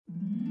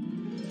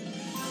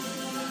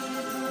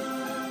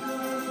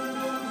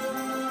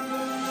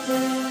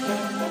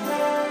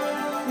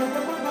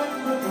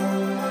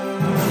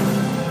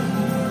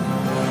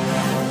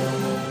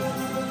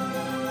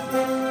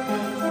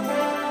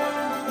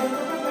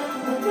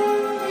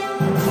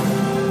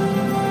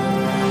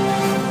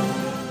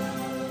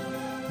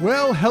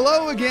Well,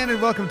 hello again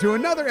and welcome to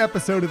another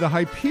episode of the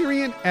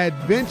Hyperion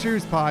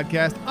Adventures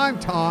podcast. I'm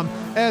Tom.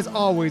 As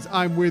always,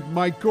 I'm with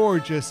my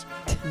gorgeous,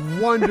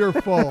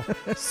 wonderful,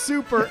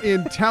 super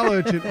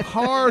intelligent,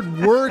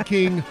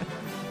 hardworking,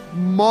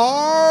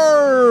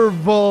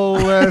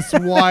 marvelous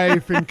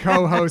wife and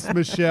co-host,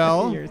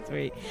 Michelle. You're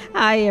sweet.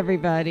 Hi,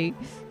 everybody.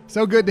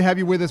 So good to have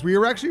you with us. We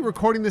are actually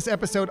recording this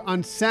episode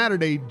on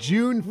Saturday,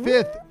 June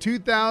 5th,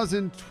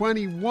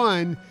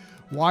 2021.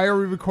 Why are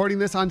we recording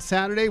this on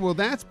Saturday? Well,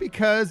 that's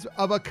because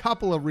of a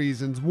couple of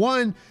reasons.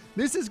 One,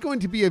 this is going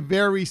to be a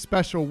very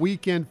special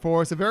weekend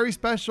for us, a very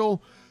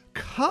special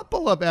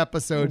couple of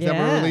episodes that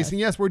we're releasing.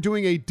 Yes, we're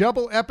doing a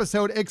double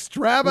episode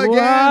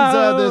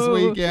extravaganza this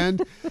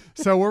weekend.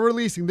 So we're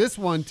releasing this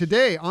one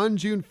today on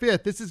June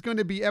 5th. This is going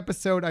to be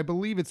episode, I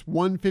believe it's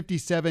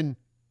 157A.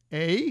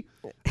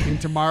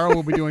 And tomorrow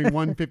we'll be doing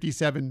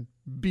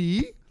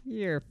 157B.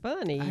 You're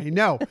funny. I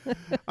know.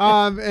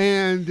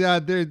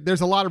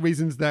 There's a lot of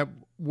reasons that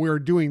we're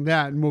doing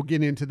that, and we'll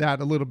get into that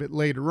a little bit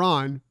later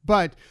on.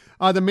 But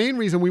the main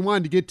reason we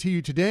wanted to get to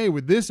you today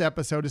with this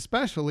episode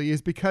especially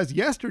is because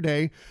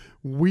yesterday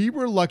we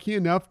were lucky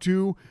enough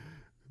to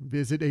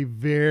visit a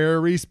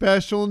very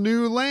special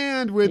new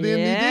land within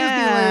the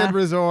Disneyland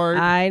Resort.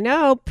 I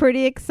know.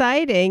 Pretty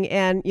exciting.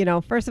 And,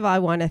 first of all, I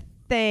want to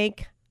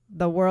thank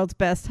the world's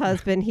best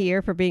husband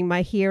here for being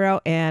my hero.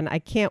 And I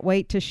can't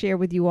wait to share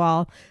with you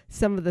all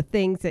some of the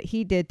things that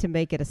he did to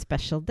make it a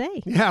special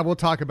day. Yeah, we'll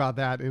talk about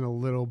that in a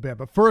little bit.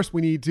 But first,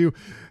 we need to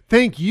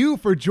thank you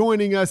for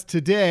joining us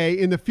today.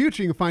 In the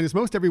future, you can find us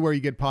most everywhere you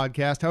get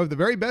podcasts. However, the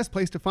very best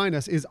place to find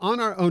us is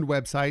on our own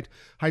website,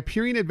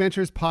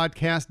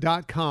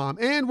 HyperionAdventuresPodcast.com.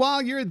 And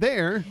while you're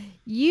there,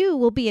 you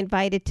will be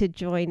invited to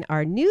join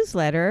our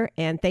newsletter.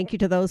 And thank you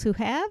to those who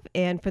have.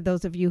 And for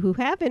those of you who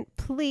haven't,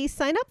 please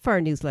sign up for our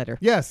newsletter.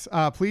 Yes,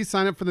 please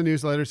sign up for the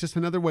newsletter. It's just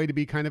another way to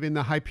be kind of in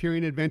the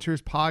Hyperion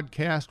Adventures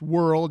podcast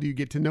world. You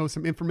get to know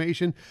some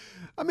information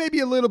maybe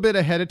a little bit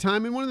ahead of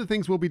time. And one of the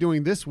things we'll be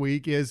doing this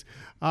week is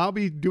I'll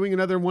be doing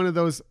another one of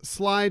those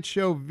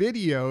slideshow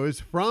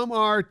videos from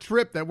our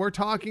trip that we're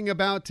talking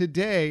about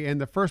today. And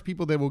the first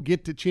people that will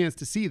get the chance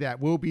to see that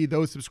will be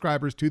those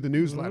subscribers to the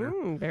newsletter.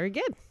 Very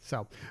good.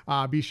 So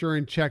be sure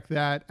and check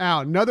that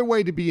out. Another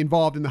way to be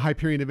involved in the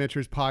Hyperion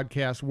Adventures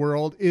podcast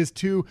world is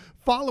to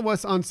follow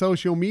us on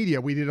social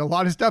media. We did a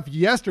lot of stuff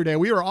yesterday.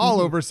 We were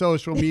all over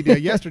social media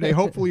yesterday.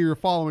 Hopefully you're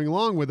following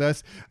along with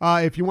us.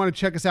 If you want to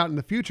check us out in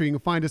the future, you can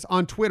find us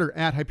on Twitter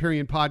at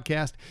Hyperion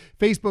Podcast,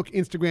 Facebook,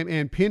 Instagram,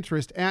 and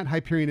Pinterest at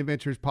Hyperion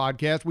Adventures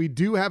Podcast. We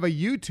do have a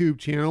YouTube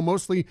channel,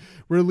 mostly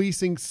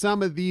releasing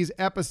some of these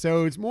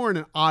episodes more in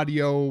an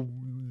audio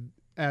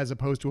as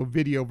opposed to a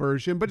video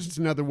version, but it's just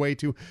another way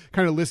to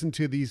kind of listen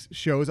to these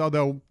shows.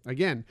 Although,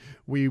 again,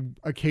 we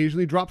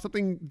occasionally drop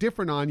something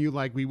different on you,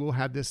 like we will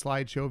have this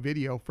slideshow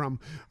video from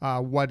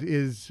what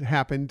is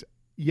happened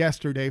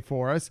yesterday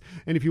for us.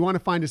 And if you want to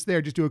find us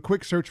there, just do a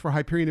quick search for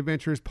Hyperion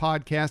Adventures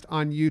Podcast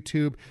on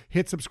YouTube,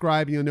 hit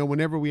subscribe, and you'll know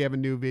whenever we have a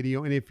new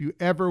video. And if you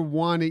ever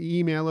want to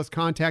email us,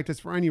 contact us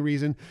for any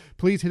reason,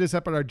 please hit us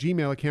up at our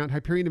Gmail account,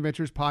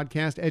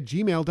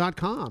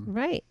 HyperionAdventuresPodcast@gmail.com.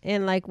 Right.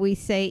 And like we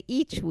say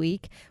each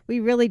week, we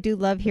really do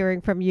love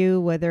hearing from you,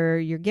 whether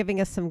you're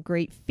giving us some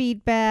great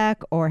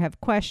feedback or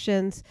have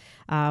questions.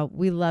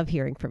 We love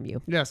hearing from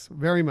you. Yes,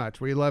 very much.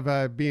 We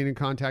love being in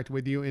contact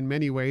with you in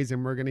many ways,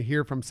 and we're going to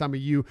hear from some of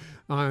you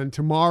on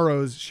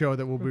tomorrow's show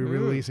that we'll be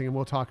releasing, and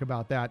we'll talk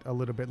about that a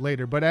little bit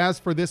later. But as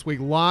for this week,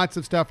 lots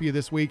of stuff for you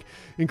this week,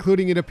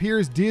 including it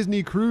appears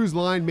Disney Cruise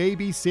Line may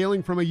be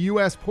sailing from a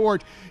U.S.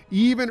 port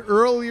even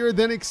earlier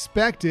than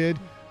expected.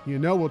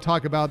 We'll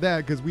talk about that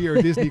because we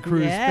are Disney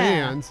Cruise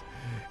fans.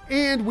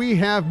 And we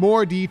have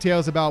more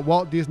details about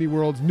Walt Disney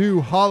World's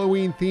new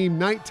Halloween-themed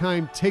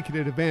nighttime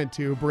ticketed event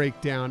to break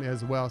down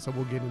as well. So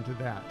we'll get into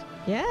that.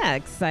 Yeah,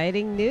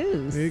 exciting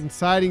news.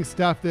 Exciting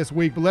stuff this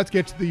week. But let's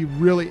get to the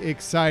really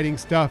exciting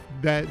stuff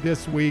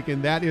this week,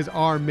 and that is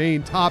our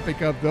main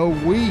topic of the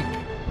week.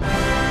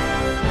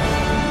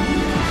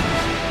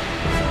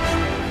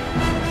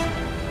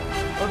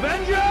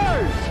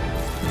 Avengers!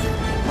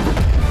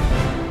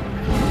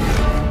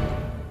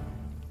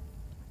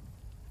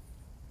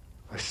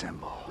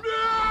 Assemble.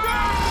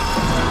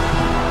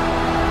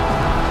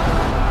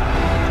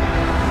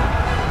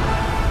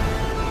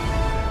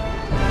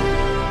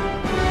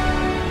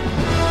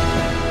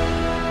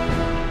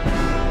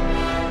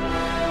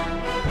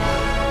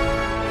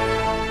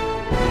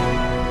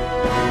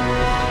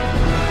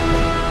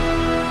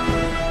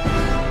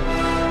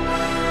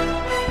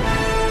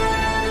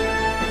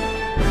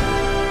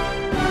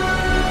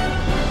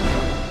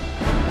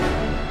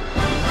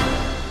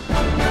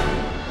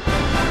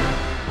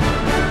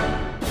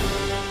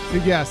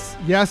 Yes,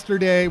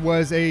 yesterday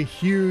was a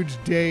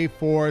huge day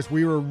for us.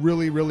 We were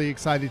really, really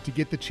excited to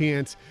get the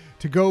chance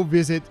to go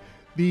visit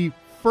the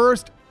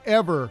first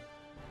ever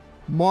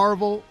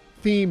Marvel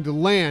themed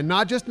land,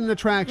 not just an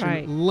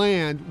attraction,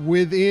 land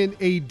within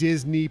a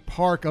Disney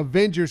park,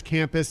 Avengers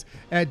Campus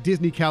at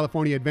Disney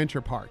California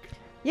Adventure Park.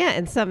 Yeah,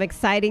 and some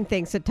exciting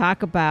things to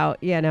talk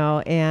about,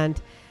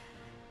 and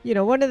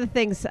One of the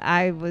things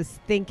I was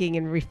thinking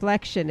in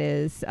reflection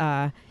is,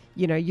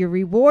 you're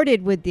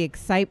rewarded with the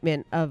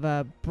excitement of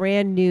a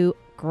brand new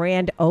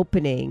grand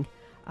opening.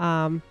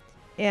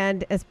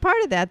 And as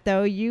part of that,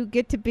 though, you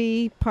get to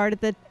be part of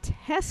the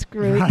test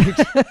group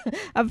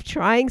of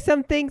trying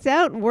some things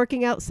out and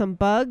working out some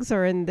bugs,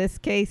 or in this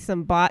case,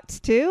 some bots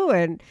too.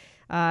 And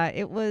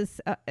it was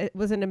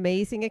an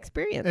amazing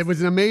experience. It was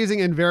an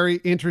amazing and very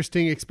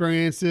interesting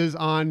experiences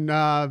on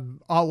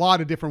a lot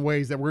of different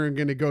ways that we're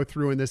going to go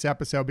through in this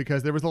episode,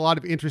 because there was a lot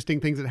of interesting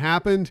things that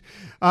happened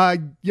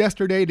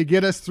yesterday to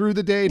get us through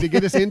the day, to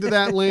get us into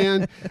that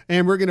land.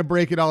 And we're going to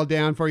break it all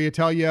down for you,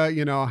 tell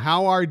you,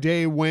 how our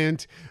day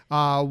went,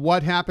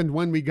 what happened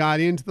when we got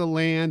into the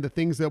land, the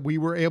things that we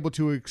were able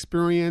to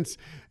experience,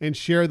 and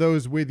share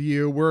those with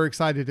you. We're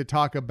excited to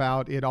talk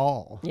about it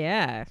all.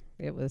 Yeah.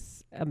 It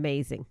was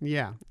amazing.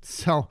 Yeah.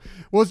 So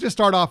we'll just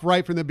start off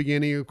right from the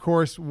beginning. Of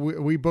course,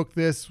 we booked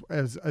this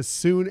as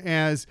soon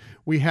as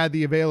we had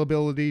the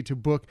availability to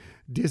book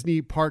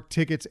Disney park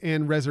tickets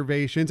and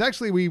reservations.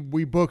 Actually,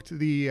 we booked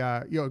the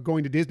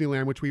going to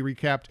Disneyland, which we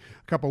recapped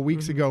a couple of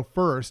weeks ago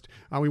first.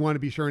 We want to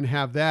be sure and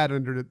have that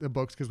under the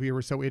books because we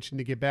were so itching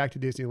to get back to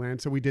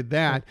Disneyland. So we did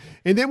that.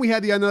 And then we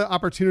had the other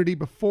opportunity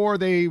before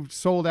they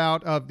sold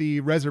out of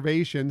the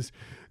reservations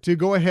to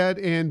go ahead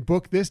and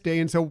book this day.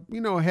 And so,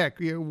 heck,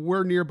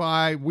 we're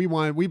nearby.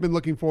 We've been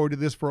looking forward to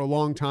this for a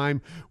long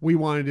time. We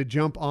wanted to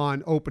jump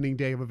on opening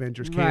day of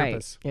Avengers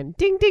Campus. And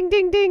ding, ding,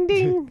 ding, ding,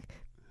 ding.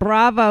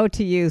 Bravo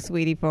to you,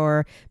 sweetie,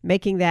 for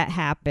making that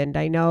happen.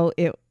 I know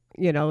it,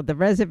 the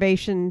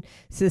reservation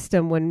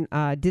system when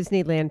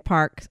Disneyland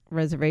Park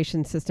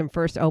reservation system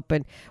first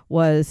opened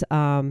was,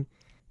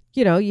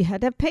 you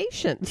had to have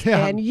patience,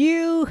 and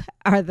you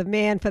are the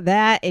man for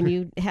that. And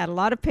you had a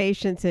lot of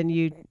patience, and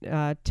you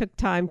took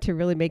time to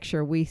really make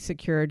sure we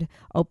secured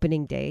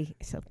opening day.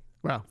 So,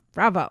 well,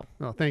 bravo.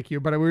 Well, thank you.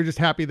 But we were just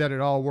happy that it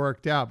all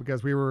worked out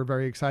because we were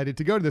very excited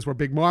to go to this. We're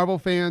big Marvel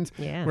fans.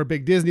 Yeah. We're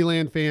big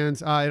Disneyland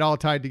fans. It all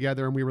tied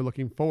together, and we were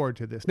looking forward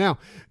to this. Now,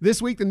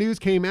 this week, the news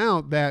came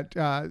out that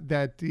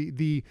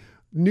the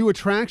new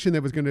attraction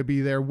that was going to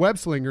be there, Web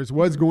Slingers,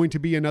 was going to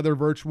be another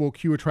virtual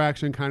queue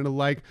attraction, kind of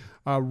like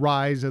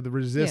Rise of the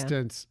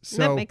Resistance. Yeah. So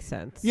that makes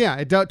sense. Yeah,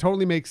 it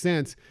totally makes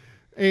sense.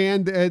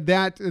 And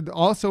that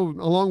also,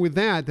 along with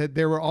that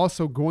they were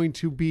also going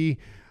to be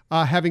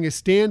having a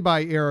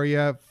standby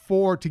area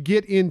to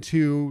get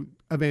into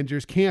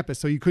Avengers Campus.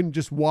 So you couldn't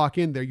just walk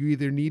in there. You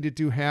either needed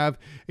to have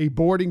a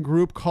boarding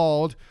group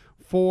called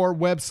for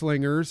Web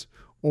Slingers,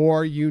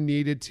 or you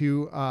needed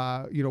to,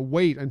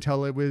 wait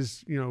until it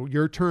was,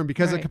 your turn,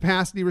 because of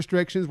capacity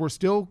restrictions. We're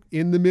still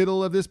in the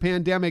middle of this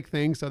pandemic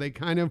thing. So they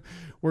kind of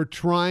were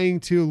trying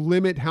to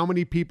limit how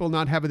many people,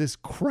 not having this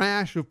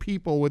crash of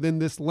people within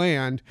this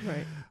land.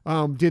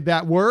 Right. Did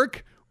that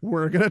work?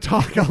 We're going to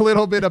talk a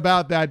little bit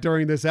about that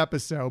during this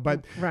episode.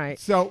 But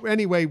so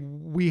anyway,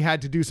 we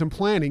had to do some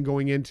planning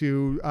going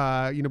into,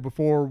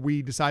 before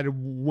we decided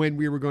when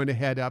we were going to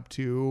head up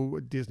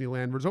to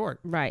Disneyland Resort.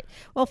 Right.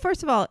 Well,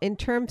 first of all, in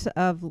terms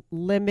of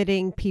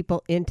limiting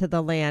people into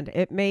the land,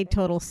 it made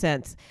total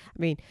sense. I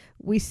mean,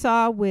 we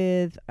saw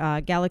with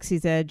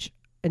Galaxy's Edge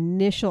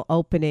initial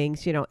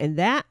openings, and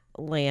that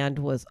land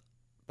was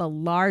the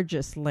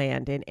largest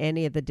land in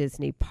any of the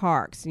Disney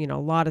parks, a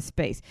lot of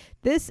space.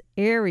 This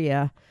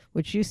area,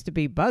 which used to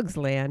be Bugs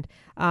Land,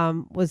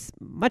 was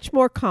much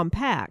more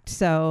compact.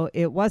 So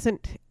it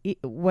wasn't,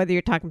 whether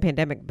you're talking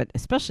pandemic, but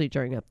especially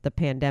during the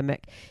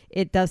pandemic,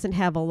 it doesn't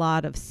have a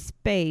lot of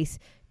space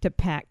to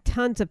pack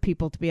tons of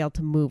people to be able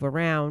to move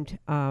around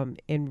and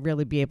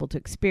really be able to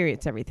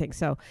experience everything.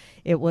 So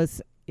it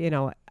was,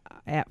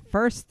 at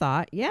first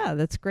thought,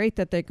 that's great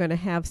that they're going to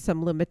have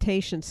some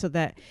limitations so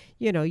that,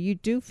 you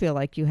do feel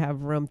like you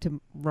have room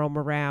to roam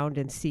around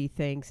and see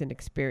things and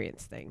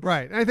experience things.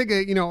 Right. And I think,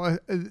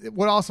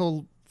 what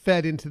also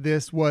fed into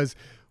this was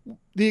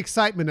the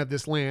excitement of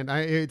this land.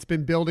 It's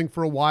been building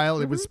for a while.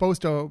 It was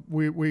supposed to,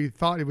 we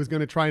thought it was going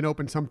to try and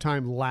open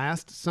sometime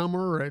last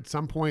summer or at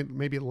some point,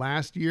 maybe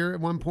last year at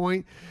one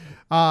point.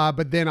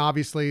 But then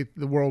obviously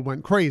the world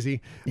went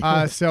crazy.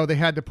 So they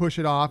had to push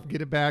it off,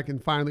 get it back,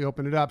 and finally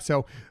open it up.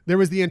 So there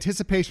was the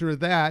anticipation of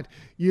that.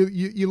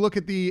 You look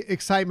at the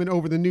excitement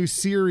over the new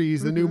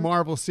series, the new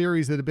Marvel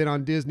series that have been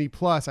on Disney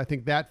Plus. I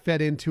think that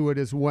fed into it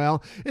as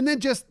well. And then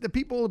just the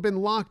people have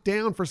been locked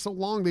down for so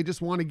long, they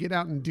just want to get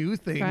out and do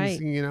things,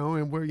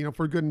 and we're,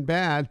 for good and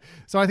bad.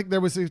 So I think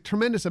there was a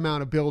tremendous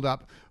amount of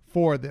buildup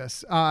for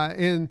this.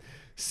 And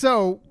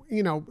so,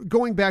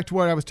 going back to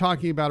what I was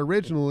talking about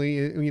originally,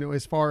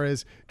 as far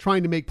as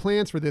trying to make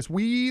plans for this,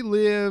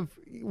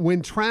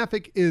 when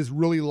traffic is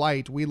really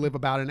light, we live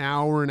about an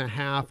hour and a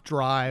half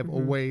drive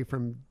away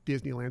from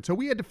Disneyland. So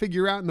we had to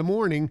figure out in the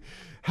morning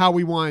how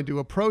we wanted to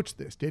approach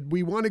this. Did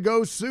we want to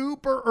go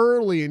super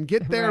early and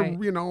get there,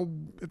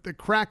 at the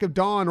crack of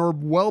dawn or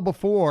well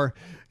before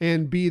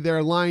and be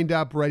there lined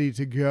up, ready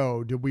to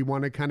go? Did we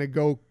want to kind of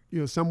go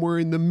somewhere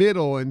in the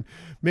middle, and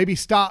maybe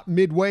stop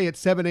midway at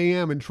 7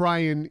 a.m. and try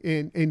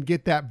and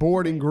get that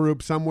boarding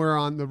group somewhere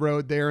on the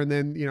road there, and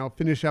then,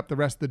 finish up the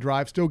rest of the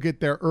drive, still get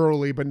there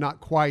early, but not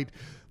quite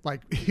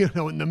like,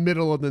 in the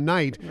middle of the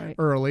night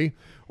early.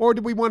 Or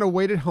do we want to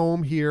wait at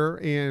home here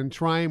and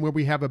try and where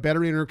we have a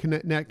better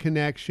internet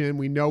connection?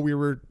 We know we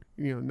were,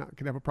 not going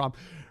to have a problem,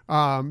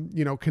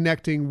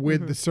 connecting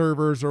with the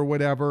servers or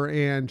whatever,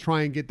 and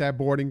try and get that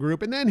boarding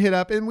group and then hit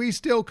up. And we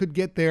still could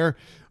get there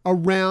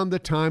around the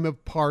time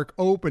of park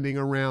opening,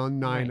 around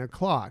 9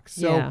 o'clock.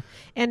 So,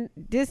 and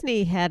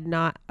Disney had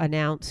not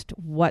announced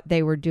what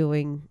they were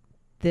doing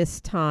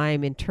this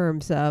time in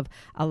terms of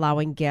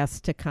allowing guests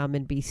to come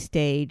and be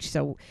staged.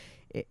 So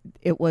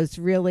it was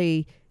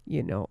really,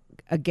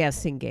 a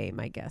guessing game,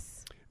 I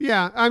guess.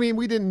 Yeah, I mean,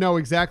 we didn't know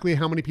exactly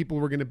how many people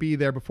were going to be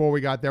there before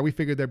we got there. We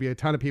figured there'd be a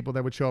ton of people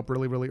that would show up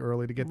really, really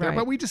early to get there.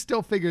 But we just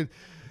still figured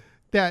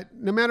that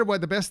no matter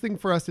what, the best thing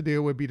for us to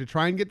do would be to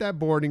try and get that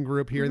boarding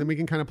group here. Then we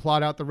can kind of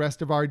plot out the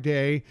rest of our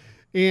day.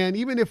 And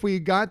even if we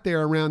got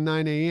there around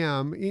 9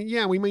 a.m.,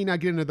 we may not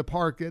get into the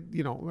park,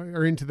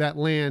 or into that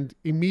land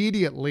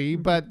immediately,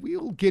 but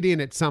we'll get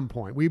in at some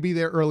point. We'd be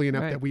there early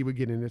enough that we would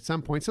get in at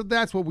some point. So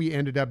that's what we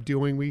ended up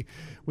doing. We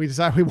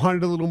decided we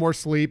wanted a little more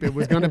sleep. It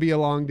was going to be a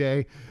long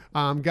day.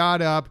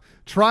 Got up,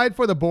 tried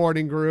for the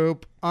boarding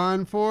group.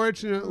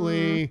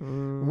 Unfortunately,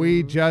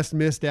 we just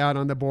missed out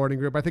on the boarding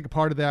group. I think a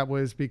part of that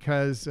was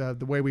because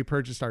the way we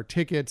purchased our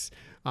tickets,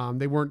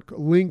 they weren't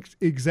linked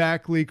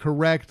exactly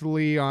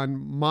correctly on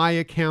my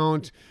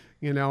account.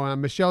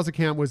 Michelle's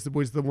account was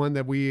the one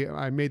that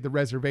I made the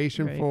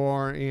reservation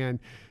for, and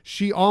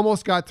she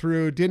almost got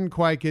through, didn't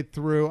quite get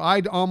through.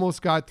 I'd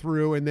almost got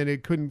through, and then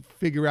it couldn't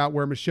figure out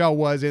where Michelle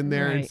was in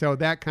there, and so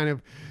that kind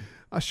of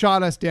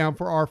shot us down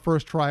for our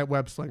first try at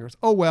Web Slingers.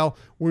 Oh well,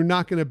 we're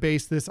not going to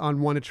base this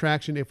on one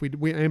attraction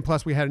and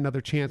plus we had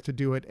another chance to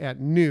do it at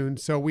noon.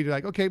 So we were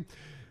like, okay,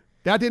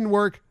 that didn't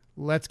work.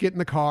 Let's get in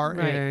the car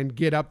and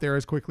get up there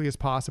as quickly as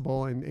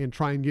possible and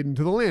try and get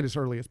into the land as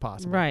early as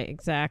possible. Right,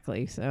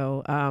 exactly.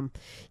 So,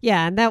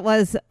 and that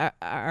was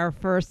our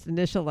first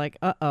initial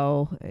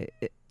how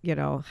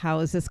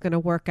is this going to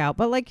work out?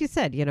 But like you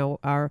said,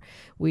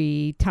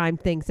 we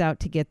timed things out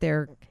to get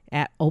there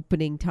at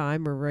opening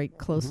time or right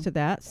close to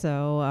that.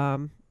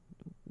 So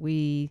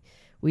we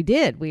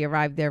did. We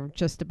arrived there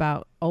just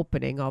about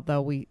opening,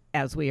 although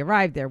as we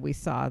arrived there, we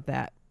saw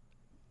that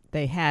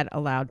they had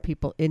allowed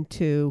people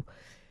into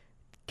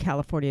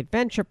California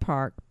Adventure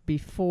Park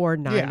before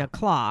 9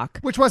 o'clock.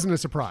 Which wasn't a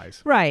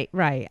surprise. Right.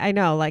 I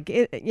know.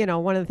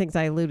 One of the things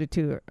I alluded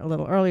to a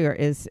little earlier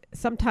is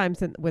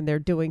sometimes when they're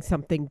doing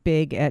something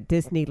big at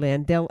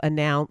Disneyland, they'll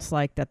announce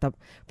that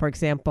for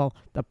example,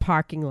 the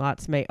parking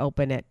lots may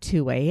open at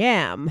 2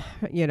 a.m.,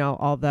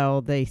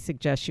 although they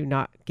suggest you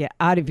not get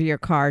out of your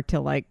car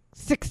till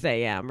 6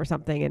 a.m. or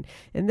something.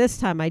 And this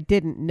time I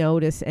didn't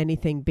notice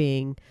anything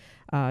being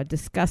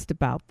discussed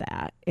about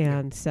that.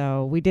 And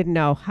so we didn't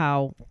know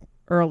how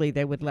early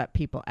they would let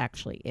people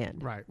actually in.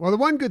 Right. Well, the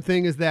one good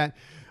thing is that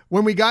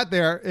when we got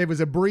there, it was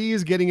a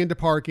breeze getting into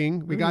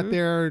parking. We got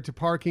there to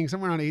parking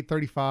somewhere around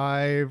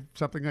 8:35,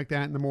 something like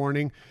that in the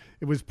morning.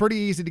 It was pretty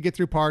easy to get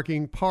through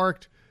parking,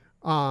 parked,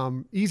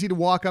 easy to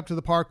walk up to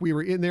the park. We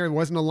were in there. There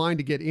wasn't a line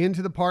to get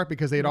into the park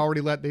because they had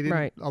already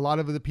a lot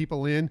of the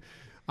people in.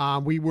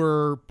 We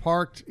were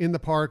parked in the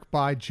park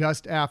by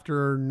just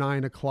after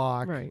 9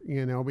 o'clock,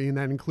 and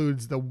that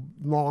includes the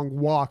long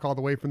walk all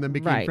the way from the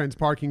Mickey and Friends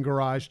parking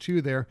garage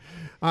to there.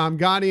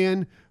 Got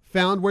in,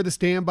 found where the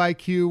standby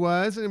queue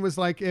was, and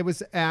it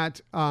was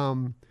at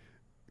kind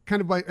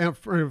of by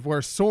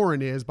where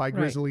Soarin' is by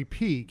Grizzly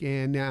Peak.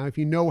 And now if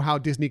you know how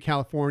Disney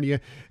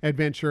California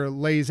Adventure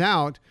lays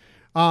out,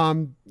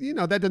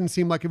 that doesn't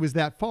seem like it was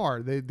that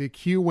far. The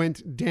queue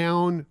went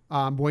down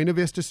Buena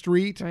Vista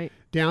Street,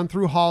 down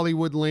through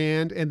Hollywood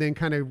Land, and then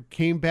kind of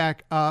came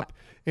back up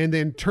and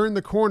then turned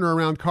the corner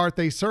around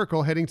Carthay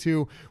Circle, heading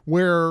to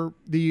where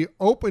the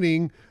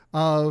opening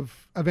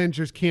of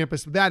Avengers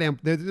Campus,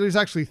 there's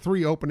actually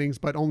 3 openings,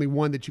 but only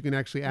one that you can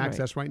actually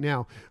access right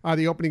now.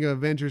 The opening of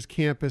Avengers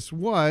Campus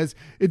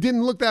it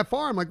didn't look that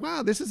far. I'm like,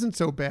 wow, this isn't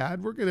so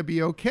bad. We're going to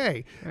be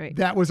okay.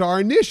 That was our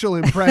initial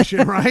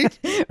impression, right?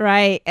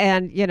 Right.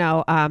 And,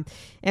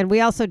 and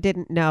we also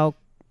didn't know,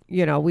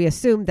 we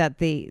assumed that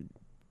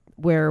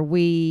where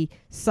we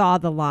saw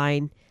the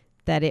line,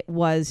 that it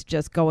was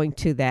just going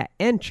to that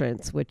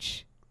entrance,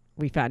 which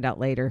we found out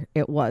later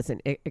it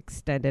wasn't. It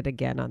extended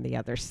again on the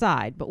other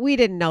side, but we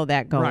didn't know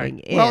that going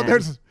in. Well,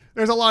 there's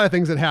a lot of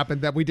things that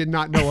happened that we did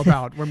not know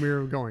about when we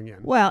were going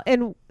in. Well,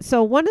 and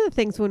so one of the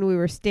things when we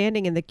were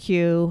standing in the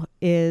queue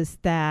is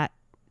that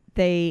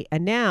they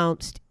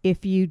announced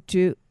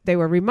they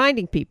were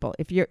reminding people,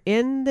 if you're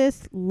in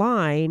this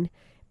line,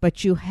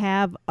 but you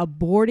have a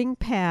boarding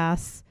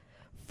pass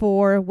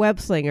for Web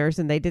Slingers,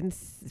 and they didn't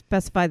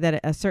specify that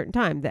at a certain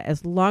time, that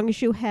as long as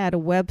you had a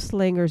Web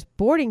Slingers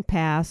boarding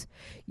pass,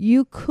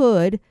 you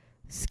could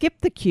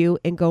skip the queue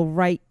and go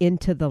right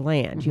into the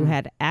land. You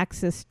had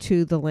access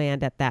to the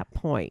land at that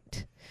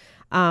point.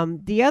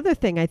 The other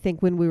thing, I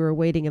think, when we were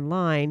waiting in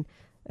line,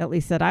 at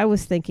least that I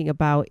was thinking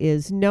about,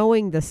 is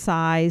knowing the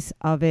size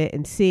of it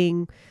and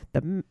seeing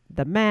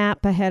the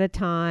map ahead of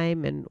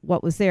time and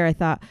what was there. I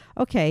thought,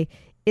 okay,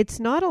 it's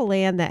not a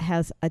land that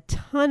has a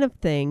ton of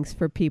things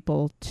for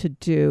people to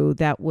do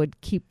that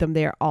would keep them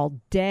there all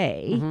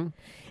day. Mm-hmm.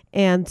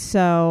 And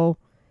so,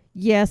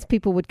 yes,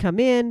 people would come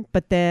in,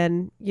 but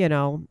then,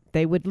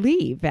 they would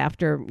leave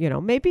after,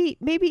 maybe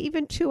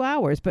even 2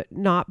 hours, but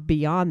not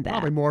beyond that.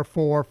 Probably more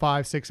 4,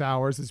 5, 6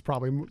 hours is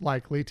probably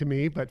likely to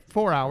me, but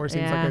 4 hours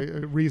seems like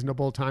a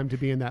reasonable time to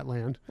be in that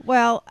land.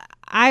 Well,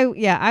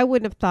 I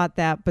wouldn't have thought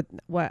that, but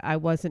what I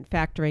wasn't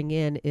factoring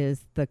in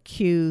is the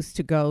queues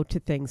to go to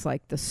things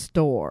like the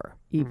store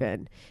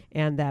even,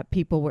 and that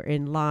people were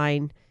in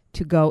line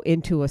to go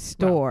into a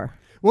store.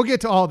 We'll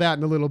get to all that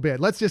in a little bit.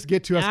 Let's just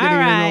get to us getting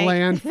in the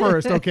land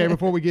first, okay,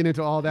 before we get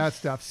into all that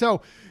stuff.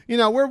 So,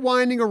 we're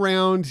winding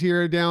around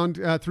here down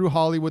through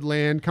Hollywood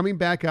Land, coming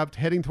back up,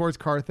 heading towards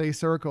Carthay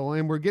Circle,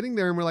 and we're getting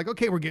there, and we're like,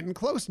 okay, we're getting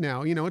close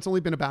now. It's only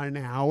been about an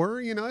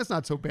hour. It's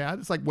not so bad.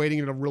 It's like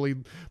waiting at a really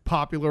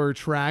popular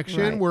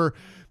attraction. Right. We're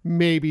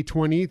maybe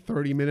 20,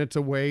 30 minutes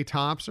away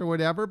tops or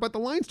whatever, but the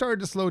line started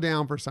to slow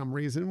down for some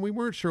reason. We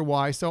weren't sure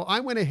why, so I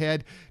went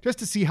ahead just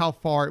to see how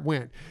far it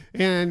went.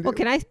 And well,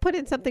 can I put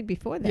in something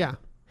before that? Yeah.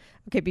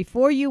 Okay,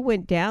 before you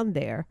went down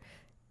there,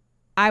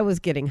 I was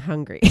getting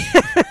hungry.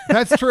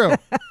 That's true.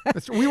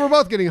 We were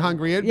both getting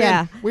hungry.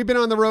 We've been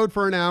on the road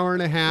for an hour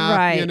and a half,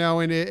 right.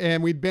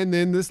 And we'd been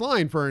in this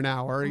line for an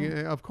hour.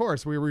 Of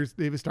course, they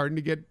were starting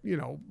to get,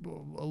 a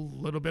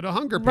little bit of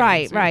hunger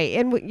pains. Right.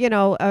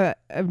 And,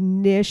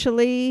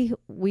 initially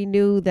we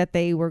knew that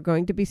they were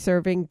going to be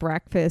serving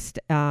breakfast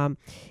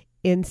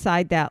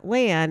inside that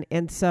land.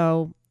 And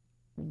so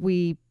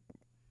we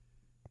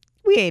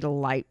ate a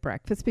light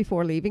breakfast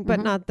before leaving,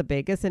 but not the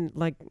biggest. And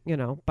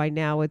by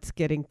now it's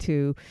getting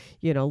to,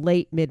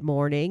 late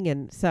mid-morning.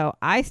 And so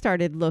I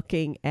started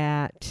looking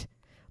at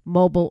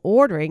mobile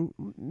ordering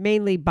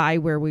mainly by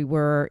where we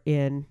were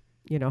in,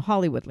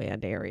 Hollywood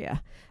Land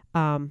area.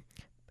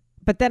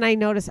 But then I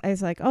noticed, I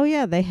was like, oh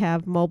yeah, they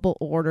have mobile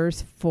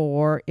orders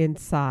for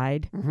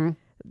inside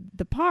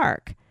the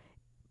park.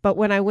 But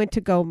when I went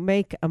to go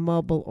make a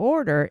mobile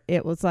order,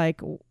 it was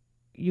like,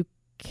 you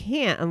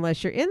can't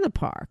unless you're in the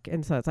park.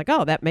 And so it's like,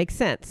 oh, that makes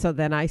sense. So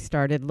then I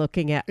started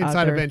looking at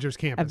inside Avengers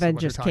Campus.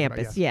 Avengers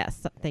Campus, about,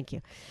 yes. Thank you.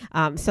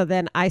 So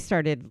then I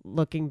started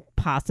looking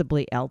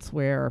possibly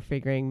elsewhere, or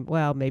figuring,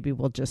 well, maybe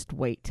we'll just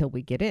wait till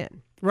we get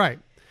in. Right.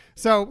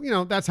 So,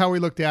 that's how we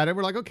looked at it.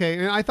 We're like, okay.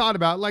 And I thought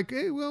about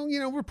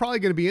we're probably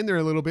going to be in there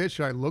a little bit.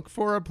 Should I look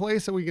for a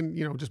place so we can,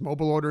 just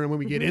mobile order? And when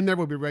we get in there,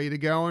 we'll be ready to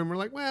go. And we're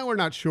like, well, we're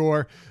not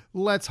sure.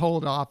 Let's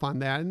hold off on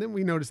that. And then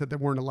we noticed that there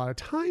weren't a lot of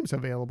times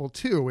available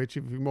too, which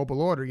if you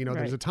mobile order,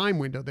 there's a time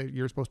window that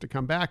you're supposed to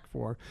come back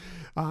for.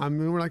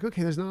 And we're like,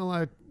 okay, there's not a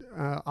lot of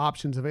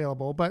options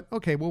available, but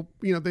okay, well,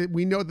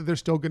 we know that there's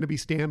still going to be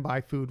standby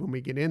food when we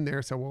get in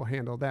there, so we'll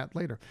handle that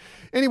later.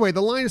 Anyway,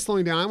 the line is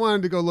slowing down. I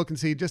wanted to go look and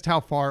see just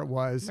how far it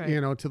was,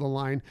 to the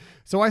line.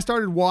 So I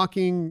started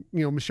walking,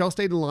 Michelle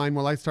stayed in line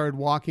while I started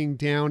walking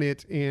down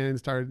it and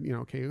started,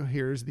 okay,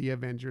 here's the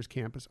Avengers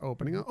Campus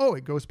opening. Oh,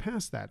 it goes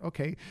past that.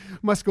 Okay,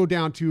 must go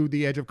down to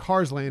the edge of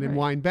Cars Land and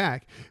wind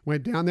back.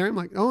 Went down there. I'm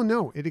like, oh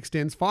no, it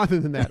extends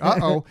farther than that.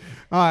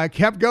 I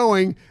kept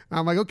going.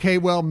 I'm like, okay,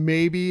 well,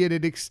 maybe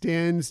it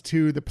extends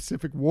to the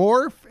Pacific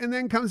Wharf and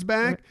then comes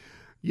back. Right.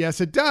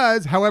 Yes, it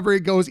does. However,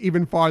 it goes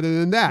even farther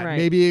than that. Right.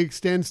 Maybe it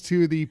extends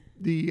to the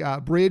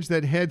bridge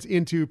that heads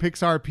into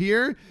Pixar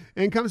Pier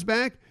and comes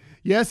back.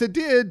 Yes, it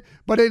did,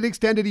 but it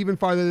extended even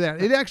farther than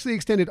that. It actually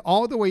extended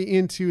all the way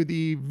into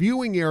the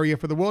viewing area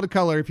for the World of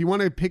Color. If you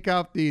want to pick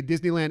up the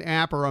Disneyland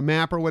app or a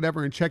map or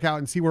whatever and check out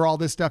and see where all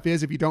this stuff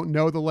is, if you don't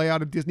know the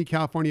layout of Disney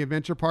California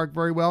Adventure Park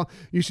very well,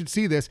 you should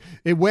see this.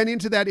 It went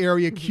into that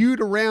area,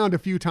 queued around a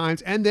few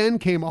times, and then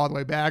came all the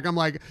way back. I'm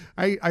like,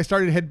 I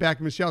started to head back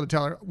to Michelle to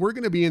tell her, we're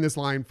going to be in this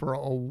line for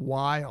a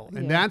while.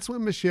 And that's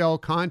when Michelle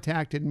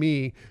contacted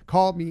me,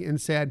 called me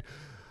and said,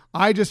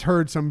 I just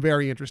heard some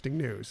very interesting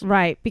news.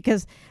 Right.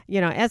 Because,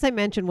 as I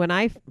mentioned, when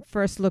I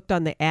first looked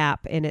on the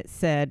app and it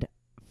said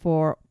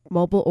for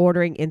mobile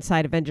ordering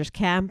inside Avengers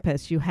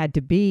Campus, you had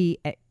to be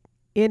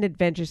in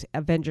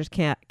Avengers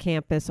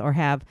Campus or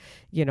have,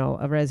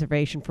 a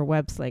reservation for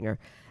Web Slinger.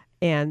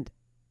 And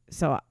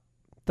so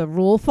the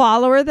rule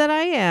follower that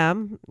I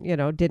am,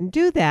 didn't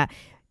do that.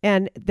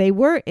 And they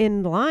were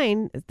in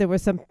line. There were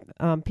some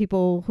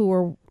people who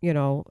were,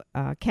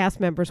 cast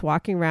members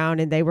walking around,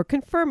 and they were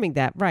confirming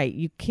that, right,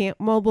 you can't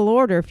mobile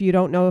order if you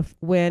don't know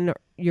when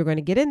you're going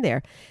to get in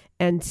there.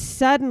 And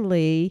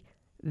suddenly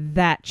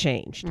that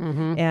changed.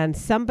 And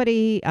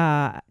somebody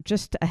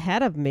just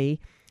ahead of me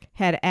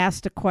had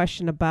asked a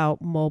question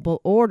about mobile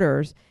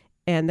orders.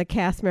 And the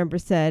cast member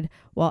said,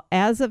 well,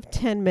 as of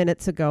 10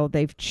 minutes ago,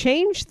 they've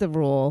changed the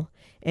rule.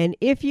 And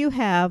if you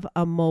have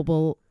a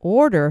mobile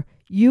order,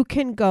 you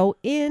can go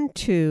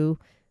into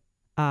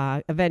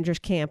Avengers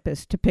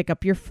Campus to pick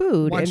up your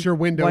food. Once your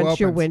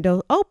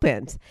window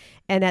opens.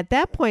 And at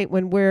that point,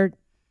 when I'm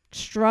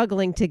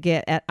struggling to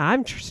get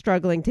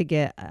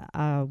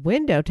a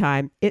window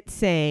time, it's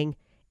saying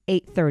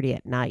 8:30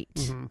 at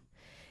night.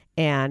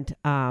 And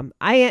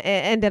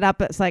ended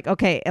up, it's like,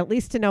 okay, at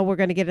least to know we're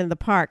going to get in the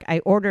park, I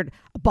ordered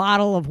a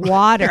bottle of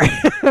water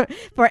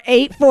for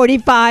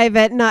 8:45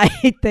 at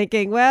night,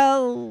 thinking,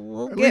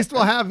 well, At least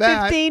we'll have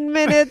that. 15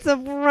 minutes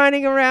of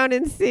running around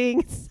and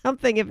seeing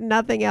something if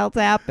nothing else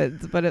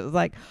happens. But it was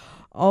like,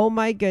 oh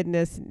my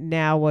goodness,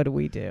 now what do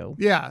we do?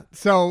 Yeah.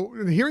 So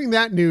hearing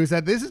that news,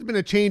 that this has been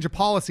a change of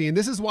policy, and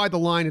this is why the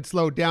line had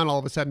slowed down all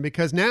of a sudden,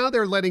 because now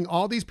they're letting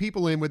all these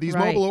people in with these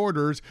Right. mobile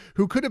orders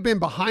who could have been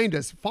behind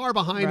us, far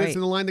behind us Right. in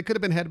the line, that could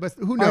have been ahead of us.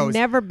 Who Or knows?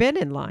 never been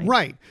in line.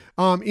 Right.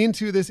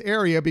 Into this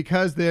area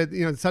because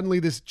suddenly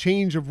this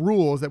change of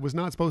rules that was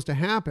not supposed to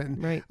happen.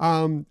 Right.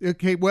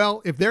 Okay.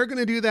 Well, if they're going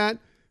to do that,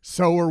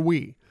 so are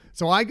we.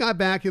 So I got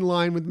back in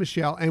line with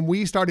Michelle, and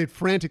we started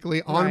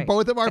frantically on Right.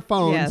 both of our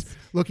phones Yes.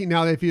 looking.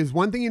 Now, if there's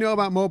one thing you know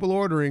about mobile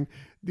ordering,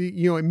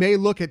 it may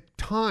look at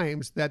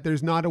times that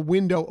there's not a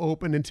window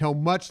open until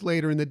much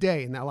later in the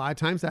day. And a lot of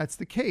times that's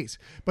the case.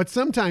 But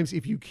sometimes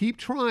if you keep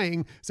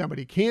trying,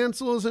 somebody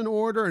cancels an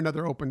order,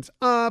 another opens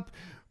up,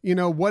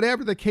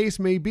 whatever the case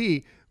may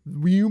be,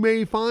 you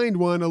may find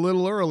one a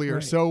little earlier.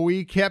 Right. So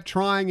we kept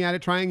trying at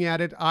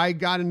it. I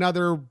got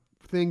another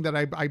thing that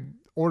I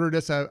ordered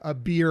us a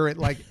beer at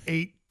like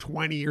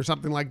 8:20 or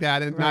something like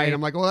that at night. Right.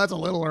 I'm like, well, that's a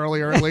little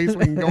earlier. At least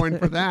we can go in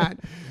for that.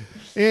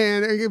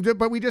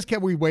 But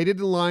we waited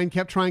in line,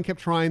 kept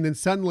trying. Then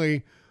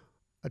suddenly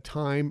a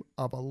time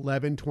of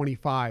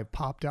 11:25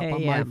 popped up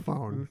on my AM.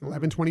 phone.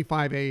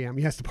 11:25 a.m.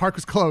 Yes, the park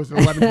was closed at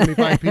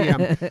 11:25 p.m.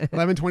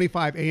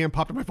 11:25 a.m.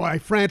 popped up on my phone. I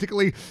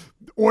frantically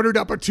ordered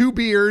up 2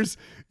 beers,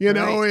 Right.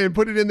 and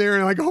put it in there,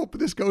 and hope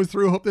this goes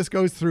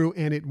through.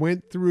 And it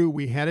went through.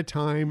 We had a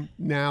time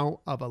now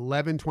of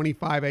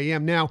 11:25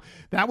 a.m. Now,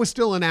 that was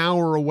still an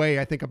hour away,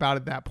 I think, about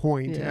at that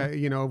point,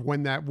 Yeah.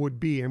 when that would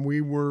be. And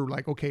we were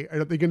like, okay,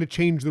 are they going to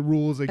change the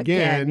rules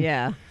again?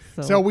 Yeah.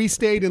 So we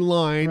stayed in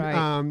line,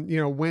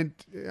 Right.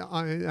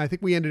 I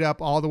think we ended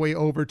up all the way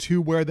over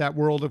to where that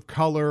World of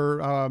Color,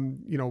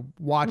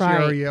 watch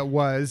Right. area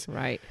was.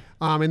 Right.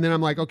 And then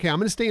I'm like, okay, I'm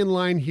going to stay in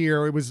line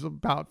here. It was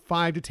about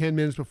 5 to 10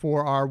 minutes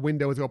before our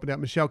window was opened up.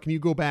 Michelle, can you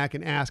go back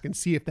and ask and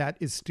see if that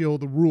is still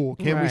the rule?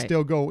 Can we Right.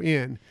 still go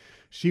in?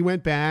 She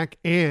went back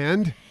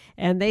and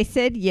they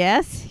said,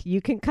 yes, you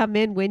can come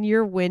in when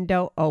your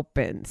window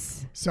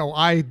opens. so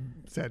I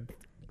said,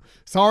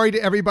 sorry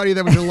to everybody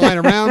that was in line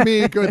around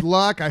me. Good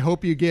luck. I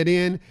hope you get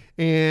in.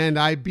 And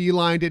I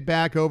beelined it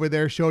back over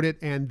there, showed it,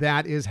 and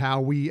that is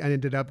how we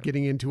ended up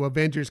getting into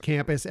Avengers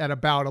Campus at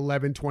about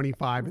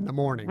 11:25 in the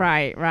morning.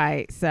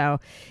 Right. So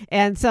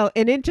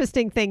an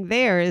interesting thing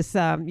there is,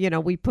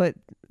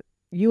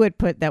 you had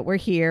put that we're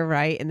here,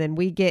 right? And then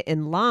we get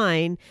in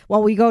line.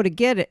 Well, we go to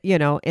get it,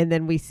 and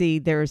then we see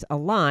there's a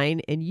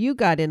line, and you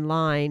got in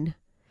line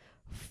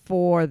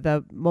for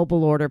the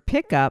mobile order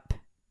pickup,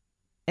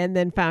 and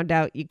then found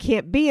out you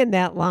can't be in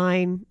that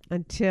line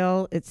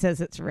until it says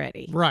it's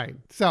ready. Right.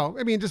 So,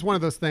 just one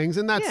of those things.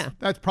 And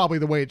that's probably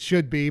the way it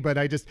should be. But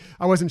I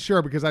wasn't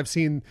sure because I've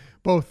seen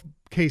both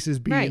cases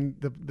being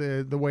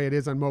the way it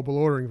is on mobile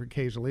ordering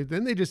occasionally.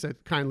 Then they just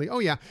said kindly, oh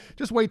yeah,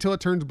 just wait till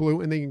it turns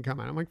blue and then you can come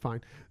out. I'm like,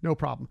 fine, no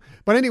problem.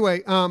 But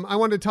anyway, I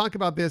wanted to talk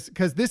about this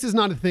because this is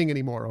not a thing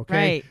anymore. Okay.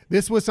 Right.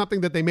 This was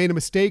something that they made a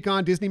mistake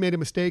on. Disney made a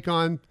mistake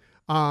on,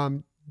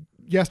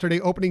 yesterday,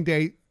 opening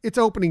day. It's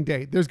opening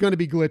day. There's going to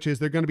be glitches.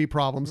 There are going to be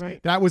problems.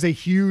 Right. That was a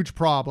huge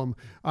problem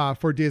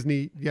for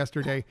Disney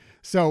yesterday.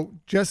 So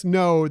just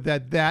know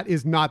that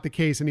is not the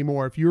case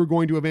anymore. If you're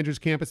going to Avengers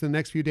Campus in the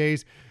next few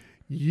days,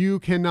 you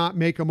cannot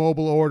make a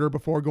mobile order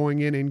before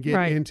going in and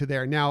get into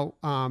there. Now,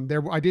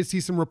 I did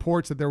see some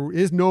reports that there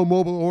is no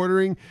mobile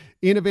ordering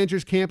in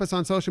Avengers Campus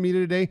on social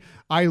media today.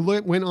 I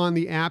went on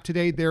the app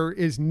today. There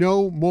is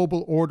no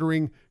mobile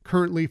ordering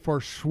currently for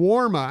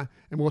shawarma,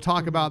 and we'll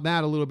talk about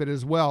that a little bit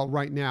as well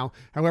right now.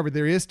 However,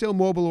 there is still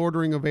mobile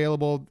ordering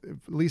available,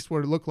 at least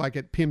what it looked like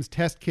at Pim's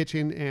Test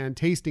Kitchen and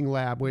Tasting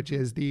Lab, which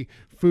is the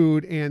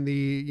food and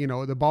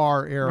the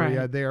bar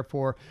area there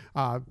for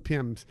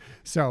Pim's.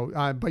 So,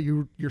 but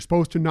you're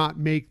supposed to not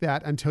make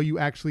that until you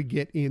actually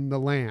get in the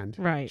land.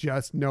 Right.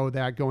 Just know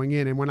that going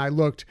in. And when I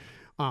looked,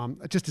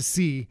 just to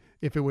see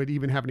if it would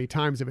even have any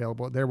times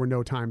available, there were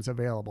no times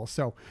available.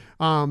 So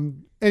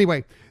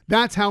anyway,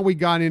 that's how we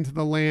got into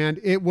the land.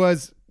 It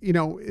was,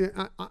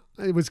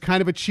 it was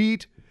kind of a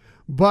cheat,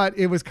 but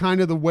it was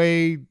kind of the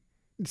way,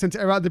 since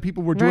other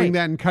people were doing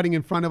that and cutting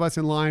in front of us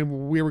in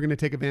line, we were going to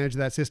take advantage of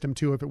that system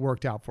too if it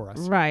worked out for us.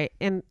 Right.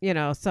 And,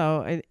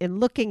 so in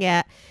looking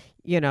at,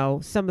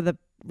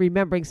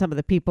 remembering some of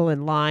the people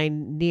in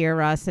line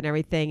near us and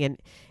everything,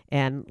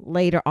 and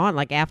later on,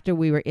 like after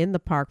we were in the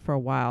park for a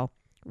while,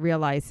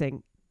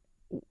 realizing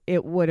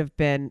it would have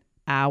been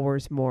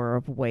hours more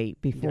of wait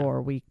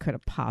before we could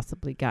have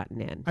possibly gotten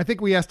in. I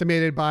think we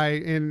estimated we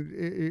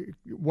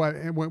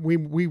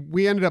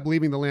ended up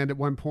leaving the land at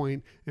one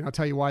point, and I'll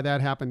tell you why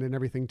that happened and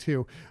everything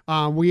too.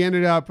 We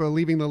ended up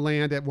leaving the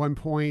land at one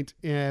point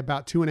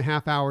about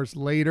 2.5 hours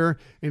later,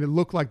 and it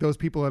looked like those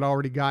people had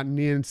already gotten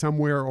in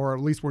somewhere, or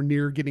at least were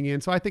near getting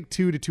in. So I think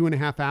 2 to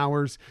 2.5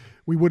 hours,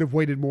 we would have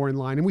waited more in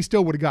line, and we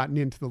still would have gotten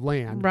into the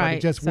land. Right. But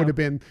it just would have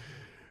been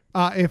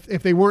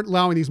if they weren't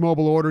allowing these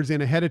mobile orders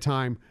in ahead of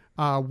time,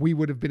 we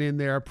would have been in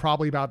there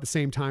probably about the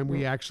same time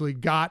we actually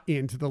got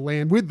into the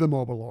land with the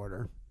mobile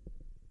order.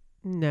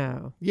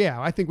 No. Yeah,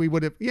 I think we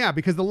would have. Yeah,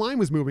 because the line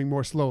was moving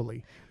more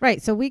slowly.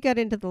 Right. So we got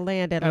into the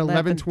land at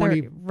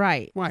 11:20.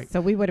 Right. Right.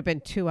 So we would have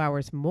been 2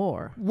 hours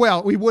more.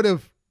 Well, we would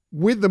have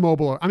with the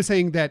mobile order. I'm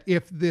saying that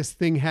if this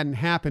thing hadn't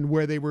happened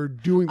where they were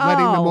letting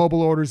the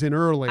mobile orders in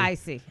early. I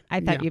see. I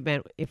thought you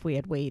meant if we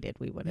had waited,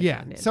 we would have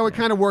gotten in. So it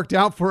kind of worked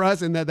out for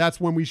us, and that's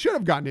when we should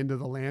have gotten into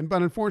the land.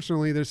 But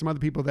unfortunately, there's some other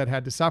people that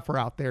had to suffer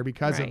out there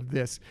because of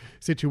this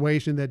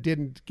situation that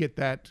didn't get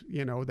that,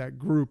 that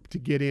group to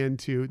get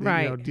into,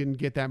 didn't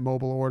get that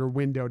mobile order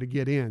window to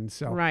get in.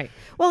 So Right.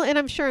 Well, and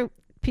I'm sure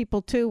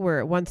people too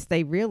were, once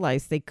they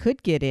realized they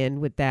could get in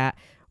with that,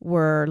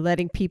 were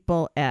letting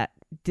people at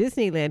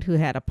Disneyland who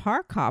had a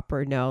park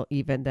hopper know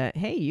even that,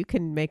 hey, you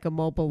can make a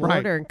mobile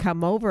order and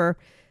come over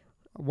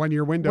when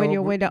your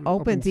window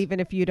opens,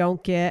 even if you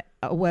don't get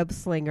a web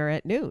slinger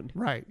at noon.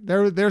 Right.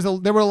 There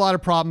were a lot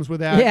of problems with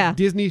that. Yeah.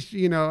 Disney,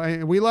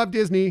 and we love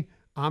Disney.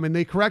 And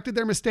they corrected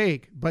their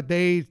mistake, but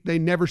they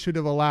never should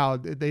have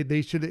allowed.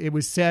 They should. It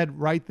was said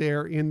right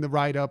there in the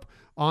write-up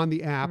on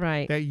the app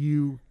that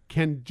you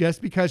can,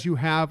 just because you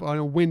have a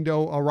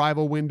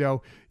arrival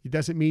window, it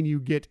doesn't mean you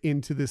get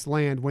into this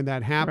land. When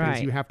that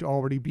happens, you have to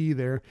already be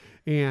there.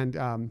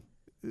 And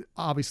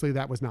obviously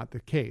that was not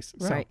the case.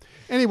 Right. So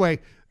anyway,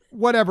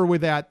 whatever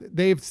with that,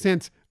 they've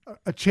since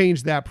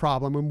changed that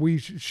problem, and we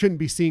shouldn't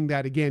be seeing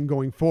that again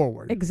going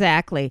forward.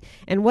 Exactly.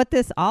 And what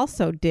this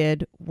also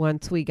did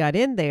once we got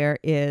in there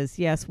is,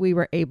 yes, we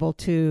were able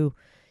to,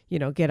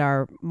 get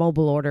our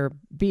mobile order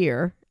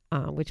beer,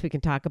 which we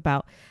can talk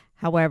about.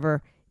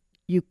 However,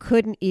 you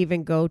couldn't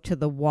even go to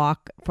the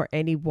walk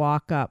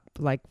up,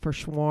 like for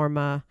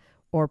shawarma,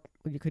 or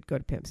you could go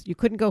to Pim's. You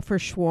couldn't go for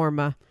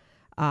shawarma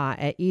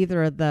at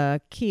either of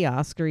the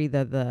kiosks or either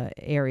of the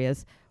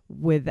areas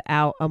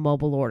without a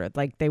mobile order.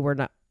 Like they were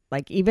not,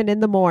 like even in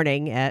the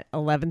morning at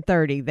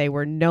 11:30, they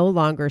were no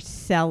longer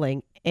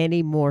selling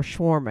any more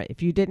shawarma.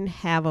 If you didn't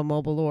have a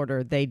mobile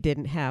order, they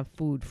didn't have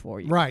food for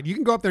you. Right. You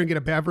can go up there and get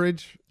a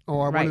beverage.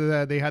 Or one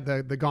of they had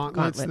the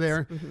gauntlets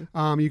there.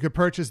 Mm-hmm. You could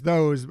purchase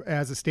those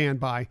as a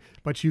standby,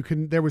 but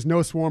there was no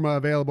shawarma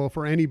available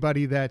for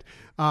anybody that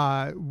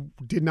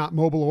did not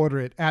mobile order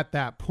it at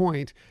that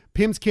point.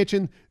 Pim's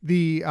Kitchen,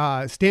 the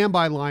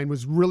standby line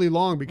was really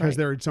long because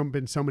there had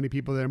been so many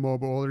people that are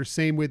mobile orders.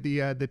 Same with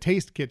the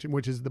Taste Kitchen,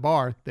 which is the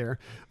bar there.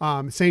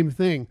 Same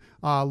thing,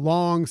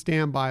 long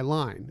standby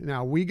line.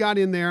 Now we got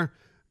in there.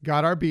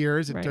 Got our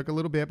beers. It took a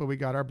little bit, but we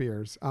got our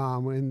beers.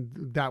 And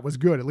that was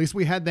good. At least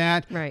we had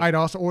that. Right. I'd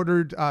also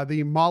ordered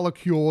the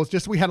molecules,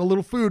 just so we had a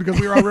little food because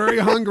we were all very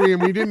hungry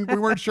and we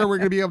weren't sure we were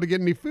going to be able to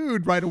get any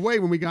food right away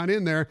when we got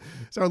in there.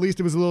 So at least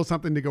it was a little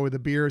something to go with the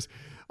beers.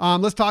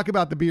 Let's talk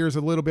about the beers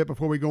a little bit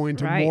before we go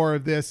into more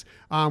of this.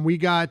 We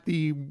got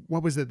the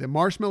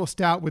marshmallow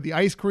stout with the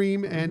ice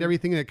cream and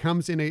everything that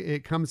comes in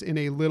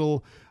a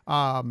little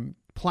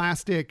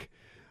plastic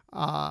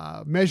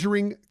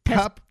measuring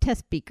cup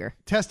test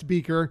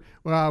beaker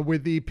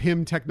with the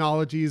Pim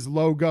Technologies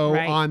logo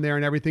on there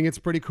and everything. It's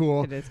pretty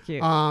cool. It is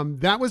cute.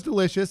 That was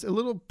delicious, a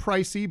little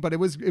pricey, but it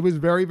was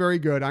very, very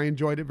good. I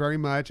enjoyed it very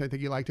much. I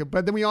think you liked it.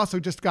 But then we also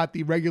just got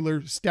the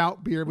regular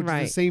stout beer, which is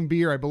the same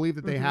beer I believe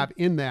that they have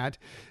in that,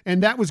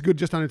 and that was good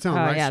just on its own.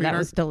 Right, yeah, sweetheart? That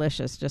was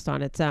delicious just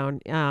on its own.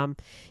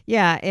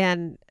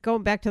 And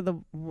going back to the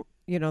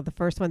the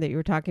first one that you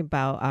were talking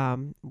about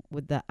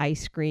with the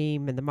ice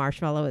cream and the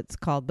marshmallow, it's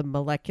called the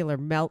Molecular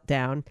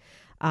Meltdown.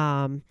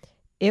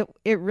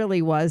 It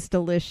really was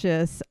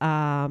delicious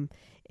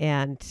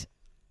and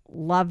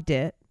loved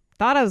it.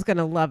 Thought I was going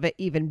to love it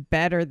even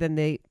better than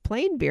the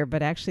plain beer,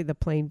 but actually the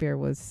plain beer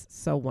was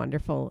so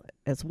wonderful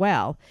as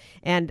well.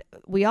 And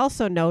we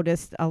also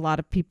noticed a lot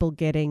of people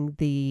getting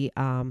the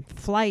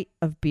flight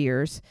of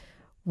beers,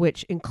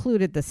 which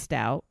included the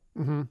stout.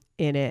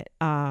 In it.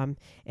 And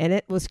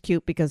it was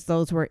cute because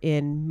those were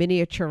in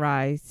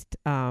miniaturized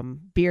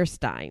beer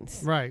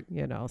steins. Right.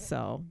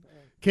 So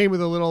came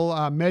with a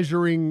little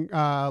measuring,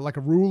 like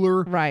a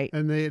ruler. Right.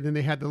 And then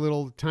they had the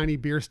little tiny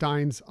beer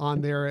steins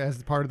on there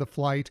as part of the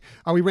flight.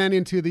 We ran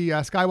into the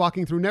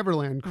Skywalking Through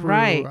Neverland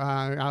crew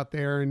out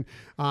there and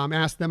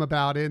asked them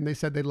about it. And they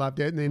said they loved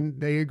it. And then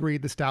they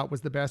agreed the stout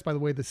was the best. By the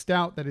way, the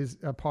stout that is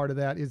a part of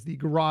that is the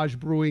Garage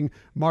Brewing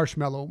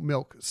Marshmallow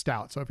Milk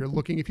Stout. So if you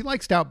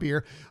like stout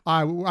beer,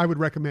 I would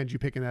recommend you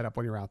picking that up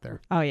when you're out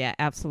there. Oh, yeah,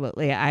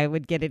 absolutely. I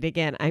would get it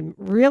again. I'm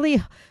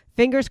really,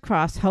 fingers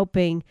crossed,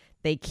 hoping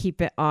they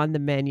keep it on the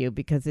menu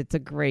because it's a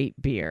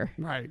great beer.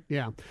 Right.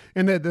 Yeah.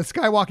 And the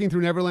Skywalking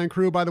Through Neverland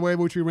crew, by the way,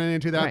 which we ran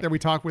into out there, we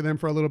talked with them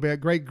for a little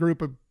bit. Great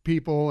group of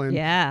people. And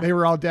they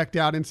were all decked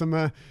out in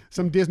some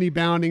Disney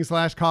bounding /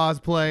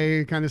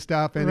 cosplay kind of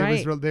stuff. And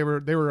they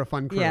were a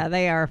fun crew. Yeah,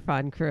 they are a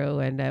fun crew.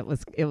 And it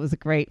was a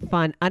great,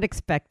 fun,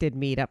 unexpected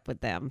meetup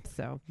with them.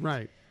 So.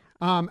 Right.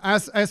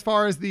 As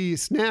far as the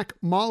snack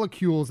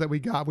molecules that we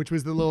got, which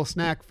was the little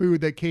snack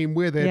food that came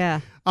with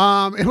it,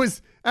 it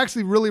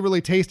actually really,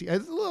 really tasty.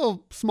 It's a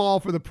little small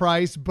for the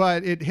price,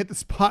 but it hit the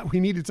spot. We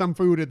needed some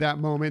food at that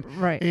moment.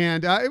 Right.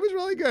 And it was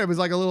really good. It was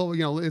like a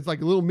little, it's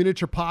like a little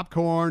miniature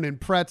popcorn and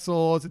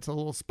pretzels. It's a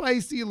little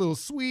spicy, a little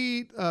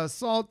sweet,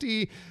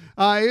 salty.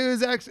 It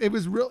was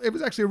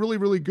actually a really,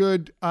 really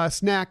good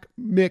snack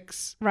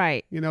mix.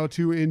 Right.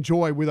 To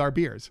enjoy with our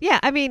beers. Yeah,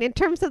 I mean, in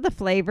terms of the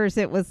flavors,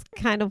 it was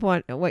kind of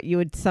what you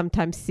would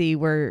sometimes see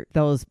were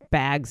those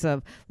bags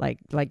of like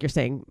you're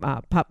saying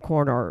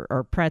popcorn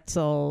or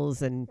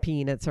pretzels and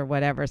peanuts or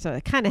whatever. So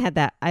it kind of had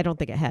that. I don't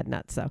think it had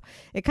nuts, so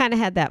it kind of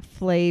had that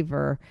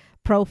flavor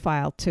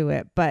profile to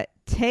it. But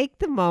take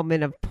the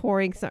moment of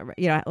pouring some,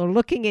 or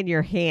looking in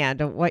your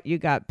hand at what you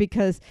got,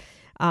 because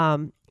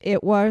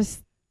it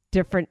was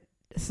different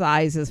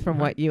sizes from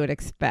what you would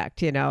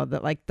expect,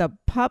 that like the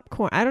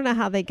popcorn, I don't know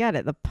how they get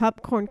it. The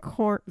popcorn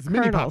it's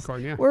mini kernels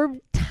popcorn, yeah. were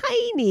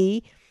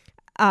tiny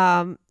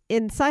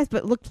in size,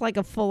 but looked like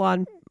a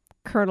full-on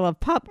kernel of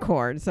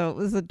popcorn. So it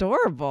was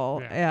adorable.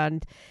 Yeah.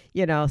 And,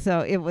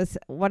 so it was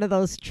one of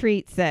those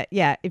treats that,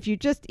 if you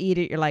just eat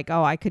it, you're like,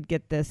 oh, I could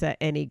get this at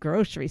any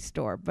grocery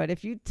store. But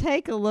if you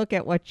take a look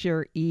at what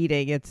you're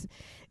eating,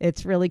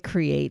 it's really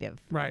creative.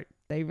 Right.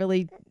 They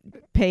really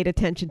paid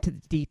attention to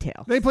the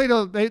details. That's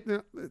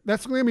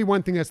going to be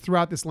one thing that's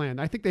throughout this land.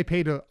 I think they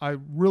paid a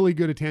really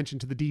good attention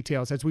to the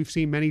details, as we've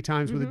seen many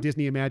times with the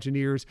Disney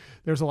Imagineers.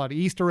 There's a lot of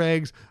Easter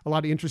eggs, a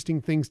lot of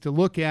interesting things to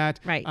look at,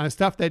 right.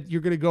 Stuff that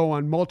you're going to go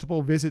on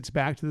multiple visits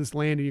back to this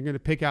land, and you're going to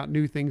pick out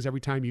new things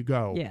every time you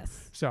go.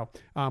 Yes. So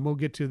we'll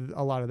get to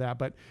a lot of that.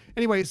 But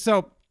anyway,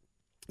 so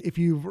if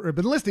you've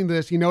been listening to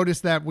this, you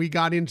notice that we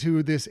got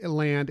into this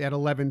land at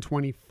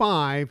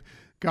 11:25.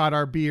 Got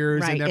our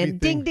beers and everything. And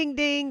ding, ding,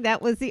 ding.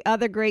 That was the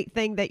other great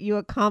thing that you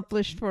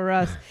accomplished for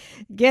us,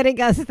 getting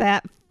us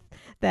that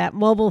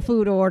mobile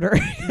food order.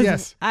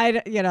 Yes.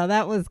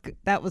 That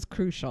was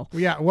crucial.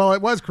 Yeah, well,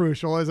 it was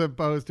crucial as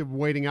opposed to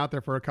waiting out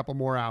there for a couple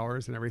more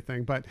hours and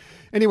everything. But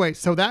anyway,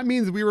 so that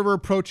means we were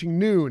approaching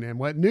noon. And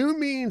what noon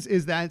means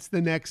is that's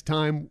the next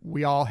time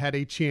we all had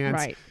a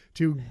chance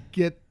to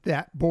get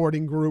that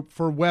boarding group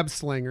for Web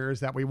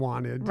Slingers that we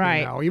wanted.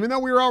 Right. Even though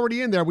we were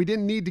already in there, we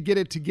didn't need to get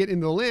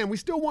into the land. We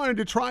still wanted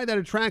to try that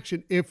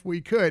attraction if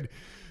we could.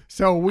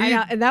 So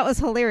and that was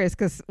hilarious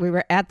because we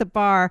were at the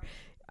bar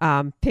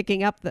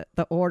picking up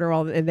the order,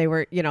 and they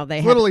were, they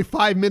had literally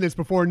 5 minutes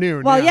before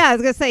noon. Well, I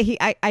was gonna say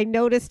I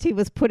noticed he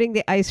was putting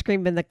the ice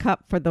cream in the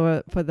cup for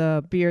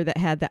the beer that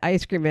had the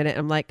ice cream in it.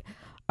 I'm like,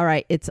 all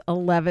right, it's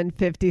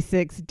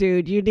 11:56,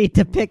 dude. You need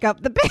to pick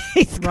up the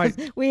base.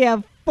 Right. We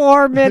have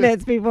 4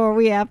 minutes before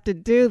we have to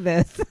do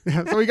this.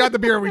 So we got the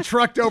beer. We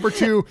trucked over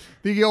to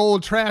the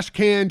old trash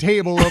can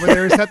table over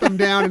there, set them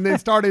down, and then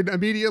started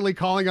immediately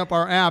calling up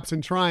our apps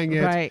and trying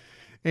it. Right.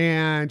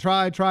 And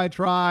tried.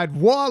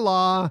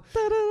 Voila.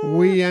 Ta-da.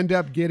 We end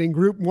up getting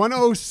group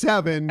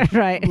 107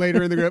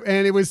 later in the group.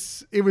 And it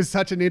was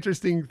such an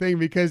interesting thing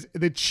because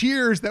the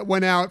cheers that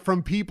went out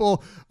from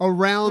people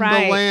around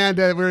the land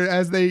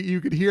you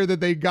could hear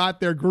that they got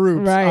their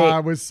groups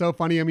was so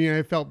funny. I mean,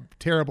 I felt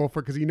terrible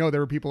because there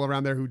were people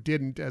around there who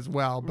didn't as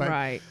well. But,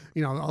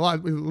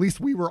 at least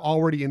we were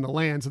already in the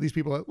land. So these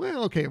people,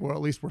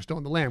 at least we're still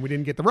in the land. We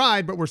didn't get the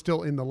ride, but we're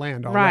still in the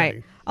land already.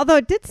 Right. Although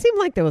it did seem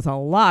like there was a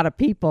lot of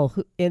people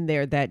in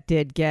there that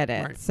did get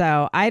it. Right.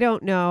 So I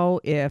don't know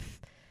if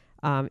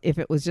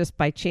it was just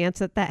by chance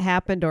that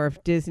happened, or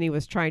if Disney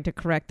was trying to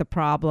correct the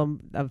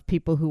problem of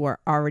people who are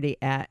already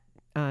at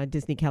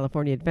Disney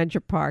California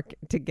Adventure Park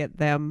to get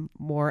them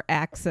more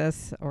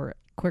access or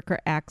quicker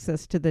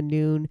access to the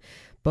noon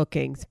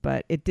bookings.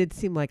 But it did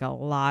seem like a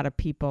lot of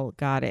people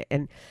got it.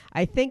 And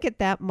I think at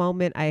that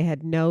moment I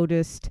had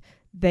noticed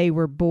they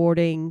were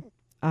boarding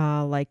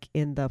like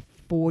in the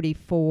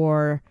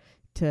 44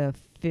 to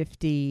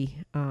 50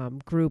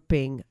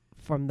 grouping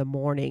from the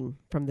morning,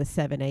 from the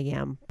 7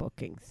 a.m.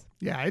 bookings.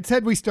 Yeah, it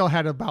said we still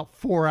had about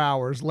 4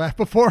 hours left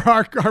before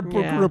our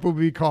group would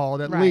be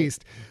called, at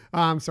least.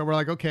 So we're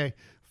like, okay,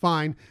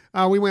 fine.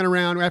 We went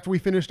around after we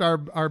finished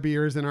our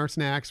beers and our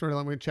snacks.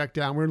 We checked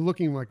out. We're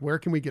looking like, where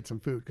can we get some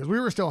food? Because we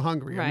were still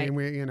hungry. Right. I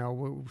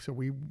mean, so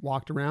we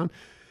walked around.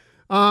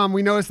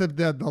 We noticed that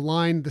the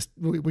line,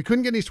 we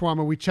couldn't get any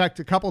shawarma. We checked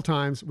a couple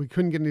times. We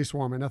couldn't get any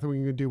shawarma. Nothing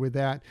we could do with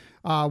that.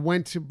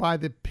 Went to buy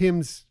the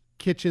Pim's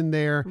kitchen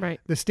there. Right.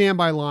 The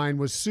standby line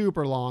was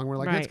super long. We're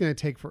like, Right. that's going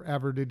to take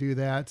forever to do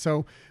that.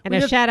 So, And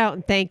a shout out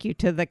and thank you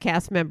to the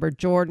cast member,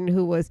 Jordan,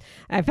 who was,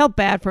 I felt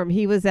bad for him.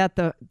 He was at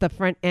the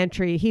front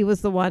entry. He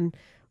was the one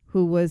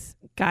who was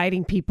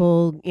guiding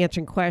people,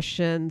 answering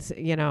questions,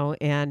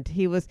 and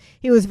he was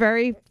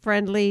very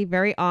friendly,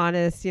 very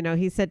honest.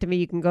 He said to me,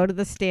 you can go to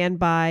the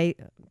standby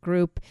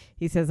group.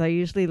 He says, I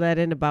usually let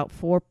in about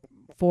four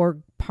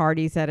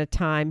parties at a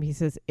time. He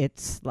says,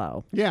 it's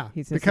slow. Yeah,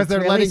 he says, because they're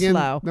really letting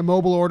slow. in the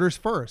mobile orders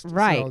first.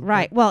 Right, so,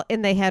 right. Well,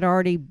 and they had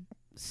already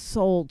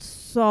sold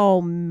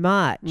so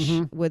much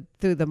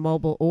through the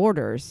mobile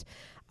orders.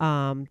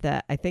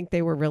 That I think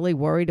they were really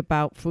worried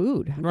about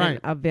food and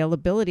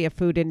availability of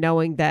food, and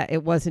knowing that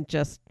it wasn't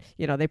just,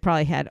 they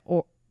probably had,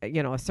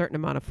 a certain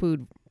amount of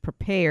food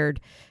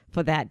prepared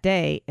for that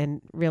day,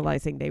 and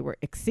realizing they were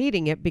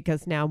exceeding it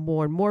because now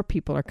more and more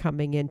people are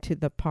coming into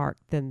the park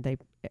than they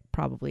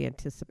probably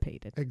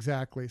anticipated.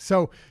 Exactly.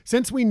 So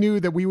since we knew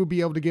that we would be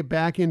able to get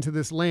back into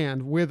this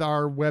land with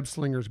our Web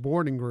Slingers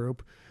boarding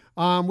group,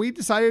 we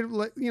decided,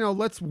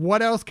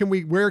 what else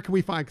where can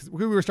we find? Because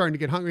we were starting to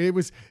get hungry.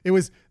 It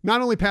was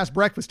not only past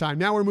breakfast time.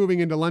 Now we're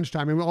moving into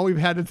lunchtime, and all we've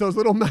had is those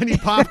little mini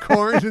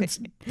popcorns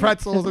and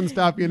pretzels and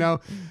stuff.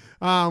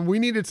 We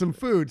needed some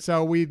food,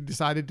 so we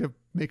decided to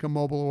make a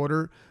mobile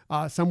order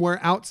somewhere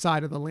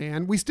outside of the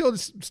land. We still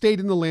stayed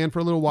in the land for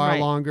a little while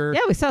longer.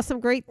 Yeah, we saw some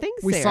great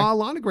things there. We saw a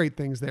lot of great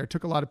things there.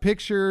 Took a lot of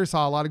pictures,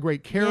 saw a lot of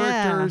great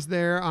characters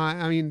there.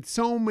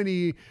 So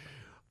many.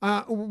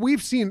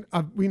 We've seen,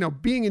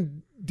 being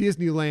in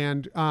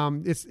Disneyland,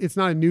 it's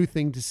not a new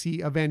thing to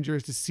see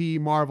Avengers, to see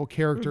Marvel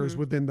characters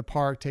within the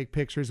park, take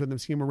pictures with them,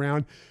 see them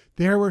around.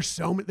 There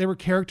were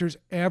characters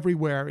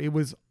everywhere. It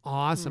was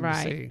awesome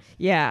to see.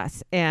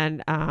 Yes.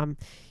 And,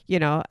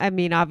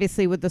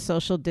 obviously with the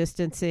social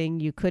distancing,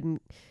 you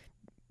couldn't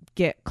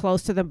get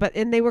close to them,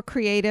 and they were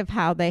creative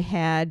how they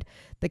had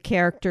the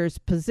characters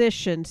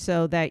positioned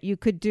so that you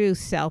could do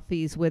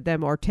selfies with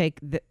them or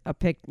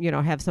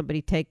have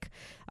somebody take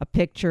a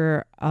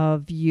picture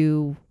of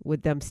you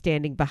with them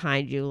standing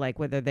behind you, like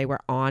whether they were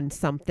on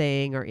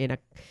something or in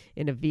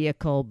a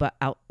vehicle, but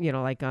out,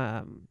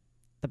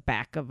 the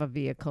back of a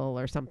vehicle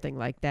or something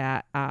like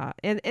that.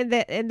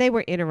 And they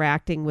were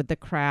interacting with the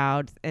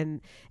crowd. And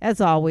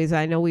as always,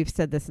 I know we've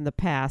said this in the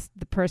past,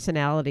 the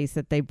personalities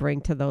that they bring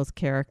to those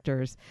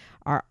characters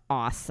are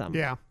awesome.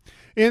 Yeah.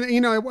 And,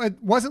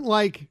 it wasn't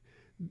like,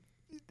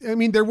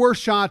 there were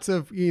shots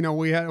of,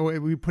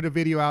 we put a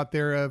video out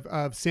there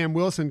of Sam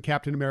Wilson,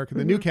 Captain America,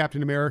 the new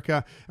Captain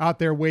America, out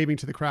there waving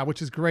to the crowd,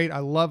 which is great. I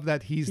love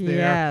that he's there.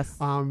 Yes.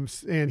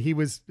 And he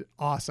was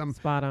awesome.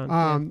 Spot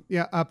on.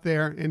 Up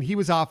there. And he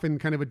was off in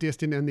kind of a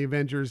distant in the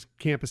Avengers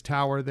campus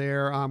tower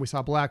there. We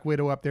saw Black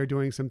Widow up there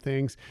doing some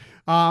things.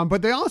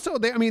 But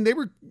they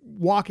were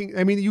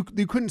walking. You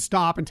couldn't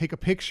stop and take a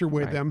picture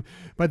with them,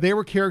 but they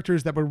were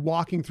characters that were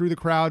walking through the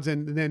crowds,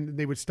 and then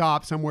they would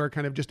stop somewhere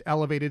kind of just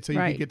elevated so you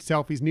could get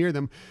selfies near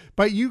them.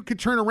 But you could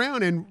turn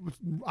around, and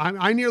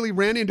I nearly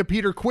ran into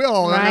Peter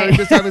Quill.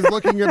 Right. I was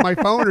looking at my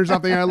phone or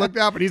something, and I looked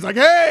up, and he's like,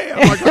 "Hey!"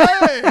 I'm like,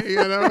 "Hey!"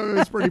 It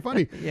was pretty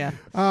funny. Yeah.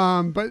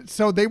 But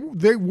so they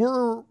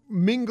were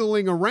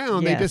mingling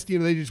around. Yes.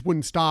 They just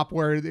wouldn't stop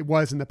where it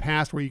was in the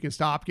past, where you can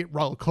stop, get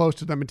real close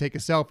to them, and take a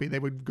selfie. They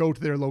would go to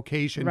their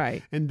location,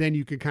 and then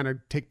you could kind of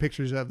take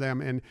pictures of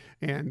them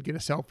and get a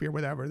selfie or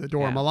whatever. The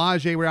Dora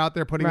Milaje were out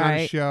there putting on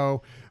a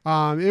show.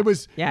 It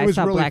was I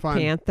saw really Black fun.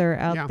 Panther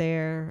out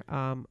there.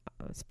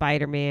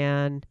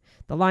 Spider-Man.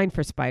 The line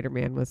for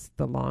Spider-Man was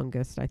the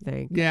longest, I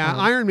think. Yeah,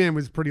 Iron Man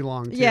was pretty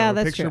long too. Yeah, a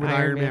that's picture true. with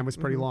Iron Man was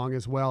pretty long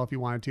as well, if you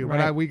wanted to.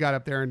 But we got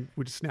up there and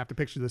we just snapped a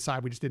picture to the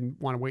side. We just didn't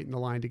want to wait in the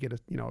line to get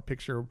a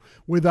picture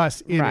with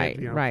us in it,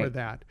 for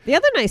that. The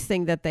other nice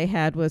thing that they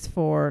had was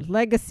for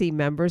legacy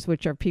members,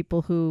 which are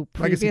people who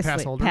previously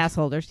pass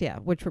holders,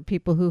 which were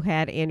people who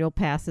had annual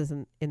passes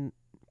in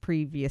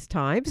previous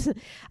times.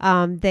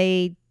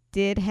 They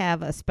did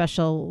have a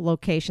special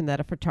location that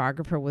a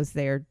photographer was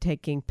there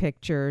taking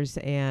pictures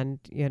and,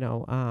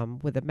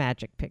 with a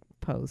magic pick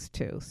pose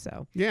too.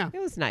 So it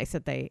was nice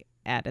that they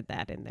added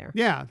that in there.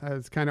 Yeah,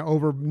 it's kind of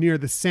over near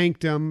the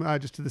sanctum,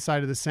 just to the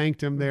side of the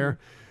sanctum there.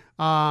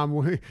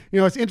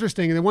 It's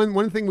interesting. The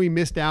one thing we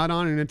missed out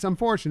on, and it's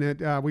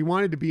unfortunate, we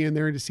wanted to be in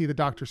there and to see the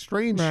Doctor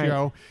Strange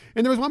show.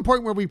 And there was one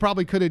point where we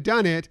probably could have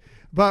done it,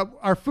 but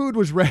our food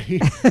was ready.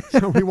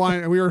 So we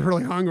were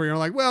really hungry. We're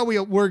like, well,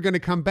 we're going to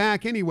come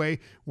back anyway.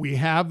 We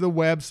have the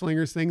Web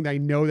Slingers thing. They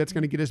know that's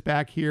going to get us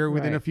back here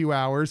within a few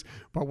hours,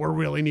 but we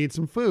really need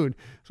some food.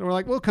 So we're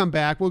like, we'll come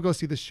back. We'll go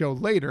see the show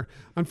later.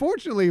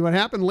 Unfortunately, what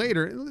happened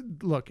later,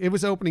 look, it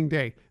was opening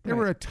day. There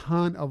were a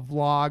ton of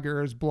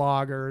vloggers,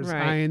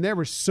 bloggers. There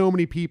were so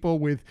many people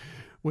with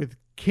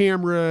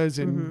cameras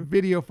and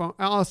video phone,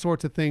 all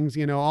sorts of things,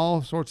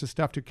 all sorts of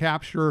stuff to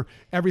capture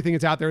everything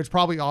that's out there. It's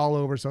probably all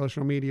over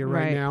social media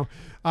right now.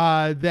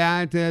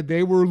 That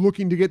they were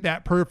looking to get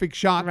that perfect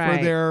shot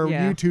for their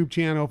YouTube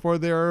channel, for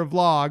their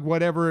vlog,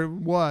 whatever it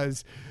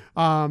was.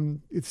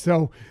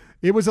 So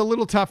it was a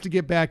little tough to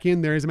get back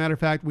in there. As a matter of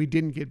fact, we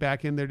didn't get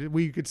back in there.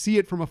 We could see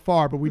it from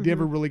afar, but we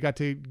never really got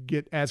to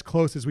get as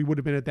close as we would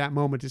have been at that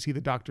moment to see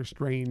the Doctor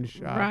Strange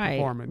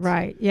performance.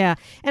 Right, yeah.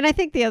 And I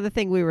think the other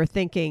thing we were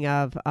thinking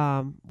of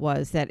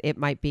was that it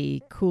might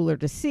be cooler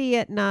to see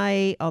at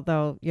night,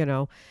 although,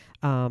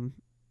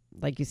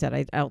 like you said,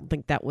 I don't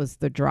think that was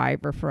the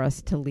driver for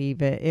us to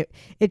leave it.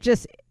 It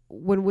just,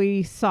 when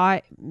we saw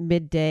it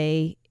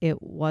midday,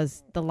 the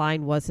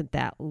line wasn't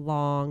that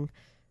long.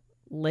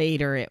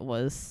 Later, it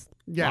was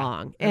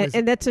long.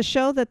 And that's a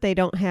show that they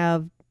don't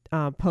have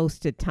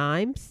posted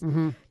times.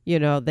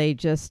 They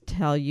just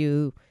tell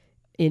you,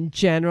 in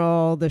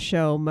general, the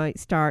show might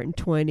start in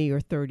 20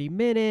 or 30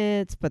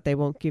 minutes, but they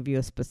won't give you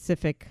a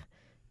specific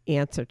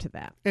answer to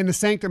that. And the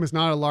sanctum is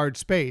not a large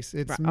space.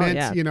 It's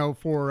meant,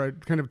 for a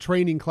kind of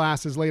training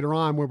classes later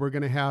on, where we're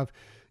going to have,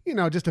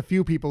 just a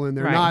few people in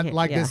there, Right. not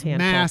like Yeah, this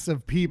handful. mass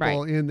of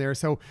people Right. in there.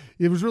 So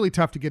it was really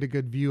tough to get a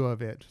good view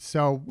of it.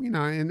 So,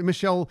 and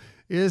Michelle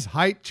is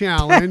height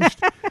challenged.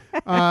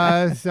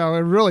 So it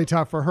really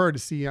tough for her to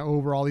see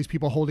over all these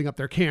people holding up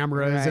their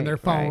cameras Right, and their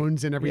right.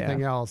 phones and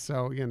everything Yeah. else.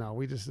 So,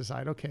 we just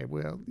decided, okay,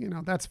 well,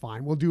 that's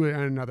fine. We'll do it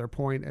at another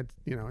point and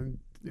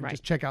Right.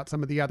 just check out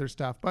some of the other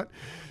stuff. But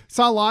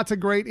saw lots of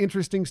great,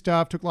 interesting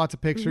stuff, took lots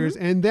of pictures.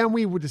 Mm-hmm. And then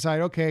we would decide,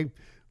 okay,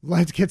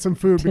 let's get some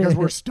food because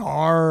we're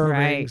starving.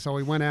 Right. So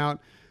we went out,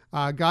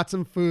 got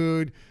some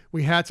food.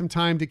 We had some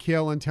time to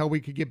kill until we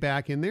could get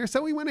back in there.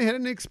 So we went ahead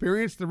and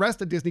experienced the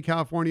rest of Disney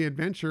California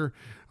Adventure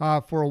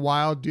for a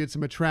while. Did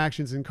some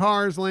attractions in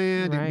Cars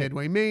Land and Right.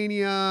 Midway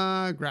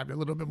Mania, grabbed a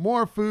little bit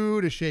more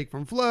food, a shake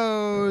from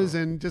Flo's,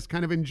 and just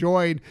kind of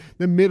enjoyed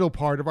the middle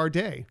part of our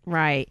day.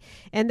 Right.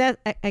 And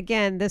that,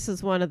 again, this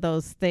is one of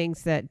those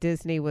things that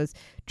Disney was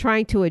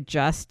trying to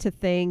adjust to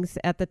things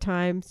at the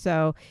time.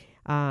 So,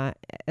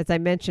 as I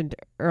mentioned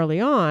early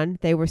on,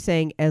 they were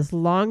saying as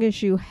long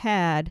as you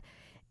had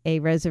a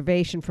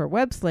reservation for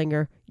Web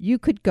Slinger, you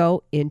could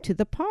go into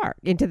the park,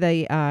 onto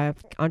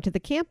the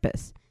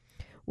campus.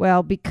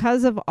 Well,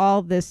 because of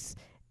all this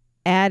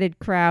added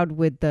crowd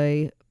with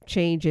the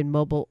change in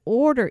mobile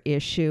order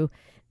issue,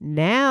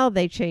 now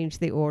they changed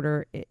the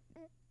order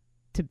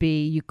to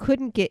be you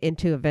couldn't get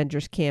into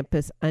Avengers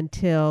Campus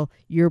until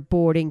your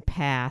boarding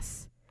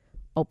pass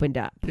opened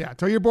up. Yeah,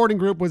 till your boarding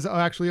group was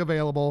actually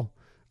available.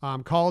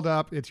 Called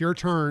up. It's your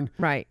turn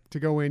Right. to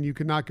go in. You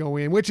could not go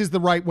in, which is the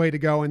right way to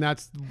go. And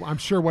that's, I'm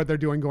sure, what they're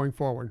doing going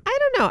forward. I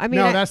don't know. I mean,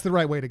 No, that's the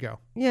right way to go.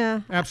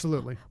 yeah.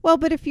 Absolutely. Well,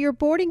 but if your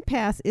boarding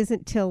pass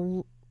isn't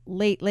till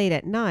late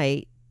at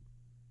night,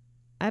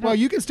 I don't. Well,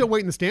 you can still wait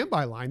in the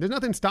standby line. There's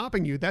nothing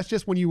stopping you. That's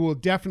just when you will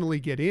definitely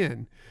get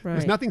in. There's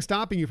Right. nothing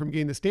stopping you from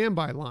getting the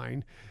standby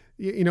line.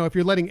 If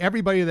you're letting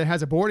everybody that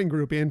has a boarding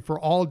group in for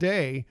all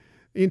day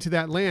into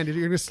that land, you're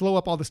going to slow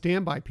up all the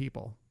standby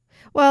people.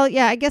 Well,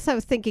 yeah, I guess I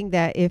was thinking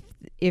that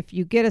if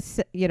you get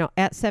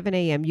at 7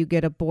 a.m. you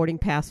get a boarding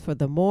pass for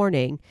the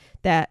morning,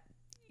 that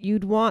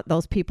you'd want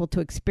those people to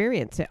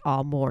experience it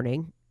all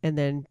morning, and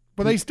then.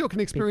 But they still can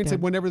experience it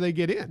done. whenever they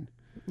get in.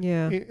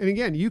 Yeah. And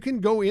again, you can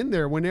go in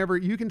there whenever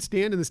you can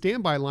stand in the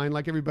standby line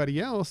like everybody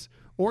else,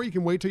 or you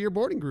can wait till your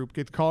boarding group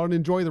gets called and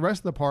enjoy the rest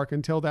of the park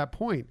until that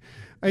point.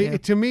 Yeah.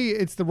 To me,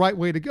 it's the right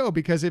way to go,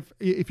 because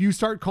if you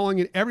start calling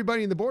in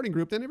everybody in the boarding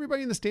group, then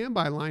everybody in the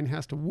standby line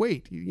has to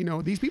wait.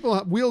 These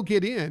people will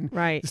get in.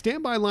 Right. The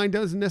standby line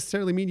doesn't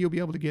necessarily mean you'll be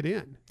able to get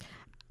in.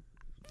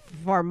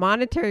 For a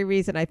monetary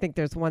reason, I think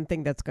there's one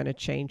thing that's going to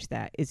change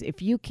that is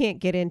if you can't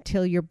get in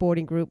till your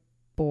boarding group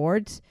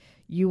boards,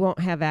 you won't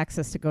have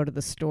access to go to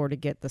the store to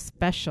get the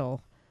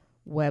special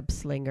Web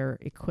Slinger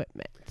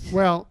equipment.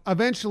 Well,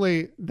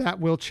 eventually that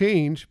will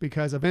change,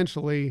 because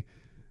eventually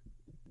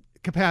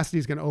capacity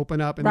is going to open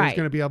up, and there's Right.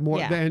 going to be a more,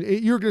 Yeah. and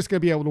you're just going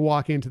to be able to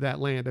walk into that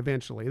land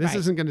eventually. This Right.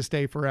 isn't going to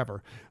stay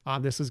forever.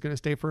 This is going to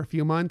stay for a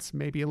few months,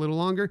 maybe a little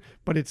longer,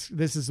 but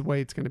this is the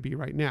way it's going to be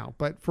right now.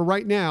 But for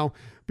right now,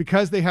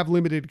 because they have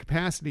limited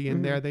capacity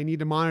in there, they need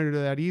to monitor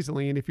that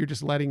easily. And if you're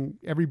just letting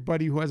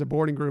everybody who has a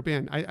boarding group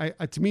in, I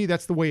to me,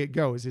 that's the way it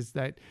goes, is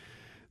that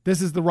this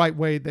is the right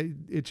way that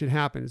it should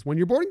happen. Is when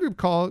your boarding group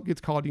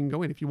gets called, you can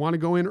go in. If you want to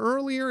go in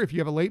earlier, if you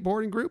have a late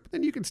boarding group,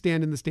 then you can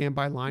stand in the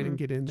standby line and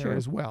get in there True.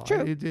 as well.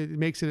 True. It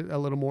makes it a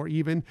little more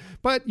even.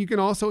 But you can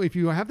also, if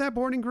you have that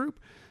boarding group,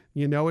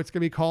 it's going to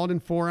be called in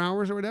 4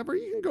 hours or whatever,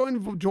 you can go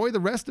and enjoy the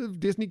rest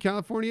of Disney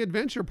California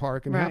Adventure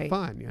Park and have Right.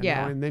 fun.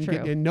 Yeah, and then true.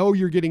 and know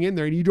you're getting in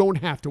there, and you don't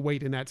have to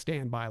wait in that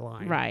standby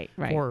line Right.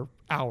 for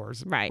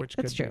hours. Right. Which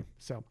That's could be. true.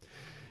 So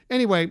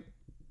anyway,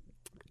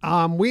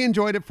 we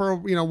enjoyed it for,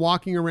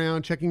 walking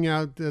around, checking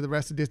out the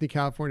rest of Disney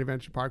California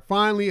Adventure Park.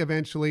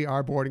 Eventually,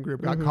 our boarding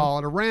group got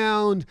called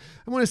around,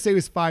 I want to say it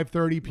was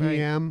 5:30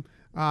 p.m.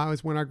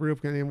 Was when our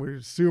group got in. We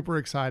were super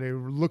excited. We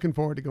were looking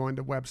forward to going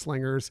to Web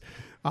Slingers.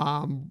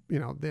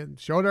 Then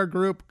showed our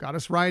group, got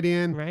us right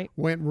in, Right.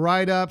 went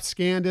right up,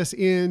 scanned us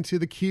into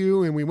the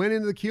queue, and we went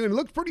into the queue, and it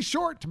looked pretty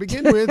short to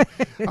begin with.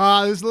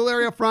 There's a little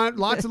area up front,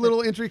 lots of little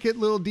intricate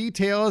little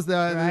details.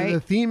 Right. The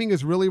theming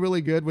is really,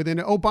 really good within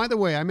it. Oh, by the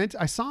way,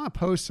 I saw a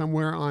post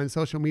somewhere on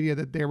social media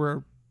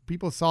that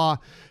people saw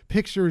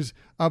pictures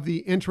of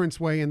the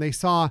entranceway, and they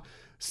saw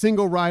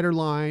single rider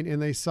line, and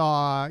they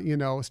saw,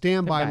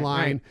 standby Okay,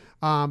 line.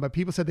 But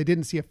people said they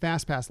didn't see a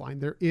fast pass line.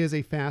 There is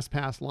a fast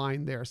pass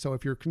line there. So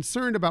if you're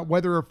concerned about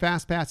whether a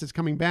fast pass is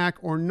coming back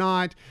or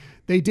not,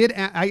 they did.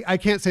 I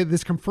can't say that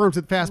this confirms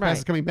that fast pass Right.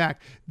 is coming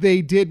back.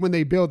 They did, when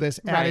they build this,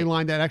 add a Right.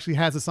 line that actually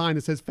has a sign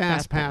that says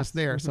fast pass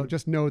there. So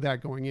just know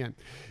that going in.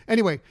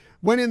 Anyway,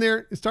 went in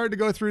there, started to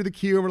go through the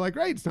queue, and we're like,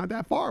 great, it's not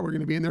that far. We're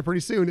going to be in there pretty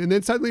soon. And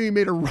then suddenly we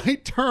made a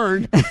right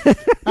turn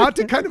out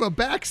to kind of a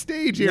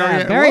backstage area.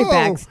 Yeah, very Whoa,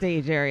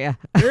 backstage area.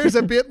 there's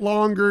a bit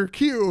longer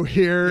queue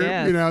here,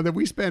 Yes. that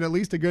we spent at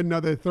least a good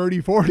another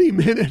 30, 40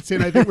 minutes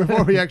in, I think,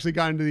 before we actually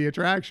got into the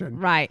attraction.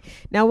 Right.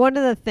 Now, one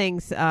of the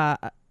things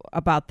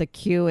about the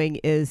queuing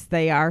is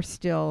they are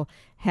still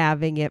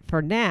having it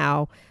for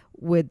now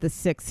with the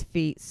 6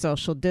 feet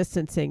social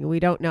distancing. We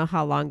don't know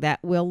how long that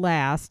will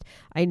last.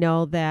 I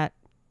know that,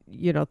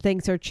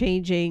 things are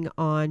changing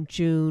on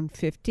June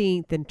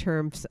 15th in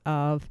terms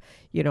of,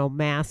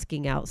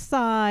 masking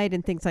outside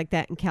and things like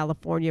that in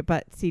California,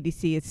 but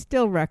CDC is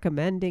still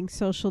recommending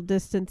social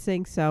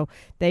distancing, so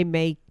they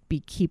may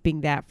be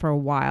keeping that for a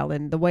while.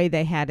 And the way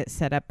they had it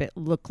set up, it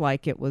looked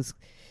like it was,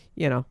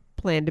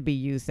 planned to be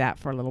used that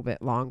for a little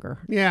bit longer.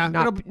 Yeah.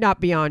 Not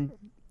beyond,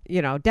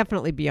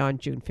 definitely beyond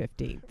June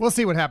 15th. We'll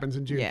see what happens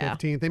in June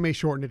 15th. They may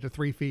shorten it to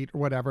 3 feet or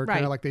whatever,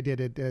 kind of like they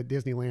did at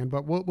Disneyland,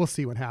 but we'll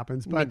see what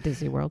happens. But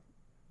Disney World.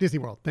 Disney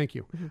World. Thank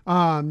you.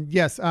 Mm-hmm.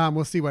 Yes.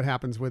 We'll see what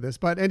happens with this.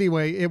 But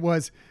anyway, it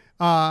was,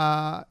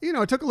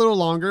 it took a little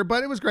longer,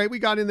 but it was great. We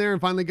got in there and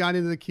finally got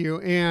into the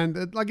queue.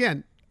 And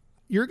again,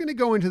 you're going to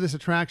go into this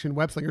attraction,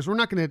 Web Slingers. We're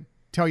not going to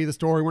tell you the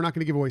story. We're not going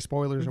to give away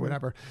spoilers or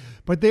whatever,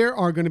 but there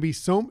are going to be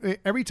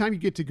every time you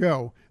get to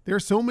go,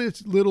 there's so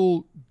much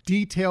little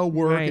detail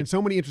work and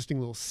so many interesting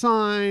little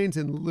signs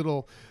and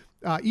little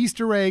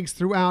Easter eggs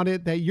throughout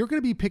it that you're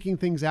going to be picking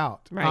things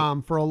out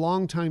for a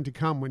long time to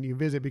come when you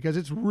visit, because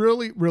it's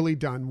really, really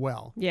done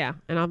well. Yeah.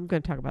 And I'm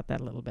going to talk about that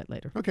a little bit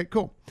later. Okay,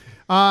 cool.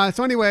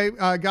 So anyway,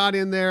 got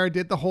in there,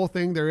 did the whole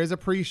thing. There is a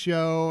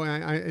pre-show.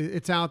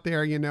 It's out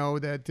there,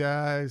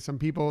 that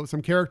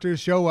some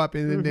characters show up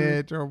in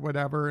it or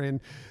whatever,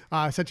 and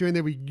set you in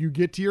there. You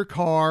get to your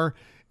car.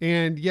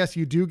 And yes,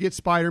 you do get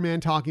Spider-Man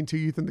talking to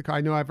you in the car.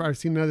 I know I've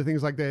seen other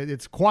things like that.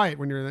 It's quiet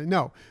when you're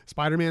no,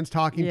 Spider-Man's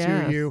talking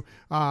to you.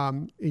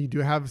 You do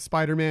have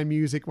Spider-Man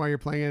music while you're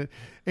playing it.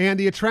 And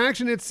the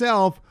attraction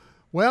itself,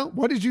 well,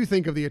 what did you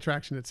think of the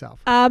attraction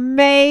itself?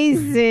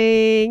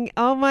 Amazing.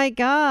 Oh my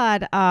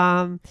God.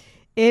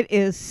 It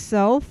is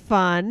so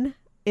fun.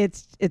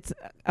 It's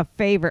a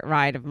favorite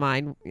ride of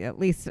mine, at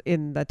least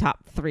in the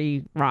top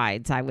 3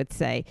 rides, I would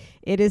say.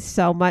 It is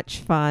so much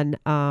fun.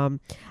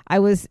 I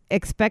was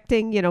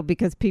expecting,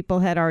 because people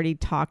had already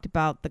talked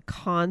about the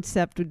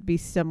concept would be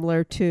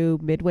similar to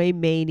Midway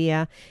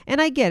Mania.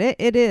 And I get it.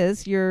 It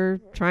is.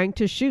 You're trying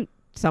to shoot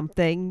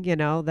something,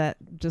 that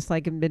just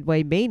like in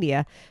Midway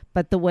Mania.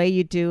 But the way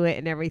you do it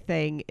and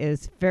everything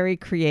is very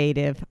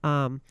creative.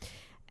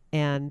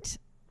 And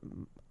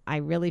I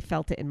really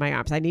felt it in my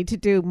arms. I need to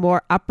do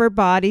more upper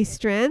body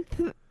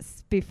strength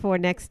before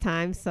next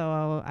time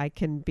so I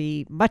can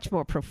be much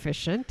more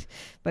proficient,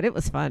 but it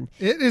was fun.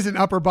 It is an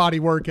upper body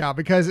workout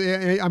because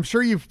I'm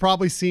sure you've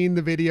probably seen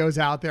the videos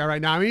out there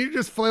right now. I mean, you're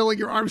just flailing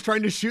your arms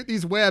trying to shoot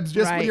these webs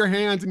just with your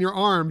hands and your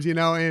arms,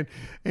 and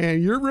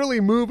you're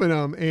really moving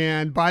them.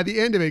 And by the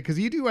end of it, because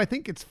you do, I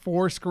think it's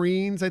 4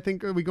 screens. I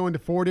think we go into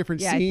 4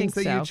 different scenes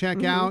that you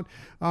check out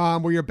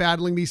where you're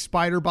battling these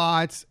spider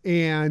bots,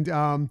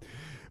 and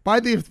by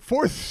the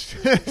 4th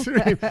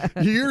stream,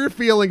 you're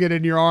feeling it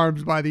in your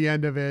arms by the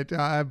end of it.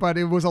 But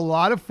it was a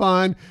lot of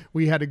fun.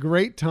 We had a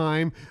great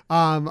time.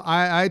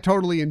 I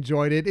totally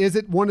enjoyed it. Is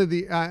it one of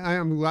the,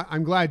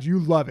 I'm glad you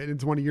love it.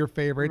 It's one of your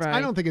favorites. Right. I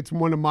don't think it's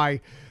one of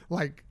my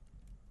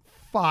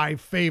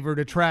 5 favorite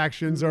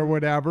attractions or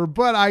whatever,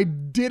 but I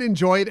did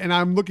enjoy it, and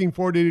I'm looking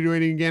forward to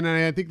doing it again.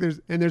 And I think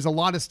there's a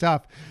lot of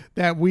stuff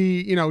that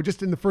we,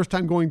 just in the first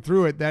time going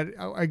through it that,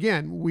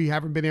 again, we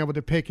haven't been able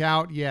to pick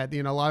out yet.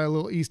 A lot of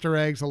little Easter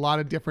eggs, a lot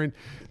of different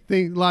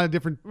things, a lot of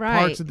different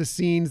parts of the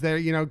scenes there,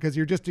 because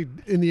you're just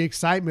in the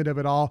excitement of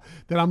it all,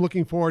 that I'm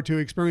looking forward to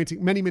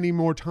experiencing many, many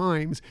more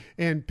times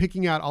and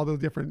picking out all the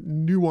different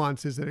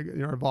nuances that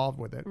are involved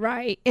with it.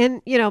 Right.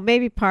 And,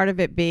 maybe part of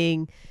it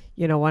being,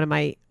 one of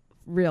my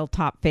real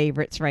top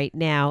favorites right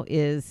now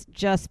is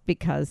just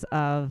because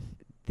of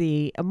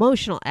the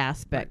emotional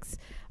aspects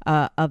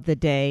of the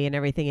day and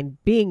everything,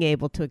 and being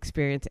able to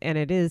experience. And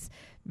it is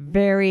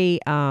very,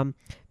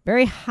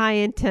 very high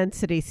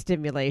intensity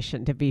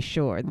stimulation, to be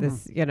sure.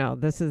 This,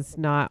 this is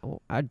not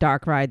a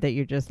dark ride that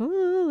you're just,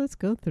 let's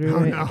go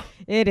through it. No.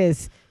 It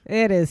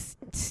is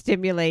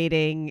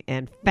stimulating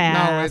and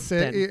fast.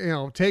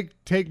 No, it's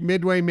take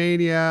Midway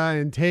Mania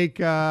and take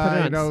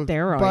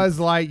steroids. Buzz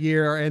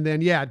Lightyear, and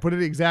then put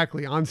it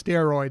exactly on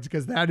steroids,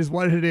 because that is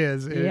what it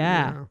is.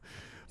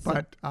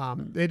 But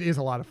it is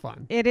a lot of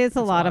fun. It is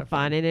a lot of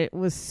fun, and it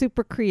was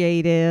super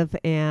creative.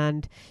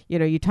 And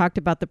you talked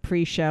about the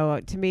pre-show.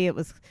 To me, it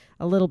was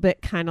a little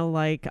bit kind of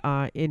like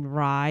in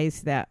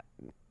Rise, that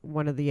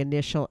one of the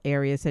initial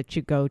areas that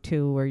you go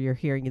to where you're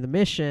hearing the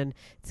mission.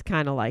 It's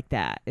kind of like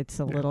that. It's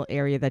a little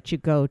area that you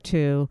go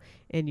to,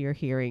 and you're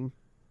hearing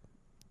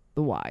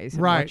the whys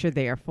and what you're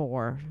there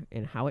for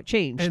and how it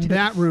changed. And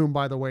that room,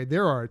 by the way,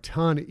 there are a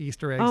ton of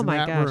Easter eggs in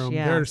that room.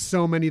 Yeah. There's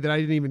so many that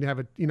I didn't even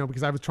have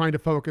because I was trying to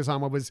focus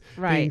on what was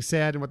being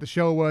said and what the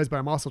show was, but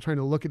I'm also trying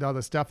to look at all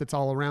the stuff that's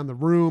all around the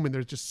room, and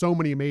there's just so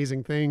many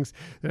amazing things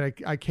that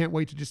I can't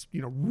wait to just,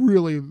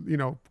 really,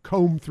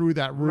 comb through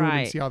that room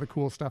and see all the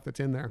cool stuff that's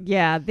in there.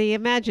 Yeah, the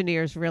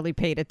Imagineers really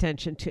paid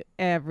attention to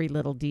every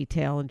little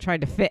detail and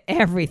tried to fit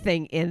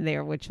everything in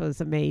there, which was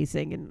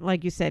amazing. And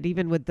like you said,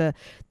 even with the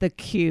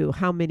queue,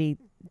 how many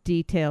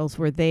details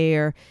were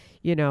there.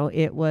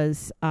 It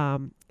was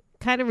kind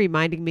of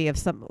reminding me of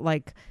some,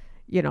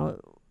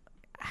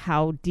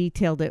 how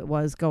detailed it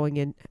was going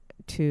in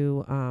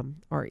into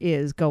or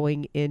is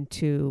going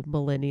into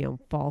Millennium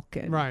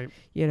Falcon, Right.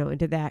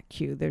 Into that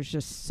queue. There's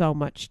just so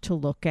much to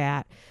look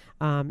at.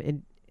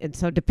 And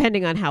so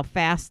depending on how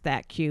fast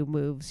that queue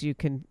moves, you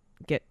can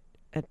get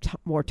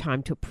more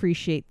time to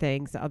appreciate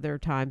things. Other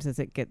times as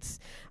it gets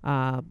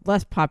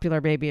less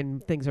popular maybe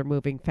and things are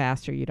moving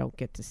faster, you don't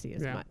get to see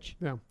as much.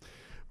 Yeah.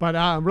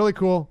 But really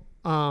cool.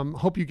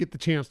 Hope you get the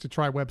chance to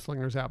try Web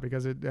Slingers out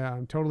because it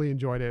totally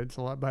enjoyed it. It's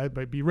a lot,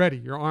 but be ready.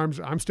 Your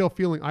arms, I'm still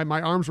feeling, my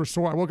arms were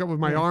sore. I woke up with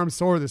my arms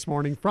sore this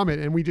morning from it,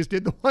 and we just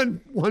did the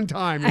one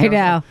time. I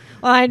know.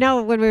 Well, I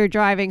know when we were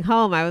driving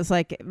home, I was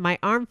like, my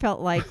arm felt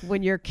like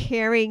when you're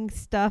carrying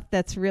stuff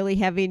that's really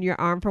heavy in your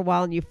arm for a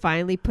while and you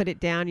finally put it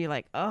down, you're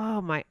like,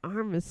 oh, my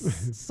arm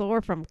is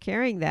sore from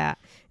carrying that.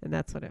 And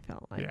that's what it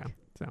felt like. Yeah.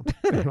 So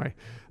anyway,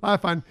 a lot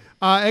of fun.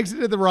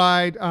 Exited the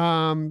ride.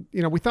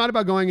 We thought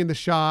about going in the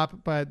shop,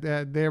 but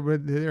there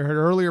had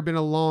earlier been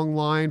a long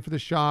line for the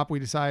shop. We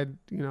decided,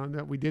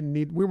 that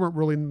we weren't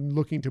really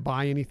looking to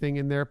buy anything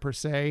in there per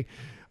se.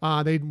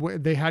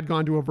 They had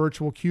gone to a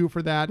virtual queue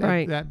for that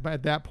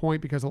at that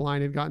point because the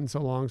line had gotten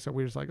so long. So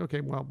we were just like, okay,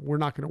 well, we're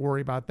not going to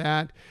worry about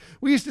that.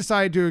 We just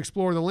decided to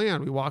explore the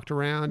land. We walked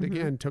around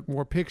again, took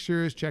more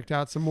pictures, checked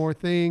out some more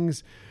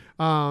things.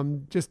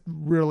 Just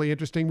really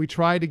interesting. We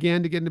tried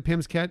again to get into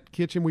Pim's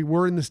Kitchen. We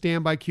were in the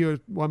standby queue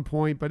at one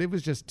point, but it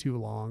was just too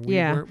long.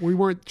 We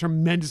weren't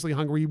tremendously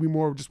hungry. We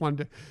more just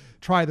wanted to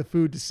try the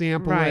food to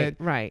sample it.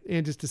 Right.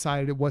 And just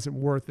decided it wasn't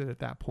worth it at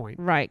that point.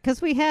 Right.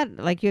 Because we had,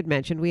 like you had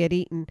mentioned, we had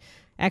eaten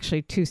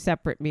actually 2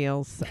 separate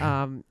meals.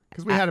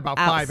 Because we had about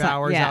 5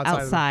 hours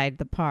outside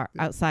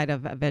outside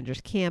of Avengers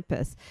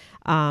Campus.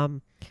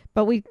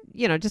 But we,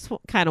 just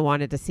kind of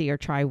wanted to see or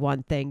try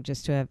one thing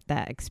just to have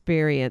that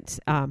experience.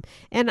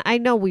 And I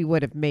know we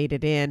would have made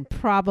it in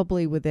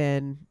probably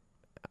within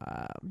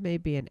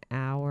maybe an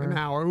hour. An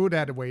hour. We would have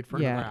had to wait for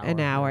another hour. An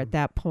hour at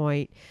that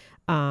point.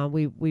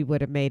 We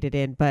would have made it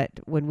in. But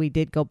when we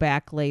did go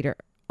back later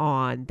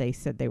on, they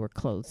said they were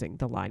closing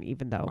the line,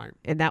 even though,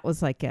 and that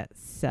was like at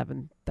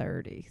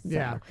 7:30. So.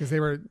 Yeah, because they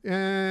were,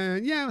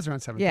 it was around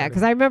 7:30. Yeah,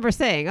 because I remember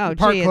saying, the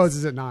park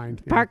closes at 9.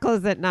 Park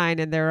closes at 9,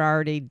 and they're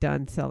already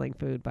done selling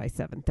food by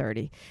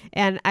 7:30.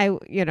 And I,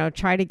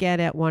 try to get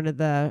at one of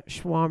the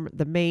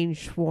main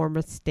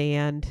shawarma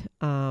stand,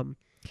 and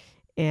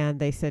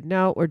they said,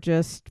 no, we're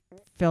just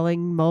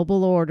filling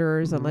mobile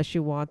orders unless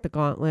you want the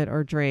gauntlet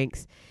or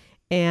drinks.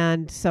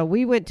 And so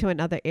we went to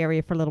another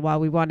area for a little while.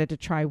 We wanted to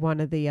try one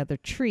of the other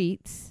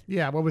treats.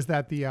 Yeah, what was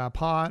that? The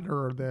pod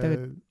or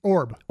the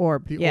orb?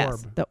 Orb,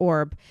 orb. The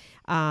orb.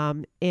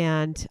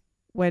 And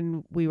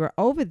when we were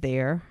over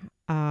there,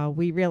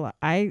 we realized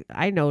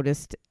I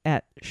noticed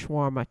at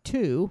Shawarma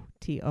 2,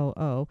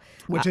 TOO,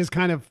 which is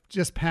kind of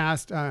just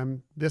past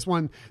this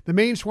one. The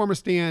main shawarma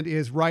stand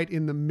is right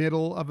in the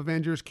middle of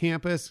Avengers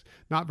Campus,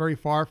 not very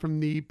far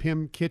from the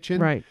Pim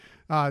Kitchen. Right.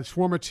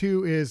 Shawarma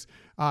 2 is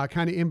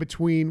kind of in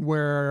between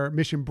where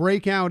Mission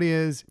Breakout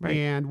is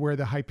and where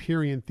the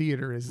Hyperion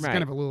Theater is. It's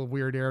kind of a little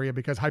weird area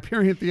because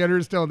Hyperion Theater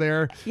is still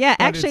there. Yeah,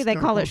 actually they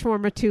call it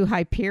Shawarma 2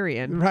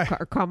 Hyperion,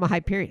 or Karma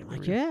Hyperion. I'm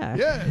like, yeah.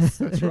 Yes,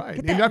 that's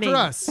right. Named after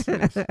us.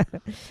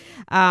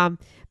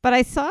 But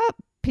I saw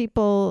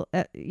people,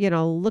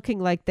 looking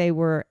like they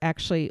were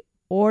actually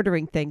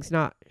ordering things,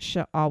 not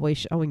always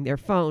showing their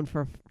phone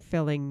for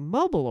filling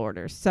mobile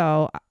orders.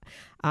 So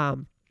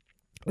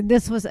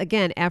this was,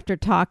 again, after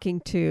talking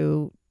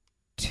to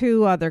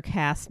 2 other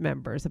cast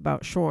members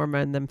about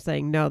shawarma and them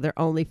saying, no, they're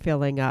only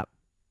filling up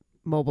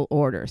mobile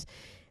orders.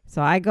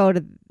 So I go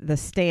to the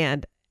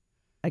stand,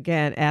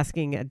 again,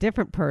 asking a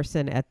different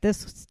person at this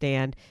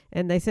stand,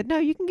 and they said, no,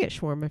 you can get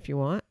shawarma if you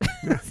want.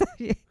 So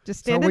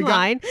just stand in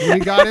line. We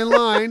got in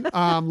line.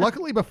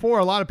 Luckily, before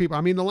a lot of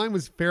people, the line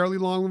was fairly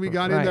long when we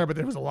got in there, but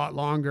it was a lot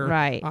longer.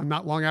 Right.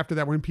 Not long after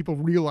that when people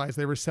realized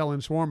they were selling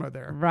shawarma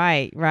there.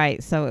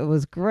 Right. So it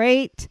was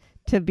great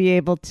to be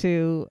able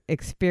to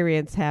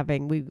experience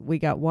having, we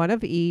got one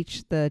of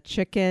each, the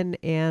chicken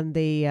and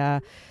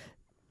the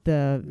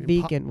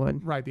vegan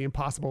one. Right, the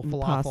Impossible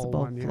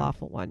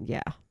Falafel one.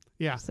 Yeah.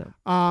 Yeah. So.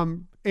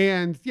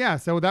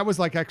 So that was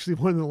like actually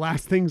one of the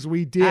last things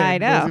we did. I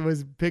know. It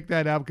was pick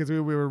that up because we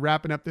were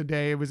wrapping up the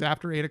day. It was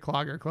after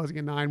 8:00 or closing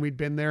at 9. We'd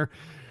been there,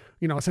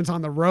 since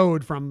on the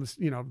road from,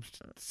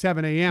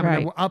 7 a.m. Right.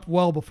 and we're up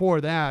well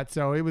before that.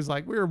 So it was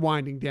like we were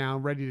winding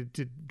down, ready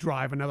to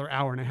drive another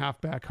hour and a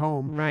half back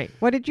home. Right.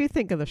 What did you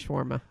think of the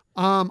shawarma?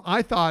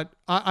 I thought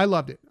I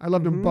loved it. I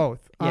loved them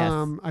both.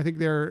 Yes. I think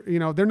they're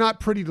not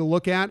pretty to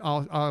look at.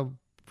 I'll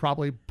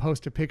probably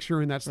post a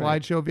picture in that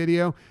slideshow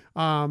video.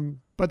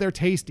 But they're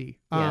tasty.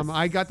 Yes.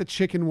 I got the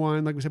chicken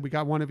one. Like we said, we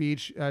got one of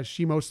each.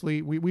 She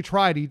mostly, we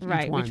tried each one.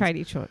 Right, we tried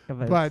each one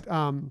of it. But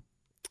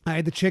I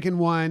had the chicken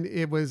one.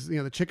 It was,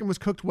 the chicken was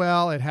cooked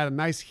well. It had a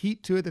nice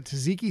heat to it. The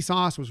tzatziki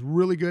sauce was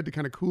really good to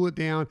kind of cool it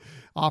down.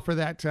 Offer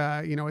that,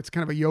 it's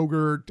kind of a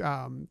yogurt,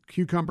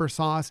 cucumber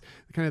sauce,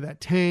 kind of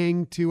that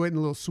tang to it and a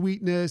little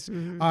sweetness.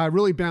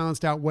 Really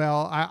balanced out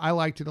well. I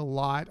liked it a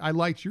lot. I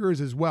liked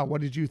yours as well.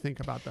 What did you think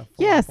about the falafel?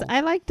 Yes,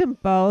 I liked them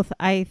both.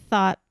 I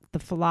thought the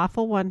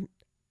falafel one,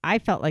 I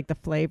felt like the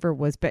flavor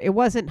was, but it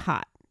wasn't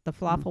hot. The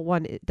falafel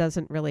one, it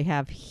doesn't really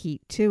have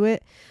heat to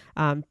it,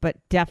 but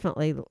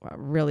definitely a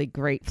really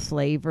great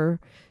flavor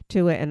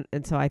to it.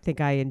 And so I think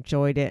I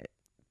enjoyed it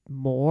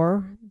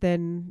more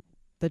than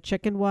the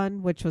chicken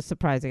one, which was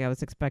surprising. I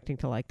was expecting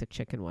to like the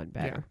chicken one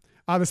better.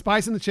 The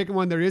spice in the chicken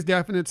one, there is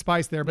definite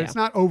spice there, but it's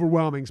not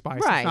overwhelming spice.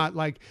 Right. It's not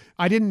like,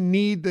 I didn't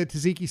need the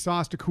tzatziki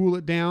sauce to cool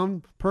it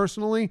down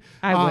personally.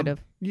 I would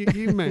have.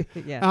 You may.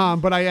 Yeah.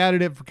 But I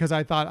added it because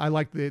I thought I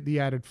liked the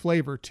added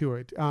flavor to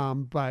it.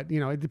 But,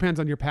 it depends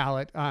on your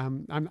palate.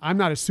 I'm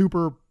not a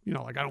super,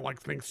 like I don't like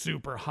things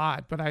super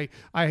hot, but I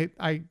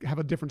have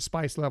a different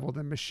spice level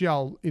than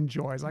Michelle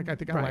enjoys. Like I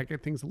think I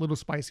like things a little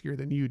spicier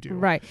than you do.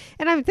 Right.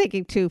 And I'm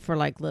thinking too for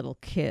like little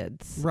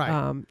kids.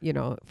 Right.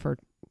 For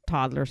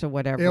toddlers or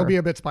whatever. It'll be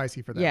a bit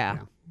spicy for that. Yeah.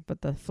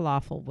 But the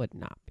falafel would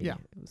not be. Yeah.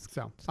 It's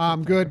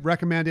good.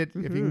 Recommend it.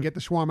 If you can get the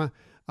shawarma,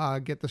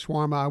 get the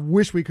shawarma. I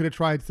wish we could have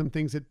tried some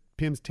things at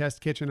Pim's Test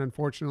Kitchen.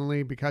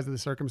 Unfortunately, because of the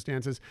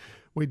circumstances,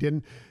 we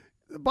didn't.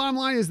 The bottom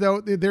line is,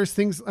 though, there's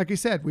things, like I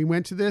said, we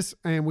went to this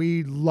and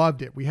we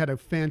loved it. We had a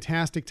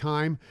fantastic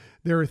time.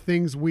 There are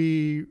things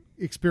we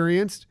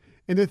experienced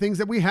and there are things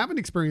that we haven't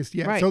experienced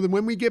yet. Right. So then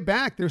when we get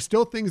back, there's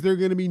still things that are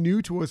going to be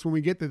new to us when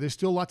we get there. There's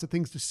still lots of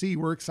things to see.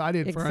 We're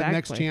excited for our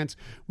next chance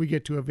we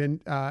get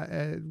to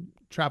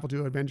travel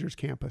to Avengers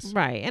Campus.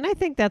 Right. And I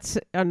think that's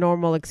a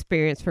normal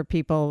experience for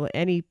people,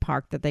 any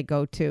park that they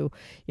go to,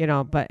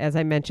 but as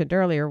I mentioned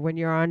earlier, when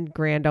you're on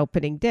grand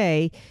opening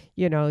day,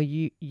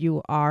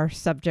 you are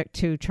subject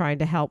to trying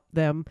to help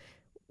them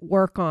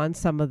work on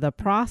some of the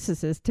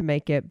processes to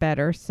make it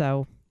better.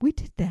 So we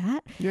did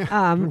that.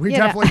 Yeah, we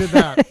definitely did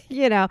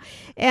that.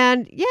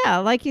 And yeah,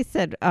 like you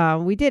said,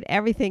 we did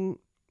everything.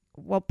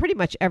 Well, pretty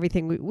much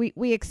everything.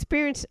 We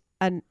experienced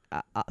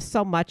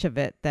so much of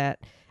it that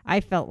I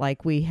felt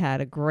like we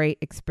had a great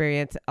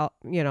experience,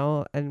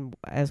 and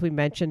as we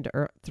mentioned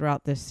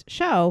throughout this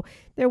show,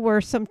 there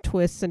were some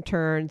twists and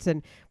turns,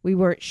 and we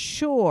weren't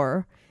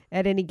sure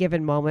at any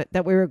given moment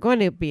that we were going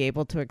to be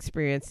able to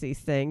experience these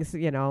things.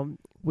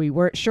 We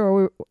weren't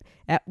sure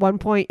at one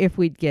point if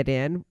we'd get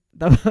in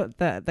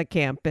the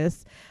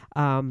campus.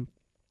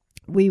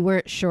 We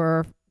weren't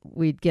sure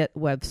we'd get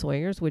web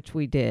slingers, which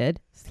we did.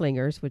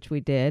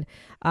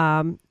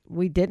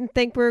 We didn't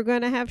think we were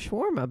going to have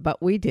shawarma,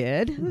 but we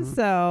did. Mm-hmm.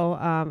 So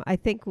I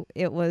think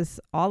it was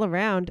all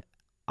around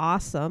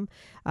awesome.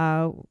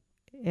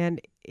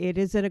 And it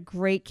is at a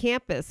great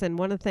campus. And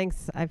one of the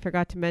things I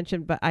forgot to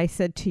mention, but I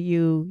said to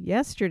you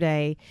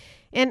yesterday,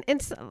 and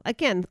so,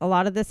 again, a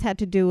lot of this had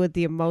to do with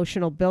the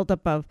emotional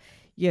buildup of,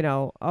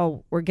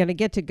 we're going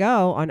to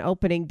go on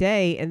opening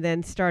day, and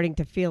then starting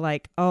to feel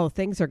like,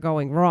 things are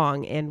going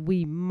wrong and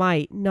we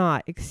might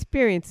not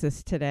experience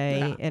this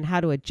today, and how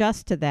to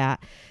adjust to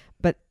that.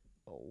 But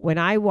when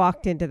I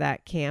walked into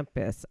that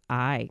campus,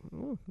 I'm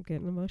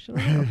getting emotional.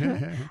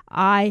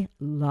 I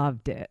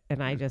loved it.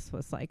 And I just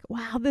was like,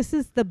 wow, this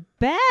is the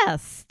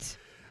best.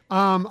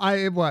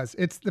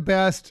 It's the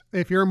best.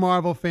 If you're a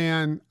Marvel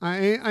fan,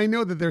 I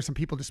know that there's some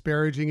people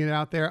disparaging it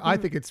out there. I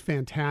think it's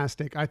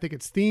fantastic. I think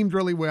it's themed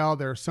really well.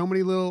 There are so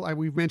many little,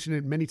 we've mentioned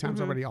it many times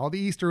already, all the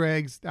Easter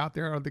eggs out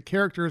there, the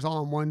characters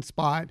all in one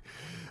spot.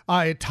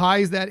 It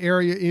ties that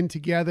area in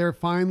together.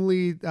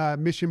 Finally,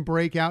 Mission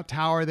Breakout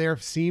Tower there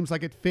seems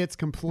like it fits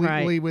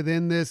completely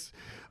within this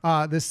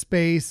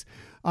space.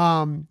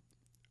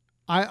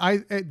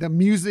 The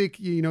music,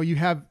 you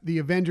have the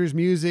Avengers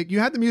music. You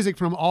have the music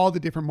from all the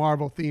different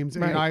Marvel themes.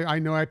 Right. And I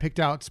know I picked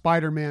out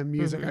Spider-Man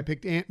music. Mm-hmm. I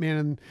picked Ant-Man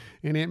and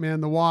Ant-Man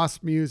and the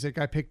Wasp music.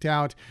 I picked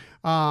out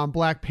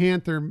Black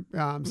Panther,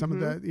 some of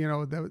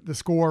the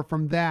score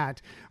from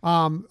that.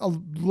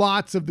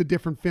 Lots of the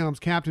different films,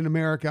 Captain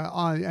America,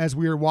 as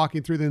we were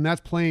walking through them, and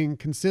that's playing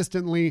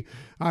consistently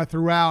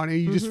throughout.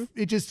 And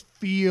it just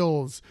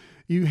feels.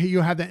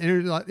 You have that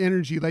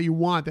energy that you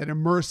want, that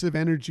immersive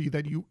energy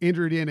that you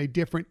entered in a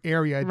different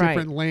area, a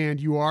different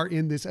land. You are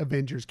in this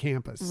Avengers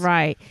campus.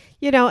 Right.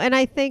 And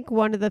I think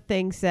one of the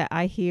things that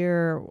I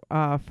hear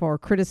for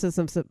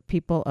criticisms of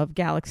people of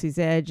Galaxy's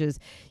Edge is,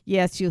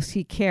 yes, you'll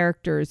see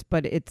characters,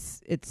 but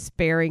it's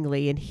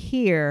sparingly. And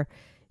here,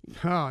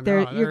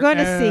 you're going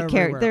to see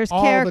characters. There's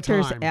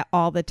characters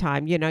all the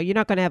time. You're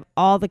not going to have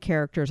all the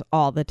characters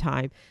all the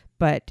time,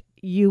 but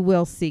you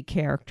will see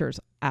characters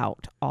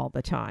out all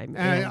the time.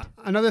 And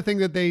another thing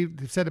that they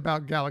said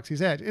about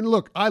Galaxy's Edge, and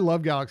look, I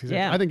love Galaxy's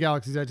Edge. I think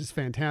Galaxy's Edge is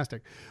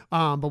fantastic.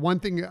 But one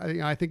thing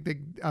I think the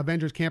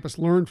Avengers Campus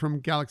learned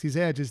from Galaxy's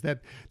Edge is that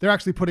they're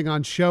actually putting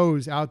on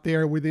shows out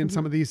there within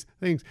some of these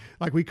things.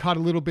 Like we caught a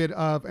little bit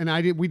of, and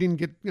we didn't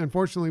get,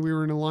 unfortunately, we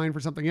were in a line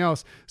for something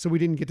else, so we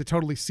didn't get to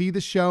totally see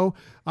the show.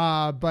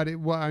 But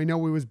I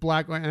know it was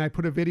Black, and I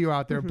put a video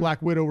out there,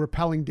 Black Widow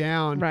rappelling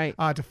down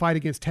to fight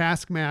against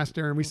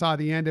Taskmaster, and we saw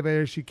the end of it.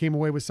 She came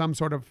away with some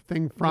sort of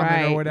thing from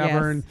it or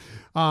whatever. Yes.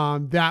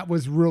 And that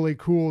was really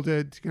cool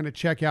to kind of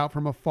check out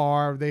from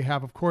afar. They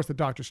have, of course, the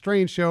Doctor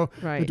Strange show,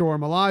 the Dora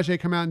Milaje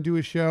come out and do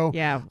a show.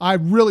 Yeah.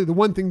 The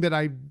one thing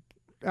that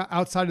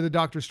outside of the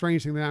Doctor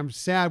Strange thing that I'm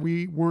sad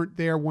we weren't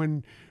there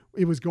when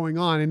it was going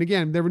on. And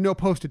again, there were no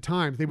posted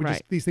times. They would Right.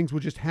 just, these things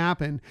would just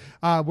happen.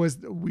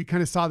 We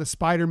kind of saw the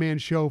Spider-Man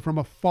show from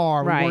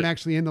afar. We Right. weren't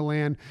actually in the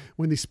land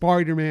when the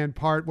Spider-Man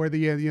part where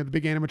the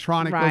big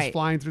animatronic goes Right.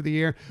 flying through the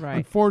air. Right.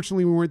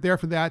 Unfortunately, we weren't there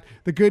for that.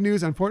 The good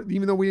news,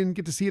 even though we didn't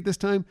get to see it this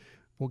time,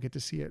 we'll get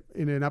to see it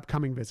in an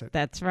upcoming visit.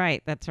 That's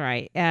right. That's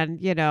right. And,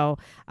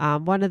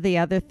 one of the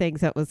other things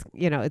that was,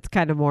 it's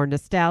kind of more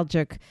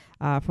nostalgic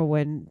for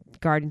when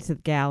Guardians of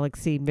the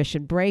Galaxy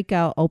Mission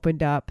Breakout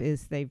opened up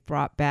is they've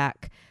brought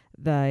back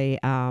the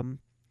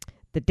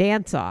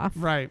dance off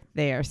Right.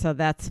 there. So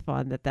that's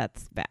fun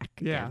that's back.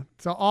 Yeah. again.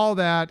 So all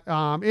that,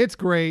 it's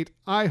great.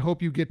 I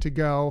hope you get to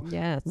go.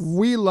 Yes.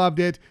 We loved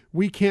it.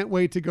 We can't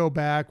wait to go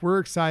back. We're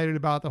excited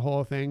about the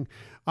whole thing.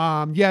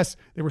 Yes,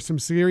 there were some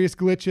serious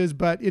glitches,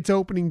 but it's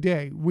opening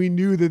day. We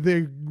knew that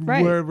they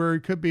Right. were where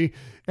it could be.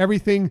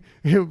 Everything,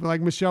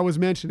 like Michelle was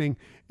mentioning,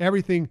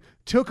 everything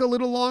took a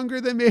little longer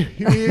than maybe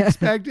we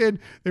expected.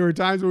 There were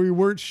times where we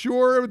weren't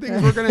sure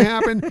things were going to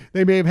happen.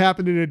 They may have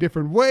happened in a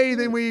different way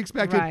than we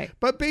expected. Right.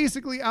 But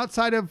basically,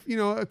 outside of,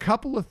 a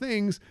couple of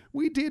things,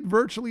 we did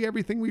virtually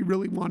everything we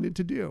really wanted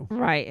to do.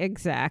 Right,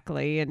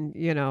 exactly. And,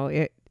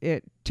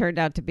 it turned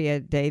out to be a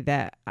day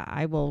that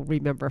I will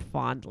remember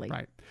fondly.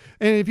 Right.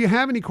 And if you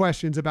have any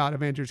questions about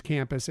Avengers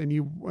Campus and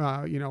you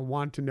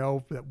want to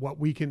know what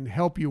we can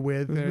help you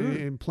with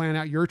and plan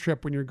out your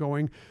trip when you're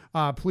going,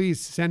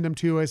 please send them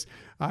to us.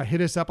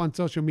 Hit us up on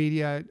social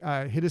media.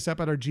 Hit us up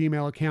at our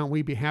Gmail account.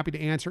 We'd be happy to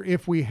answer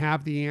if we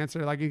have the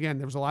answer. Like, again,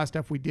 there was a lot of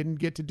stuff we didn't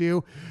get to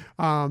do,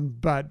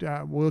 but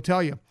we'll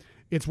tell you,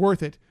 it's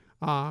worth it.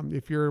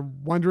 If you're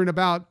wondering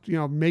about,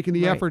 making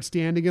the Right. effort,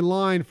 standing in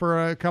line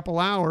for a couple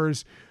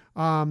hours,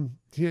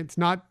 it's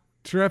not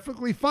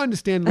terrifically fun to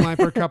stand in line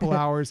for a couple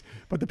hours,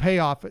 but the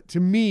payoff to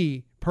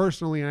me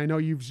personally, and I know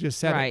you've just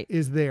said Right. it,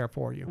 is there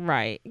for you.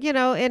 Right.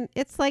 And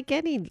it's like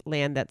any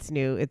land that's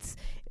new.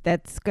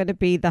 That's going to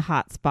be the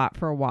hot spot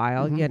for a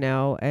while,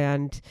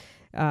 and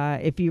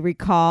if you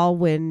recall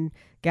when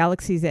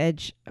Galaxy's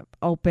Edge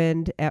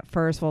opened at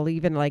first, well,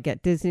 even like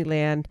at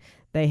Disneyland,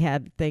 they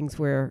had things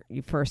where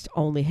you first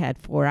only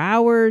had 4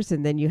 hours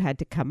and then you had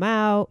to come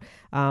out.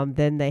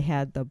 Then they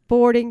had the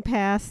boarding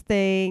pass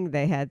thing.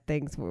 They had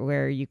things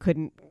where you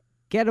couldn't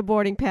get a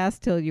boarding pass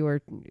till you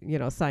were,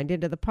 signed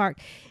into the park,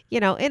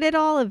 and it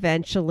all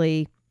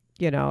eventually,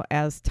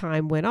 as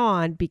time went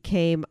on,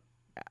 became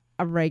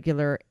a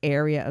regular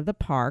area of the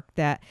park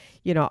that,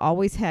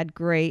 always had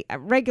great,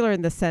 regular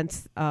in the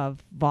sense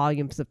of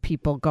volumes of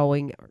people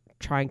going,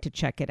 trying to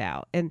check it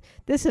out. And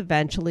this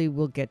eventually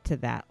will get to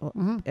that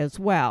as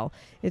well.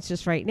 It's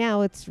just right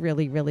now it's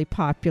really, really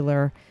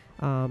popular.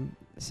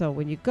 So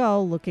when you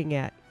go, looking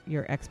at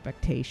your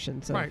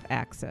expectations of Right.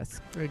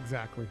 access.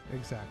 Exactly.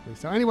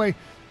 So anyway,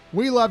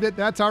 we loved it.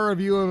 That's our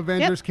review of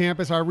Avengers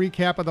Campus, our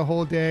recap of the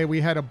whole day.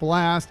 We had a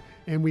blast,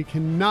 and we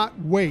cannot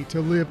wait to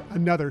live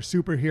another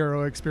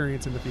superhero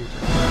experience in the future.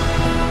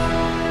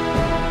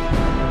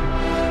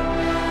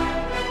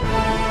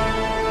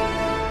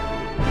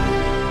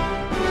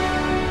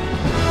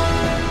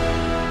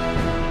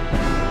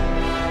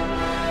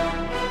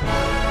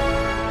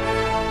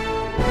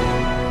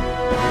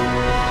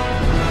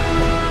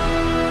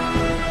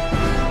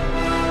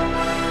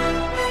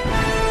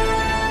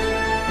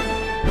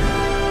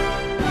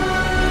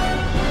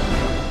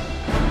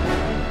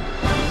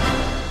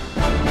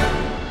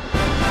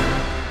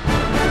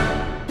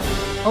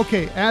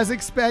 Okay, as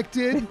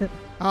expected,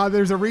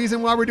 there's a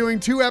reason why we're doing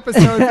 2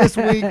 episodes this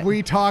week.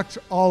 We talked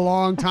a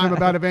long time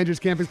about Avengers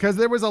Campus because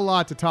there was a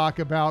lot to talk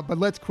about, but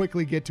let's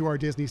quickly get to our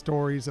Disney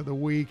stories of the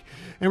week.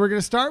 And we're going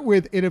to start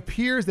with, it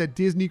appears that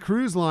Disney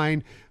Cruise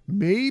Line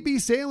may be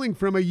sailing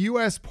from a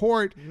U.S.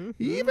 port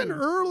even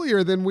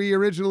earlier than we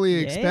originally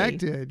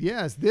expected.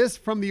 Yes, this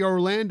from the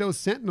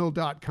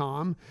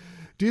OrlandoSentinel.com.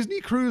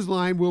 Disney Cruise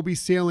Line will be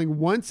sailing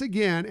once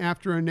again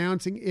after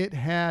announcing it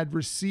had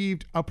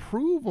received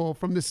approval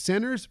from the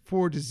Centers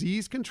for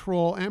Disease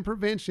Control and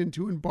Prevention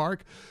to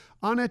embark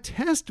on a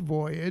test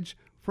voyage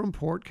from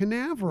Port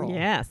Canaveral.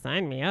 Yeah,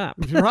 sign me up.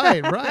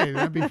 Right.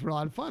 That'd be a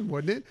lot of fun,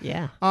 wouldn't it?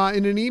 Yeah.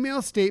 In an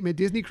email statement,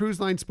 Disney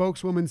Cruise Line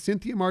spokeswoman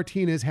Cynthia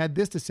Martinez had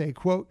this to say,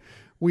 quote,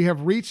 "We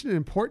have reached an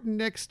important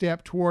next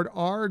step toward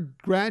our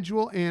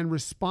gradual and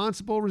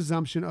responsible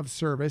resumption of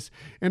service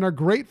and are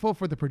grateful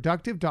for the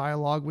productive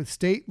dialogue with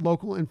state,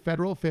 local, and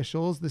federal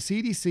officials, the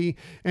CDC,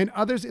 and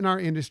others in our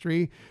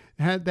industry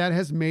that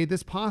has made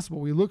this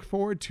possible. We look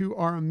forward to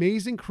our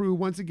amazing crew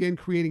once again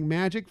creating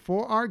magic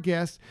for our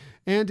guests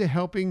and to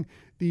helping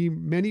the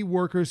many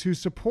workers who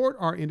support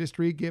our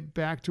industry get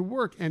back to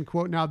work," end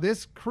quote. Now,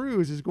 this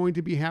cruise is going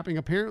to be happening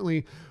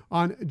apparently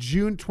on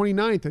June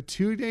 29th, a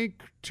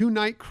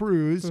 2-night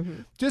cruise,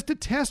 just a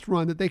test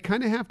run that they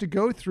kind of have to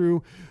go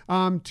through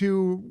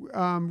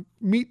to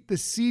meet the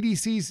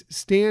CDC's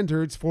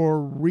standards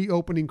for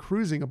reopening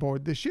cruising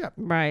aboard the ship.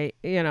 Right.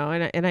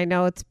 And I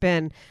know it's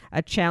been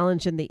a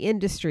challenge in the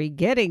industry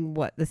getting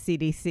what the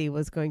CDC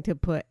was going to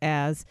put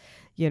as,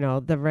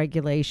 the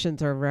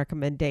regulations or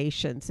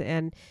recommendations.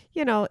 And,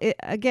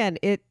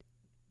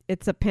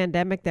 it's a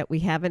pandemic that we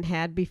haven't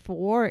had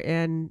before,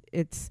 and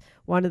it's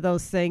one of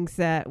those things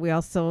that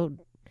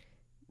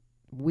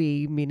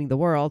we meaning the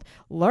world,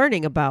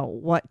 learning about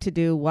what to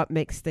do, what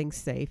makes things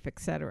safe,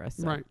 etc.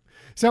 So. Right.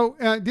 So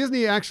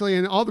Disney actually,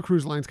 and all the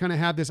cruise lines kind of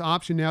have this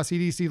option now.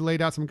 CDC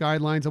laid out some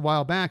guidelines a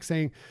while back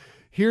saying,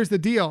 here's the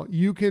deal.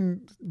 You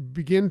can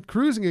begin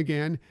cruising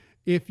again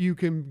if you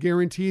can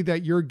guarantee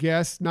that your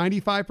guests,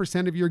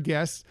 95% of your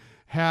guests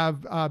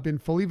have been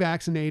fully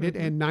vaccinated,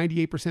 and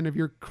 98% of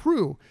your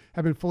crew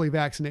have been fully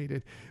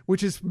vaccinated,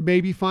 which is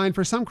maybe fine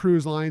for some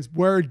cruise lines.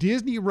 Where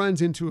Disney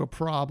runs into a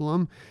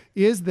problem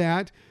is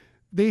that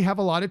they have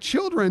a lot of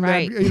children,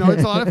 right. that,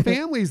 it's a lot of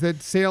families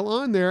that sail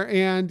on there,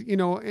 and,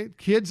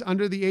 kids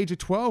under the age of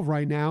 12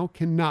 right now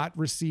cannot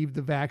receive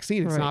the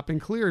vaccine. It's not been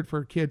cleared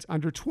for kids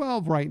under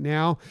 12 right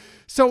now.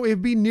 So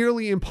it'd be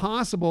nearly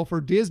impossible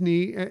for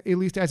Disney, at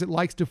least as it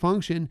likes to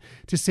function,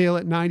 to sail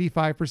at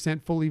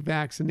 95% fully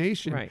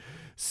vaccination. Right.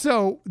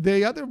 So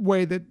the other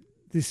way that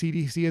the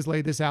CDC has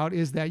laid this out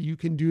is that you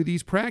can do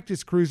these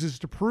practice cruises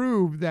to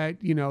prove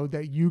that,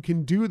 that you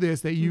can do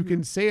this, that you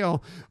can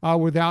sail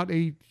without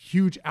a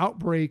huge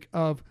outbreak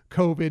of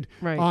COVID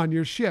on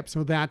your ship.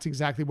 So that's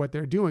exactly what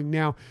they're doing.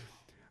 Now,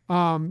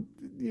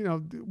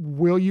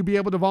 will you be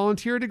able to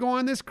volunteer to go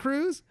on this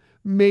cruise?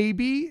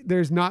 Maybe.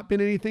 There's not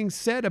been anything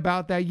said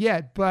about that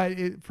yet,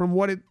 but from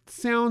what it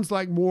sounds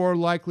like, more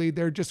likely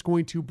they're just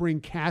going to bring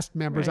cast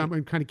members. I'm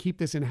going to kind of keep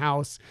this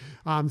in-house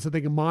so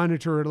they can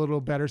monitor it a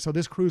little better. So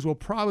this cruise will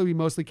probably be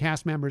mostly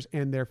cast members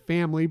and their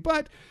family,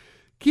 but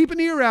keep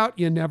an ear out.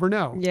 You never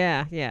know.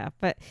 Yeah.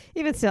 But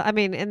even still, I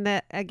mean, and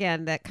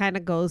that kind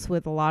of goes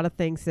with a lot of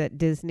things that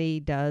Disney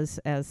does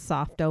as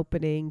soft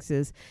openings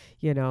is,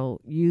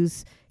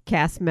 use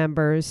cast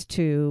members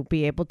to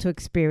be able to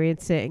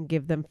experience it and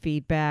give them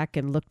feedback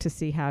and look to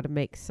see how to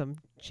make some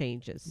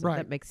changes. So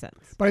that makes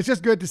sense. But it's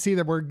just good to see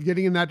that we're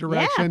getting in that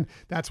direction. Yeah.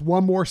 That's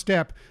one more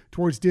step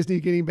towards Disney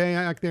getting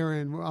back there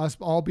and us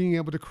all being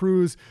able to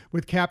cruise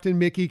with Captain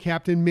Mickey,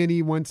 Captain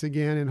Minnie once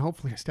again, and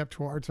hopefully a step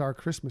towards our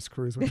Christmas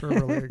cruise, which we're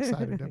really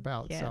excited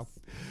about. Yes.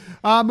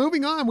 So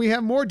moving on, we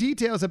have more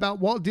details about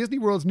Walt Disney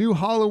World's new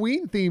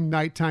Halloween themed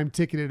nighttime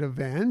ticketed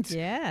event.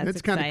 Yeah,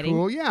 it's kind of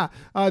cool. Yeah.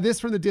 This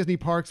from the Disney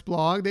Parks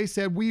blog. They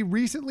said, we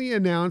recently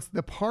announced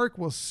the park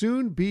will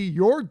soon be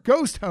your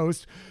ghost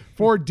host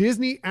for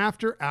Disney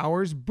After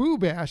Hours Boo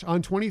Bash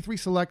on 23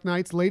 select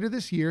nights later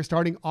this year,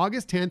 starting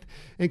August 10th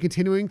and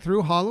continuing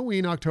through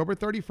Halloween, October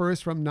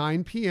 31st from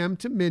 9 p.m.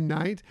 to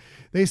midnight.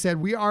 They said,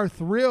 we are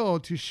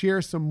thrilled to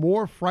share some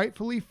more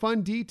frightfully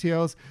fun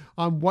details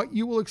on what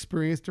you will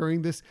experience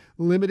during this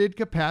limited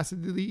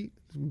capacity,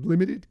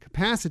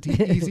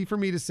 easy for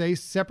me to say,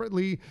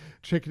 separately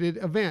ticketed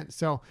event.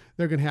 So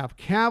they're going to have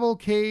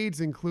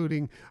cavalcades,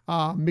 including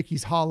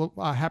Mickey's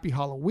Happy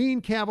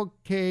Halloween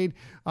Cavalcade,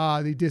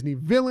 the Disney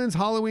Villains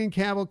Halloween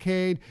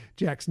Cavalcade,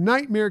 Jack's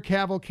Nightmare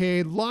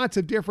Cavalcade, lots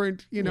of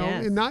different, and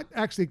they're not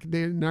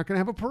going to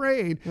have a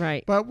parade.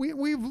 Right. But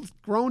we've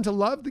grown to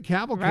love the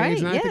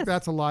cavalcades, and I think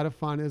that's a lot of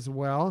fun as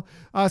well.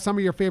 Some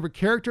of your favorite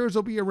characters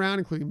will be around,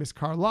 including Miss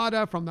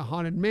Carlotta from the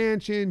Haunted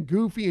Mansion,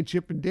 Goofy and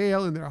Chip and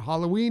Dale in their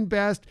Halloween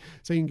best,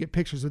 so you can get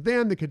pictures of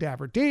them. The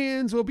Cadaver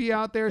Dans will be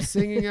out there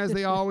singing as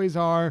they always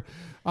are.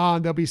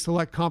 There'll be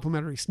select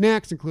complimentary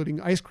snacks,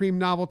 including ice cream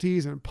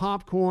novelties and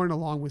popcorn,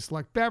 along with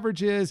select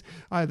beverages.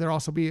 There'll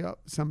also be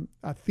some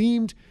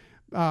themed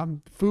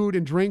food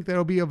and drink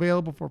that'll be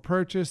available for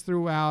purchase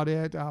throughout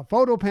it.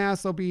 Photo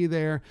Pass will be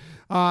there.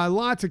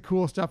 Lots of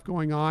cool stuff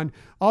going on.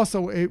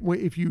 Also,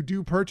 if you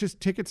do purchase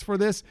tickets for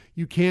this,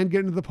 you can get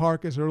into the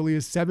park as early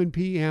as 7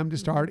 p.m. to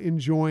start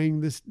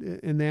enjoying this.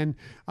 And then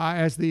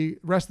as the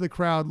rest of the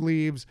crowd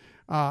leaves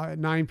at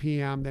 9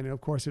 p.m., then of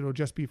course it'll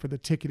just be for the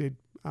ticketed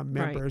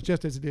members,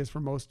 just as it is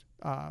for most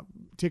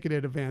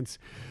ticketed events.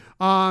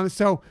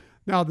 So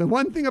now the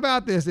one thing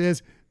about this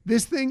is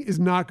this thing is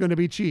not going to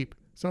be cheap.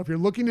 So if you're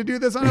looking to do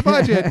this on a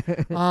budget,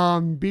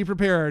 be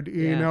prepared.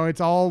 You know,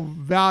 it's all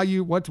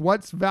value.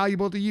 What's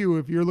valuable to you?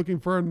 If you're looking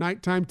for a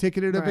nighttime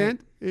ticketed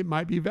event, it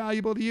might be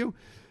valuable to you.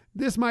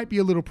 This might be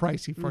a little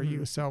pricey for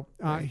you. So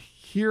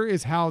here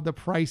is how the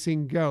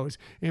pricing goes.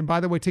 And by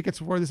the way, tickets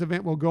for this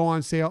event will go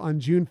on sale on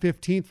June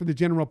 15th for the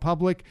general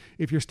public.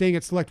 If you're staying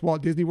at select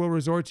Walt Disney World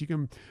resorts, you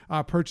can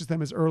purchase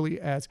them as early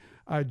as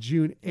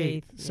June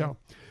 8th. So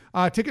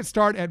tickets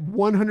start at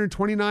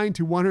 $129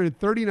 to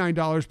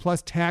 $139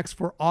 plus tax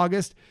for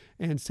August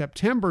and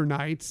September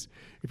nights.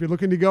 If you're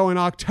looking to go in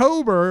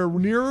October,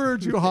 nearer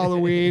to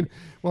Halloween,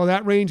 well,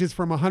 that ranges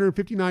from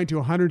 $159 to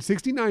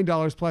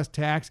 $169 plus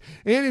tax.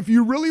 And if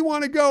you really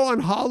want to go on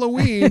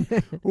Halloween,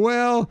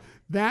 well,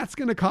 that's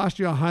going to cost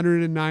you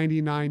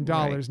 $199.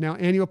 Right. Now,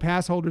 annual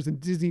pass holders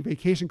and Disney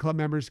Vacation Club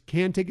members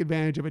can take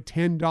advantage of a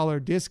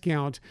 $10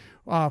 discount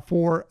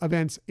for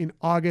events in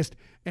August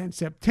and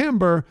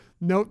September.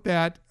 Note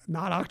that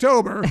not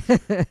October,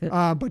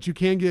 but you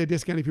can get a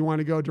discount if you want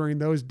to go during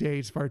those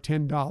dates for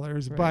 $10.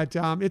 Right. But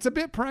it's a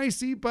bit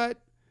pricey, but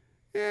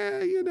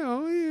you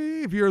know,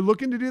 if you're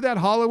looking to do that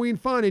Halloween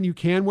fun and you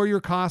can wear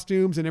your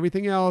costumes and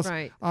everything else,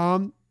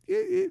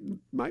 it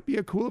might be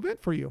a cool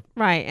event for you.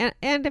 Right.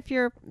 And if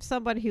you're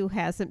somebody who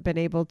hasn't been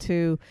able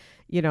to,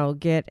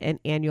 get an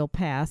annual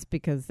pass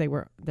because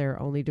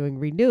they're only doing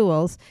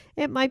renewals,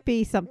 it might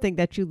be something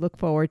that you look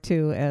forward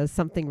to as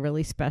something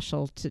really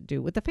special to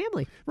do with the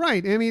family.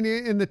 Right. I mean,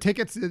 and the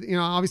tickets,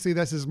 obviously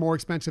this is more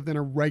expensive than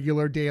a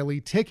regular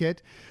daily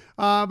ticket.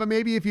 But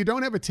maybe if you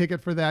don't have a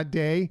ticket for that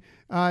day,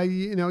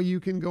 you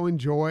can go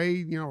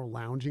enjoy,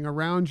 lounging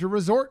around your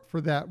resort for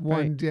that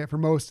one day, for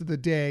most of the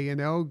day,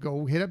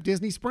 go hit up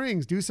Disney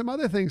Springs, do some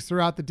other things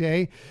throughout the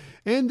day.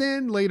 And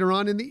then later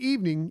on in the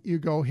evening, you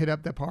go hit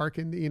up the park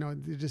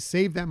and, just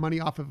save that money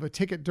off of a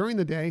ticket during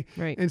the day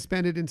and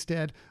spend it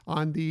instead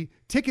on the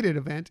ticketed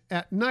event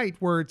at night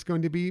where it's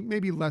going to be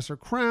maybe lesser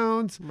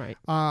crowds. Right.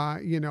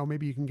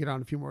 Maybe you can get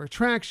on a few more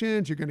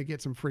attractions. You're going to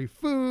get some free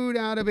food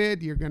out of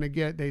it. You're going to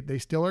get, they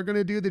still are going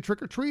to do the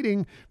trick or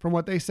treating from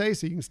what they say.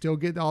 So you can still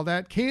get all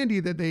that candy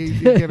that they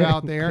give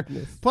out there,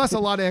 plus a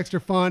lot of extra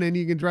fun, and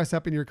you can dress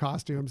up in your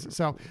costumes.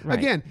 So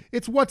again,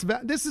 it's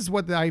this is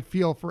what I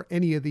feel for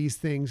any of these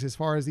things as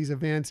far as these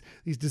events,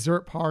 these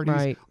dessert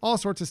parties, all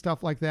sorts of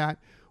stuff like that.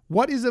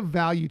 What is of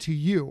value to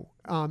you?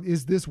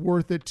 Is this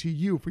worth it to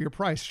you for your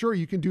price? Sure,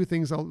 you can do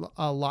things a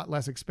lot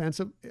less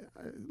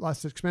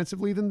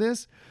expensively than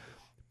this,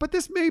 but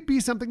this may be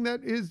something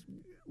that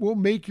will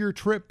make your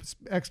trip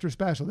extra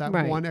special. That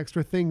one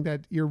extra thing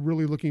that you're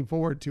really looking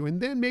forward to,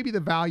 and then maybe the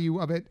value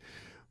of it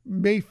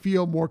may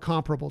feel more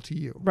comparable to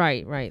you.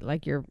 Right.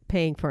 Like you're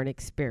paying for an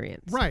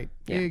experience. Right.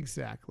 Yeah.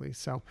 Exactly.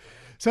 So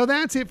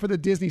that's it for the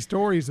Disney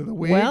stories of the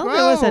week. Well,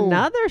 there was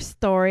another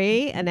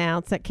story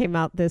announced that came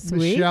out this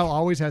week. Michelle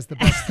always has the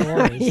best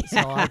stories, so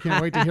I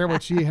can't wait to hear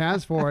what she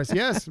has for us.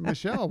 Yes,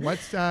 Michelle,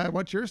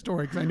 what's your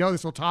story? Because I know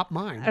this will top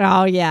mine.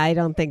 Oh, yeah, I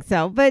don't think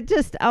so. But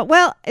just,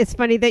 it's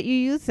funny that you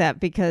use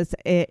that because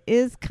it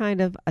is kind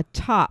of a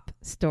top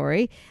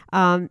story.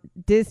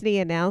 Disney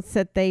announced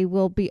that they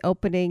will be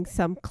opening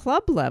some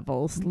club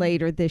levels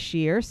later this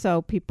year.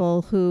 So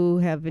people who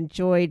have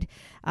enjoyed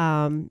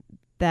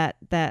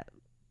that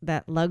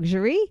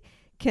luxury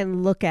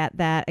can look at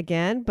that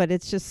again, but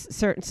it's just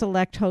certain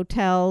select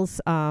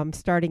hotels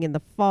starting in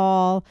the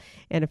fall,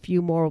 and a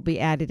few more will be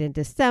added in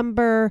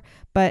December.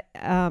 But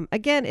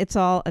again, it's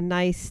all a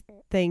nice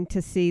thing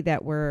to see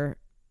that we're,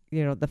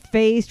 the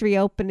phased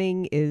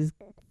reopening is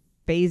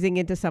phasing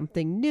into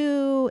something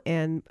new,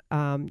 and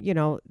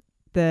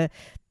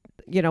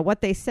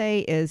what they say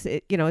is,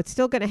 it's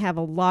still going to have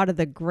a lot of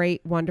the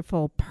great,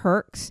 wonderful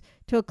perks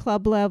to a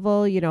club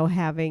level,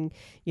 having,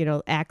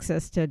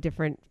 access to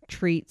different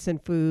treats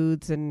and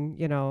foods and,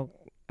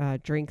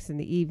 drinks in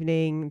the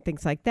evening,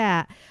 things like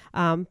that.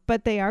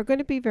 But they are going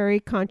to be very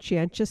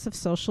conscientious of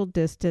social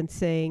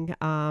distancing.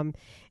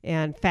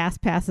 And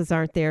fast passes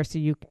aren't there, so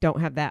you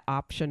don't have that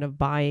option of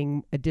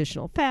buying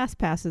additional fast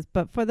passes.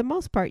 But for the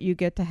most part, you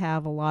get to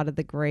have a lot of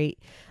the great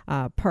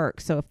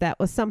perks. So if that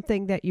was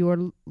something that you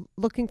were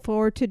looking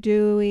forward to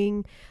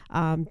doing,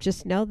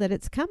 just know that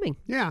it's coming.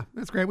 Yeah,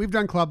 that's great. We've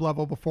done club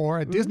level before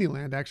at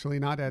Disneyland, actually,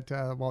 not at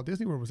Walt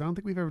Disney World. I don't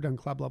think we've ever done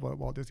club level at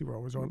Walt Disney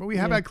World Resort, but we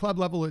have had club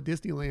level at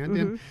Disneyland.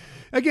 And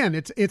again,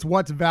 it's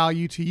what's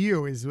value to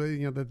you is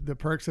the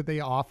perks that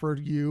they offer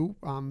you,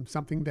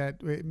 something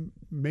that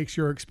makes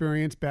your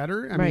experience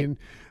better. I mean,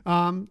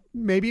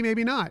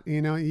 maybe not.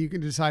 You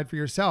can decide for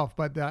yourself.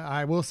 But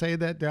I will say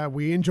that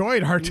we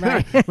enjoyed our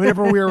time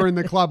whenever we were in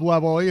the club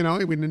level.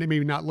 We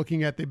maybe not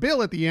looking at the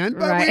bill at the end,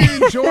 but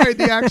we enjoyed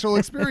the actual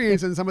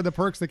experience and some of the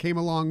perks that came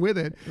along with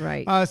it.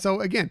 Right. So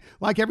again,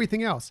 like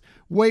everything else,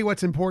 weigh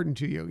what's important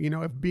to you.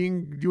 If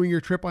doing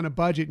your trip on a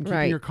budget and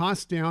keeping your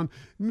costs down,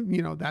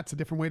 that's a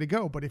different way to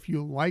go. But if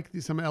you like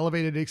some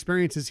elevated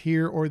experiences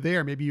here or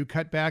there, maybe you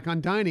cut back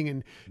on dining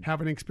and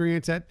have an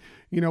experience at,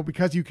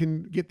 because you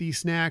can get these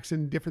snacks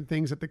and different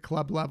things at the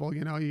club level,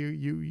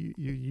 you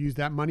use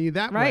that money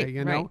that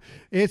way,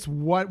 It's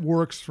what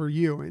works for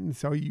you. And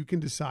so you can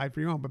decide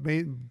for your own, but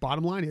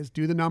bottom line is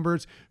do the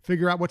numbers,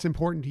 figure out what's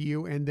important to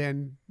you, and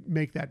then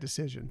make that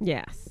decision.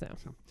 Yeah. So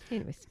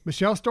anyways.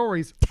 Michelle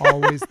stories,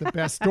 always the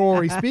best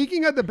story.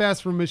 Speaking of the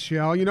best from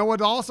Michelle, you know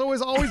what also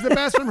is always the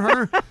best from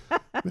her?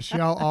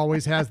 Michelle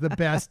always has the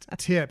best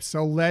tips.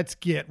 So let's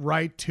get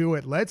right to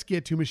it. Let's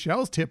get to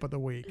Michelle's tip of the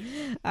week.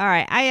 All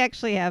right. I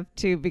actually have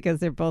two because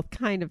they're both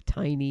kind of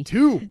tiny.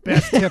 Two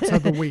best tips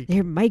of the week.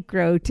 They're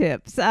micro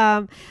tips.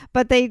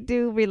 But they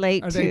do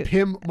relate to... Are they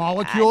PIM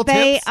molecule tips?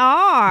 They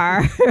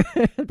are.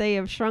 They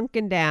have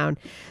shrunken down.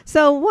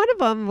 So one of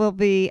them will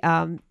be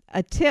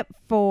a tip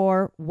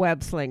for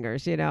web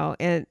slingers,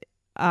 and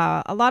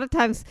a lot of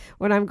times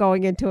when I'm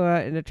going into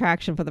an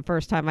attraction for the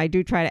first time, I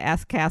do try to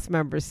ask cast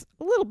members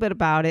a little bit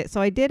about it.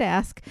 So I did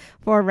ask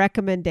for a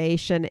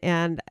recommendation,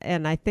 and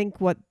I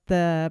think what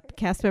the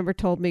cast member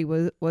told me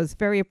was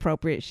very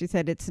appropriate. She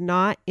said it's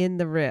not in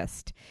the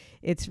wrist.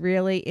 It's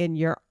really in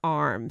your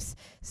arms.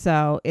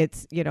 So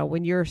it's,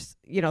 when you're,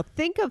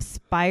 think of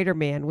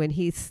Spider-Man when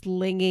he's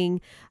slinging,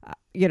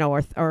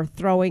 or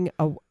throwing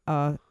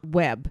a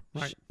web,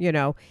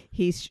 right.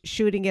 He's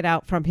shooting it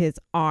out from his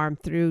arm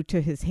through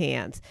to his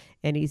hands,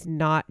 and he's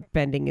not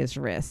bending his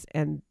wrists.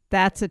 And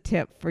that's a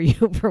tip for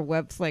you for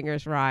Web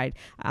Slingers Ride.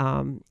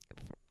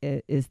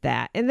 Is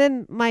that. And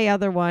then my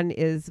other one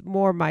is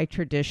more my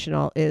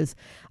traditional is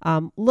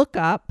look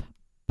up,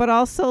 but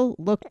also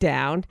look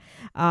down,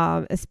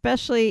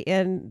 especially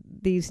in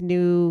these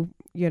new,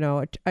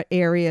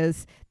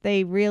 areas.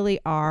 They really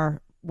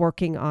are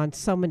working on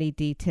so many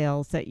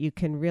details that you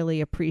can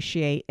really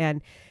appreciate.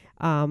 And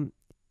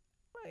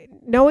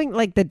knowing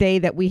like the day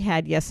that we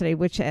had yesterday,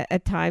 which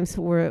at times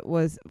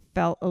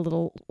felt a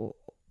little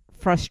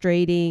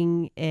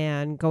frustrating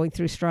and going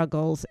through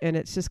struggles, and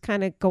it's just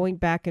kind of going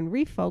back and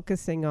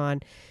refocusing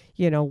on,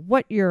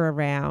 what you're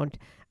around.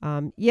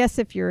 Yes,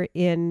 if you're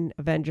in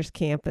Avengers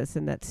Campus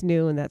and that's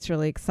new and that's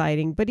really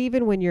exciting, but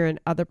even when you're in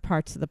other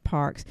parts of the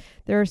parks,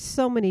 there are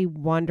so many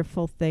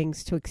wonderful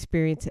things to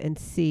experience and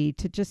see,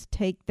 to just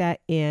take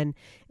that in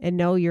and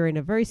know you're in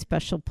a very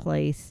special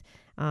place,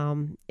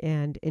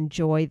 and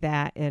enjoy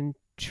that, and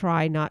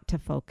try not to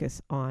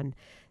focus on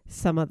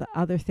some of the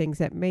other things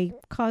that may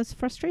cause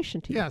frustration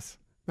to you. Yes.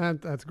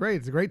 That's great.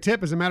 It's a great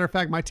tip. As a matter of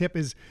fact, my tip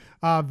is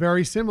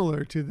very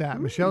similar to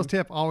that. Michelle's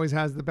tip always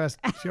has the best.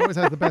 She always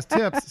has the best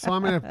tips. So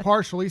I'm going to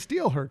partially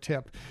steal her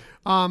tip.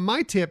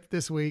 My tip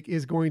this week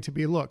is going to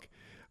be,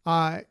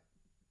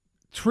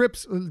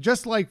 trips,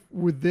 just like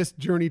with this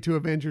journey to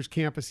Avengers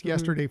Campus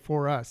yesterday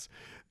for us.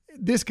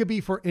 This could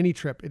be for any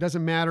trip. It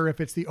doesn't matter if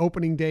it's the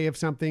opening day of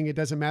something. It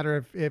doesn't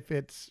matter if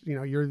it's,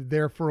 you're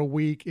there for a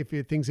week, if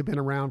things have been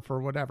around for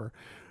whatever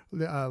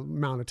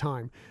amount of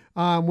time.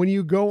 When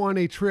you go on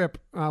a trip,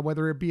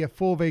 whether it be a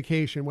full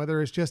vacation,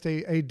 whether it's just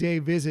a day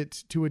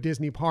visit to a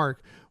Disney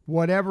park,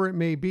 whatever it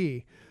may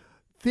be,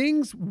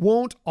 things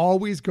won't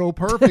always go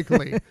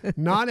perfectly.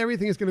 Not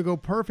everything is going to go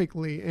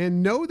perfectly,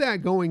 and know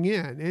that going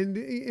in. And,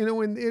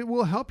 and it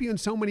will help you in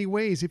so many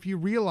ways if you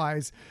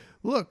realize,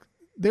 look,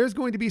 there's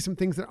going to be some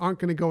things that aren't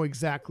going to go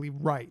exactly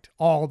right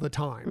all the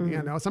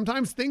time.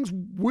 Sometimes things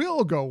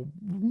will go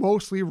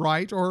mostly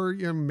right, or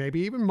maybe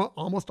even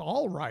almost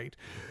all right.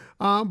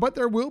 But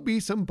there will be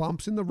some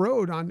bumps in the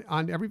road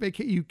on every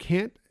vacation. You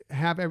can't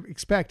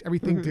expect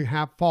everything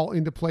to fall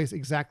into place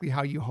exactly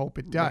how you hope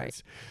it does.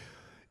 Right.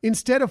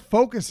 Instead of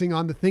focusing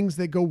on the things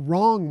that go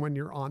wrong when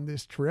you're on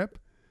this trip,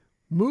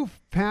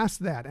 move past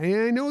that. And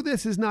I know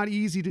this is not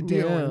easy to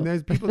do, and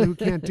there's people who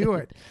can't do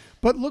it,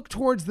 but look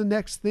towards the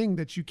next thing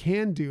that you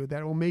can do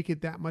that will make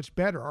it that much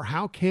better. Or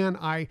how can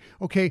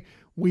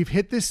we've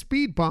hit this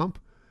speed bump.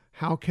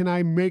 How can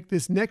I make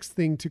this next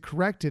thing to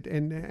correct it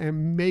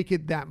and make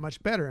it that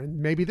much better? And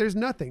maybe there's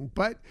nothing,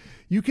 but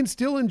you can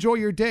still enjoy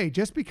your day.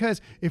 Just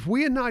because if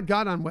we had not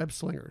got on Web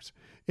Slingers,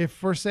 if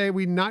for say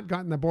we'd not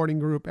gotten the boarding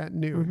group at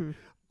noon,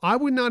 I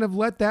would not have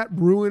let that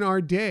ruin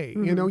our day.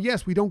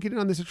 Yes, we don't get in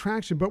on this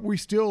attraction, but we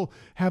still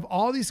have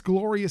all these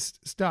glorious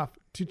stuff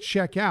to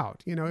check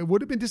out. It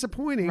would have been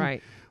disappointing,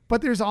 right?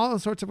 But there's all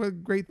sorts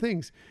of great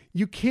things.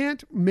 You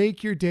can't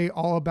make your day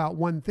all about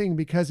one thing,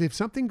 because if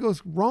something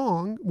goes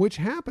wrong, which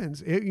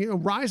happens,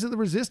 Rise of the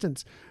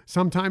Resistance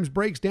sometimes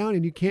breaks down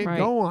and you can't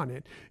go on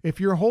it. If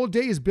your whole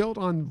day is built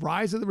on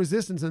Rise of the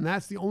Resistance and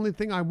that's the only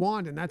thing I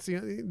want, and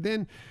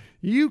then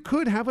you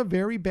could have a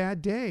very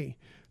bad day.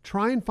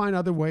 Try and find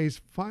other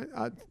ways, find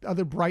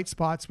other bright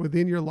spots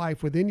within your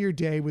life, within your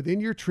day,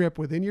 within your trip,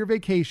 within your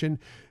vacation,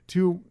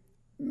 to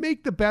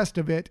make the best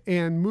of it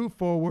and move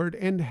forward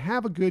and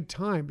have a good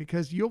time,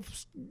 because you'll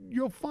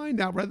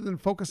find out, rather than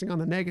focusing on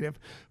the negative,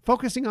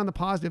 focusing on the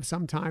positive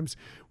sometimes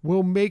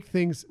will make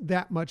things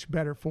that much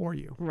better for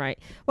you. Right.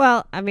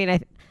 Well, I mean,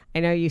 I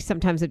know you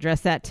sometimes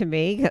address that to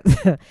me.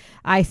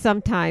 I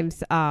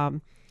sometimes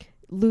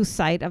lose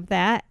sight of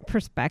that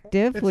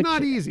perspective. It's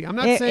not easy. I'm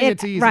not saying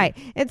it's easy. Right.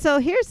 And so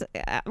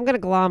I'm going to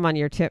glom on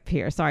your tip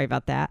here. Sorry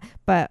about that.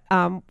 But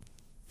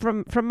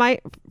from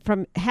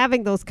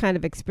having those kind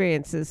of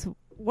experiences,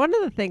 one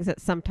of the things that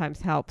sometimes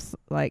helps,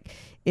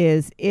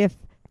 is if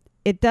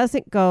it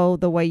doesn't go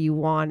the way you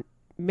want,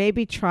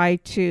 maybe try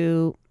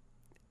to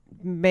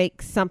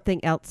make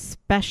something else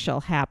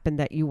special happen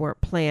that you weren't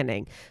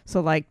planning.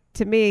 So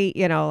to me,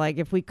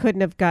 if we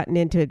couldn't have gotten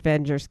into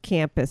Avengers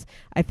Campus,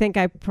 I think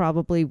I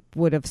probably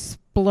would have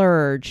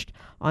splurged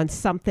on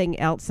something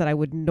else that I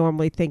would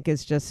normally think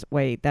is just,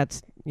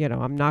 that's,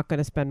 I'm not going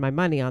to spend my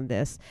money on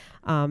this,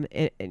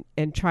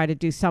 and try to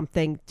do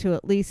something to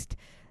at least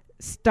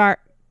start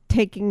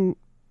taking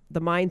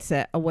the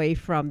mindset away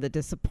from the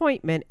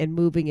disappointment and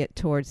moving it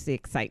towards the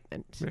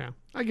excitement. Yeah,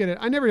 I get it.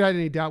 I never had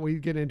any doubt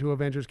we'd get into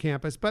Avengers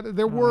Campus, but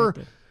there were,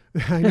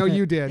 I know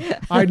you did.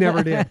 I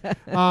never did.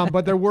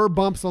 But there were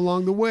bumps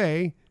along the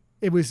way.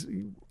 It was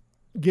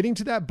getting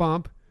to that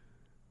bump,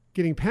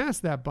 getting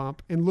past that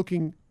bump, and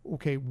looking,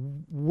 okay,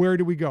 where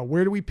do we go?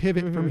 Where do we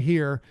pivot from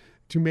here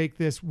to make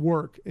this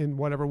work in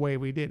whatever way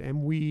we did.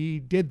 And we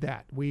did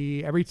that.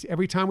 We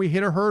every time we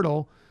hit a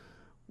hurdle,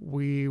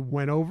 we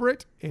went over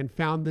it and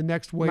found the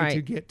next way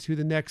to get to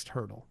the next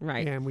hurdle.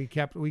 Right. And we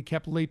kept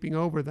leaping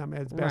over them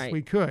as best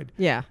we could.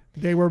 Yeah.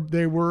 They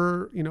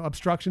were,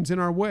 obstructions in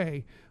our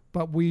way,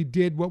 but we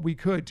did what we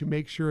could to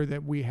make sure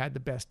that we had the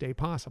best day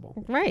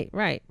possible.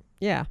 Right.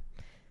 Yeah.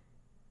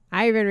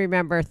 I even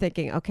remember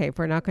thinking, okay, if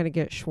we're not going to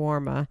get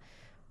shawarma,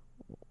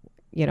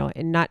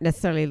 and not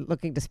necessarily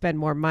looking to spend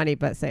more money,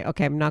 but say,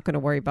 okay, I'm not going to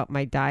worry about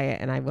my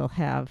diet and I will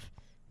have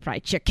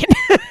fried chicken.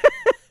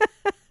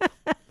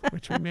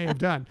 Which we may have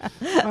done.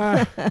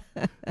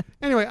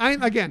 Anyway,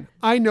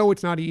 I know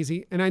it's not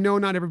easy, and I know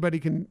not everybody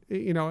can,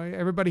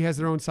 everybody has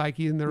their own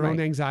psyche and their own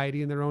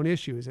anxiety and their own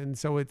issues. And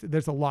so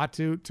there's a lot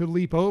to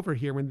leap over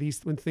here when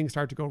things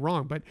start to go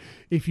wrong. But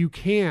if you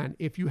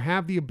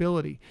have the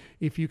ability,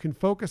 if you can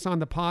focus on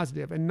the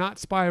positive and not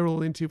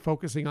spiral into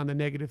focusing on the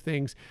negative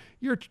things,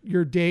 your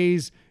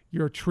days,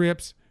 your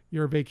trips,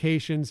 your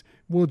vacations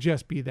will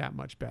just be that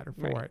much better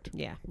for it.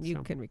 Yeah,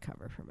 you can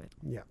recover from it.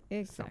 Yeah.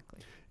 Exactly.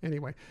 So,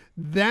 anyway,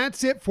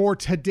 that's it for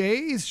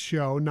today's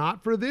show,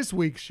 not for this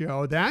week's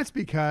show. That's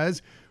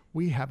because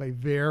we have a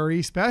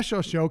very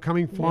special show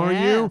coming for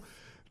you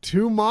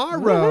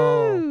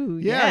tomorrow. Woo-hoo.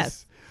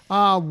 Yes.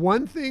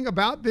 One thing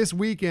about this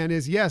weekend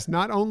is,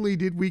 not only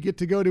did we get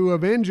to go to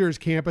Avengers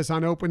Campus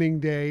on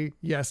opening day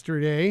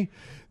yesterday,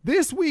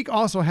 this week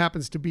also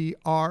happens to be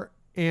our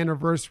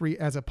anniversary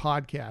as a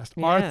podcast,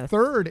 our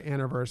third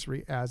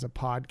anniversary as a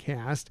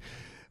podcast.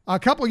 A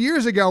couple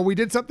years ago, we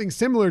did something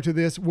similar to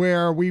this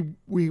where we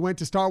went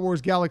to Star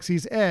Wars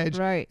Galaxy's Edge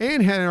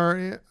and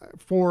had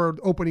for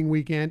opening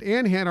weekend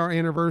and had our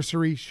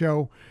anniversary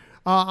show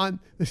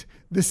on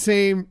the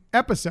same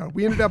episode.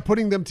 We ended up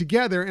putting them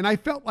together, and I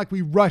felt like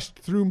we rushed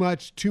through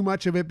too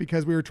much of it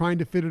because we were trying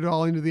to fit it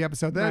all into the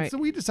episode. So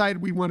we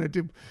decided we wanted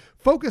to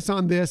focus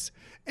on this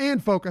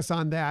and focus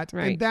on that,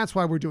 and that's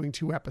why we're doing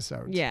 2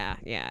 episodes. Yeah,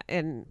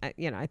 and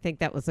I think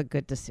that was a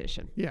good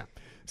decision. Yeah.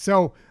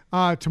 So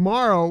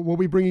tomorrow we'll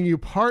be bringing you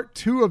part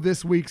 2 of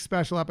this week's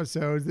special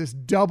episodes, this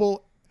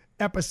double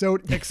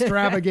episode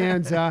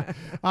extravaganza.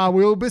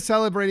 We'll be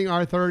celebrating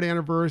our 3rd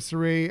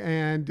anniversary,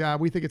 and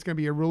we think it's going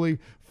to be a really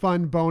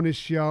fun bonus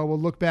show. We'll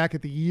look back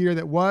at the year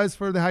that was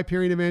for the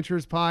Hyperion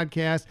Adventures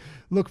podcast,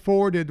 look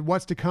forward to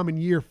what's to come in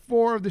year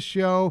 4 of the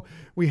show.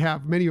 We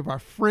have many of our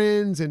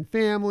friends and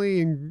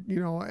family and,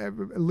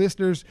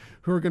 listeners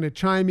who are going to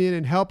chime in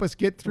and help us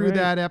get through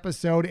that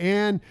episode.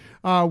 And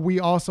we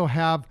also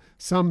have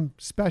some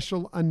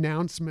special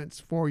announcements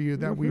for you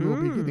that we will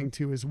be getting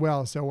to as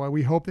well. So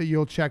we hope that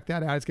you'll check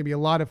that out. It's going to be a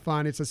lot of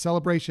fun. It's a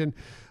celebration.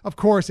 Of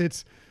course,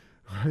 it's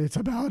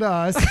about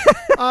us,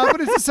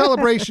 but it's a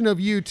celebration of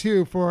you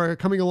too for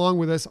coming along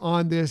with us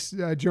on this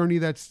journey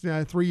that's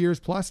 3 years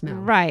plus now.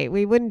 Right.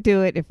 We wouldn't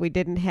do it if we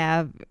didn't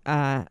have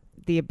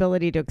the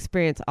ability to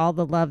experience all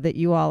the love that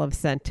you all have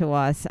sent to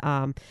us.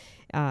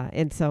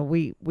 And so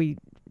we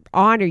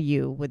honor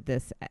you with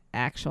this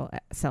actual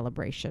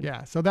celebration.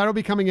 Yeah. So that'll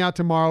be coming out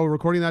tomorrow. We're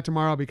recording that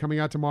tomorrow. It'll be coming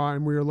out tomorrow.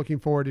 And we're looking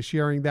forward to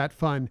sharing that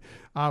fun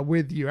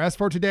with you. As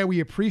for today, we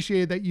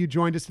appreciate that you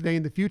joined us today.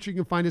 In the future, you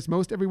can find us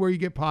most everywhere you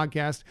get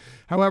podcasts.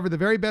 However, the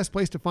very best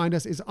place to find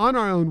us is on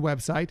our own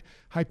website,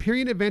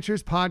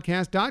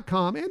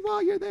 HyperionAdventuresPodcast.com. And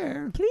while you're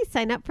there, please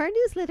sign up for our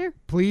newsletter.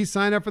 Please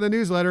sign up for the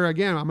newsletter.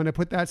 Again, I'm going to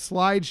put that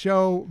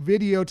slideshow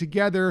video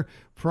together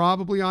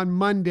probably on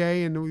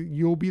Monday, and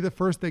you'll be the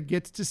first that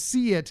gets to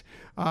see it,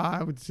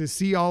 to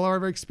see all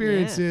our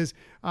experiences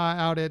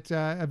out at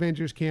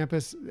Avengers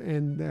Campus.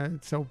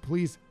 And so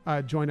please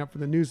join up for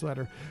the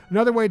newsletter.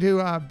 Another way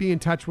to be in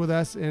touch with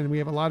us, and we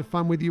have a lot of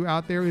fun with you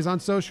out there, is on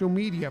social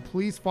media.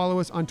 Please follow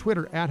us on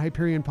Twitter at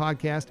Hyperion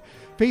Podcast,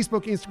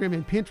 Facebook, Instagram,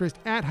 and Pinterest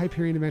at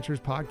Hyperion Adventures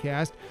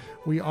Podcast.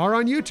 We are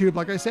on YouTube.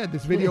 Like I said,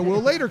 this video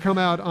will later come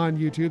out on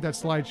YouTube, that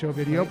slideshow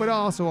video, but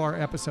also our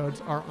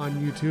episodes are on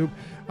YouTube.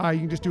 You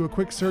can just do a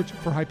quick search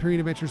for Hyperion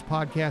Adventures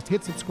Podcast,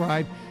 hit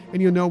subscribe,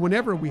 and you'll know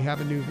whenever we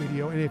have a new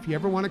video. And if you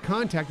ever want to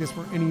contact us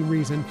for any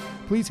reason,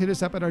 please hit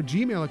us up at our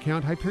Gmail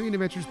account,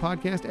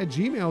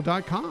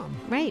 HyperionAdventuresPodcast@gmail.com.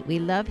 Right. We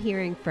love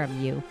hearing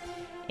from you.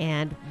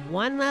 And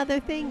one other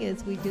thing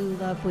is we do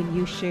love when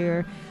you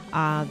share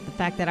the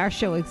fact that our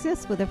show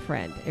exists with a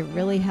friend. It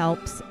really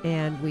helps,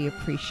 and we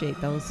appreciate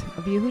those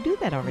of you who do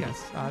that already.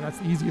 Yes, that's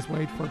the easiest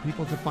way for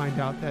people to find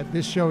out that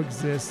this show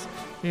exists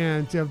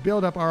and to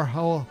build up our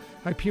whole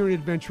Hyperion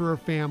Adventurer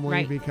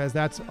family, because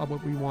that's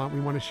what we want.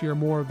 We want to share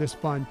more of this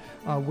fun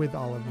with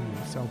all of you.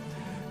 So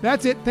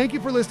that's it. Thank you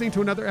for listening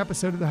to another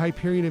episode of the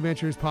Hyperion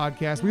Adventures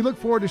Podcast. We look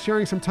forward to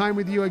sharing some time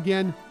with you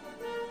again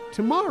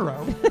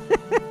tomorrow.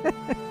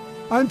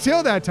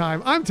 Until that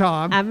time, I'm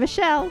Tom. I'm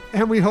Michelle.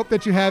 And we hope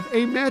that you have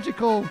a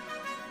magical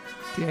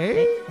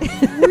day,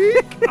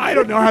 week. I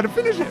don't know how to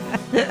finish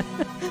it.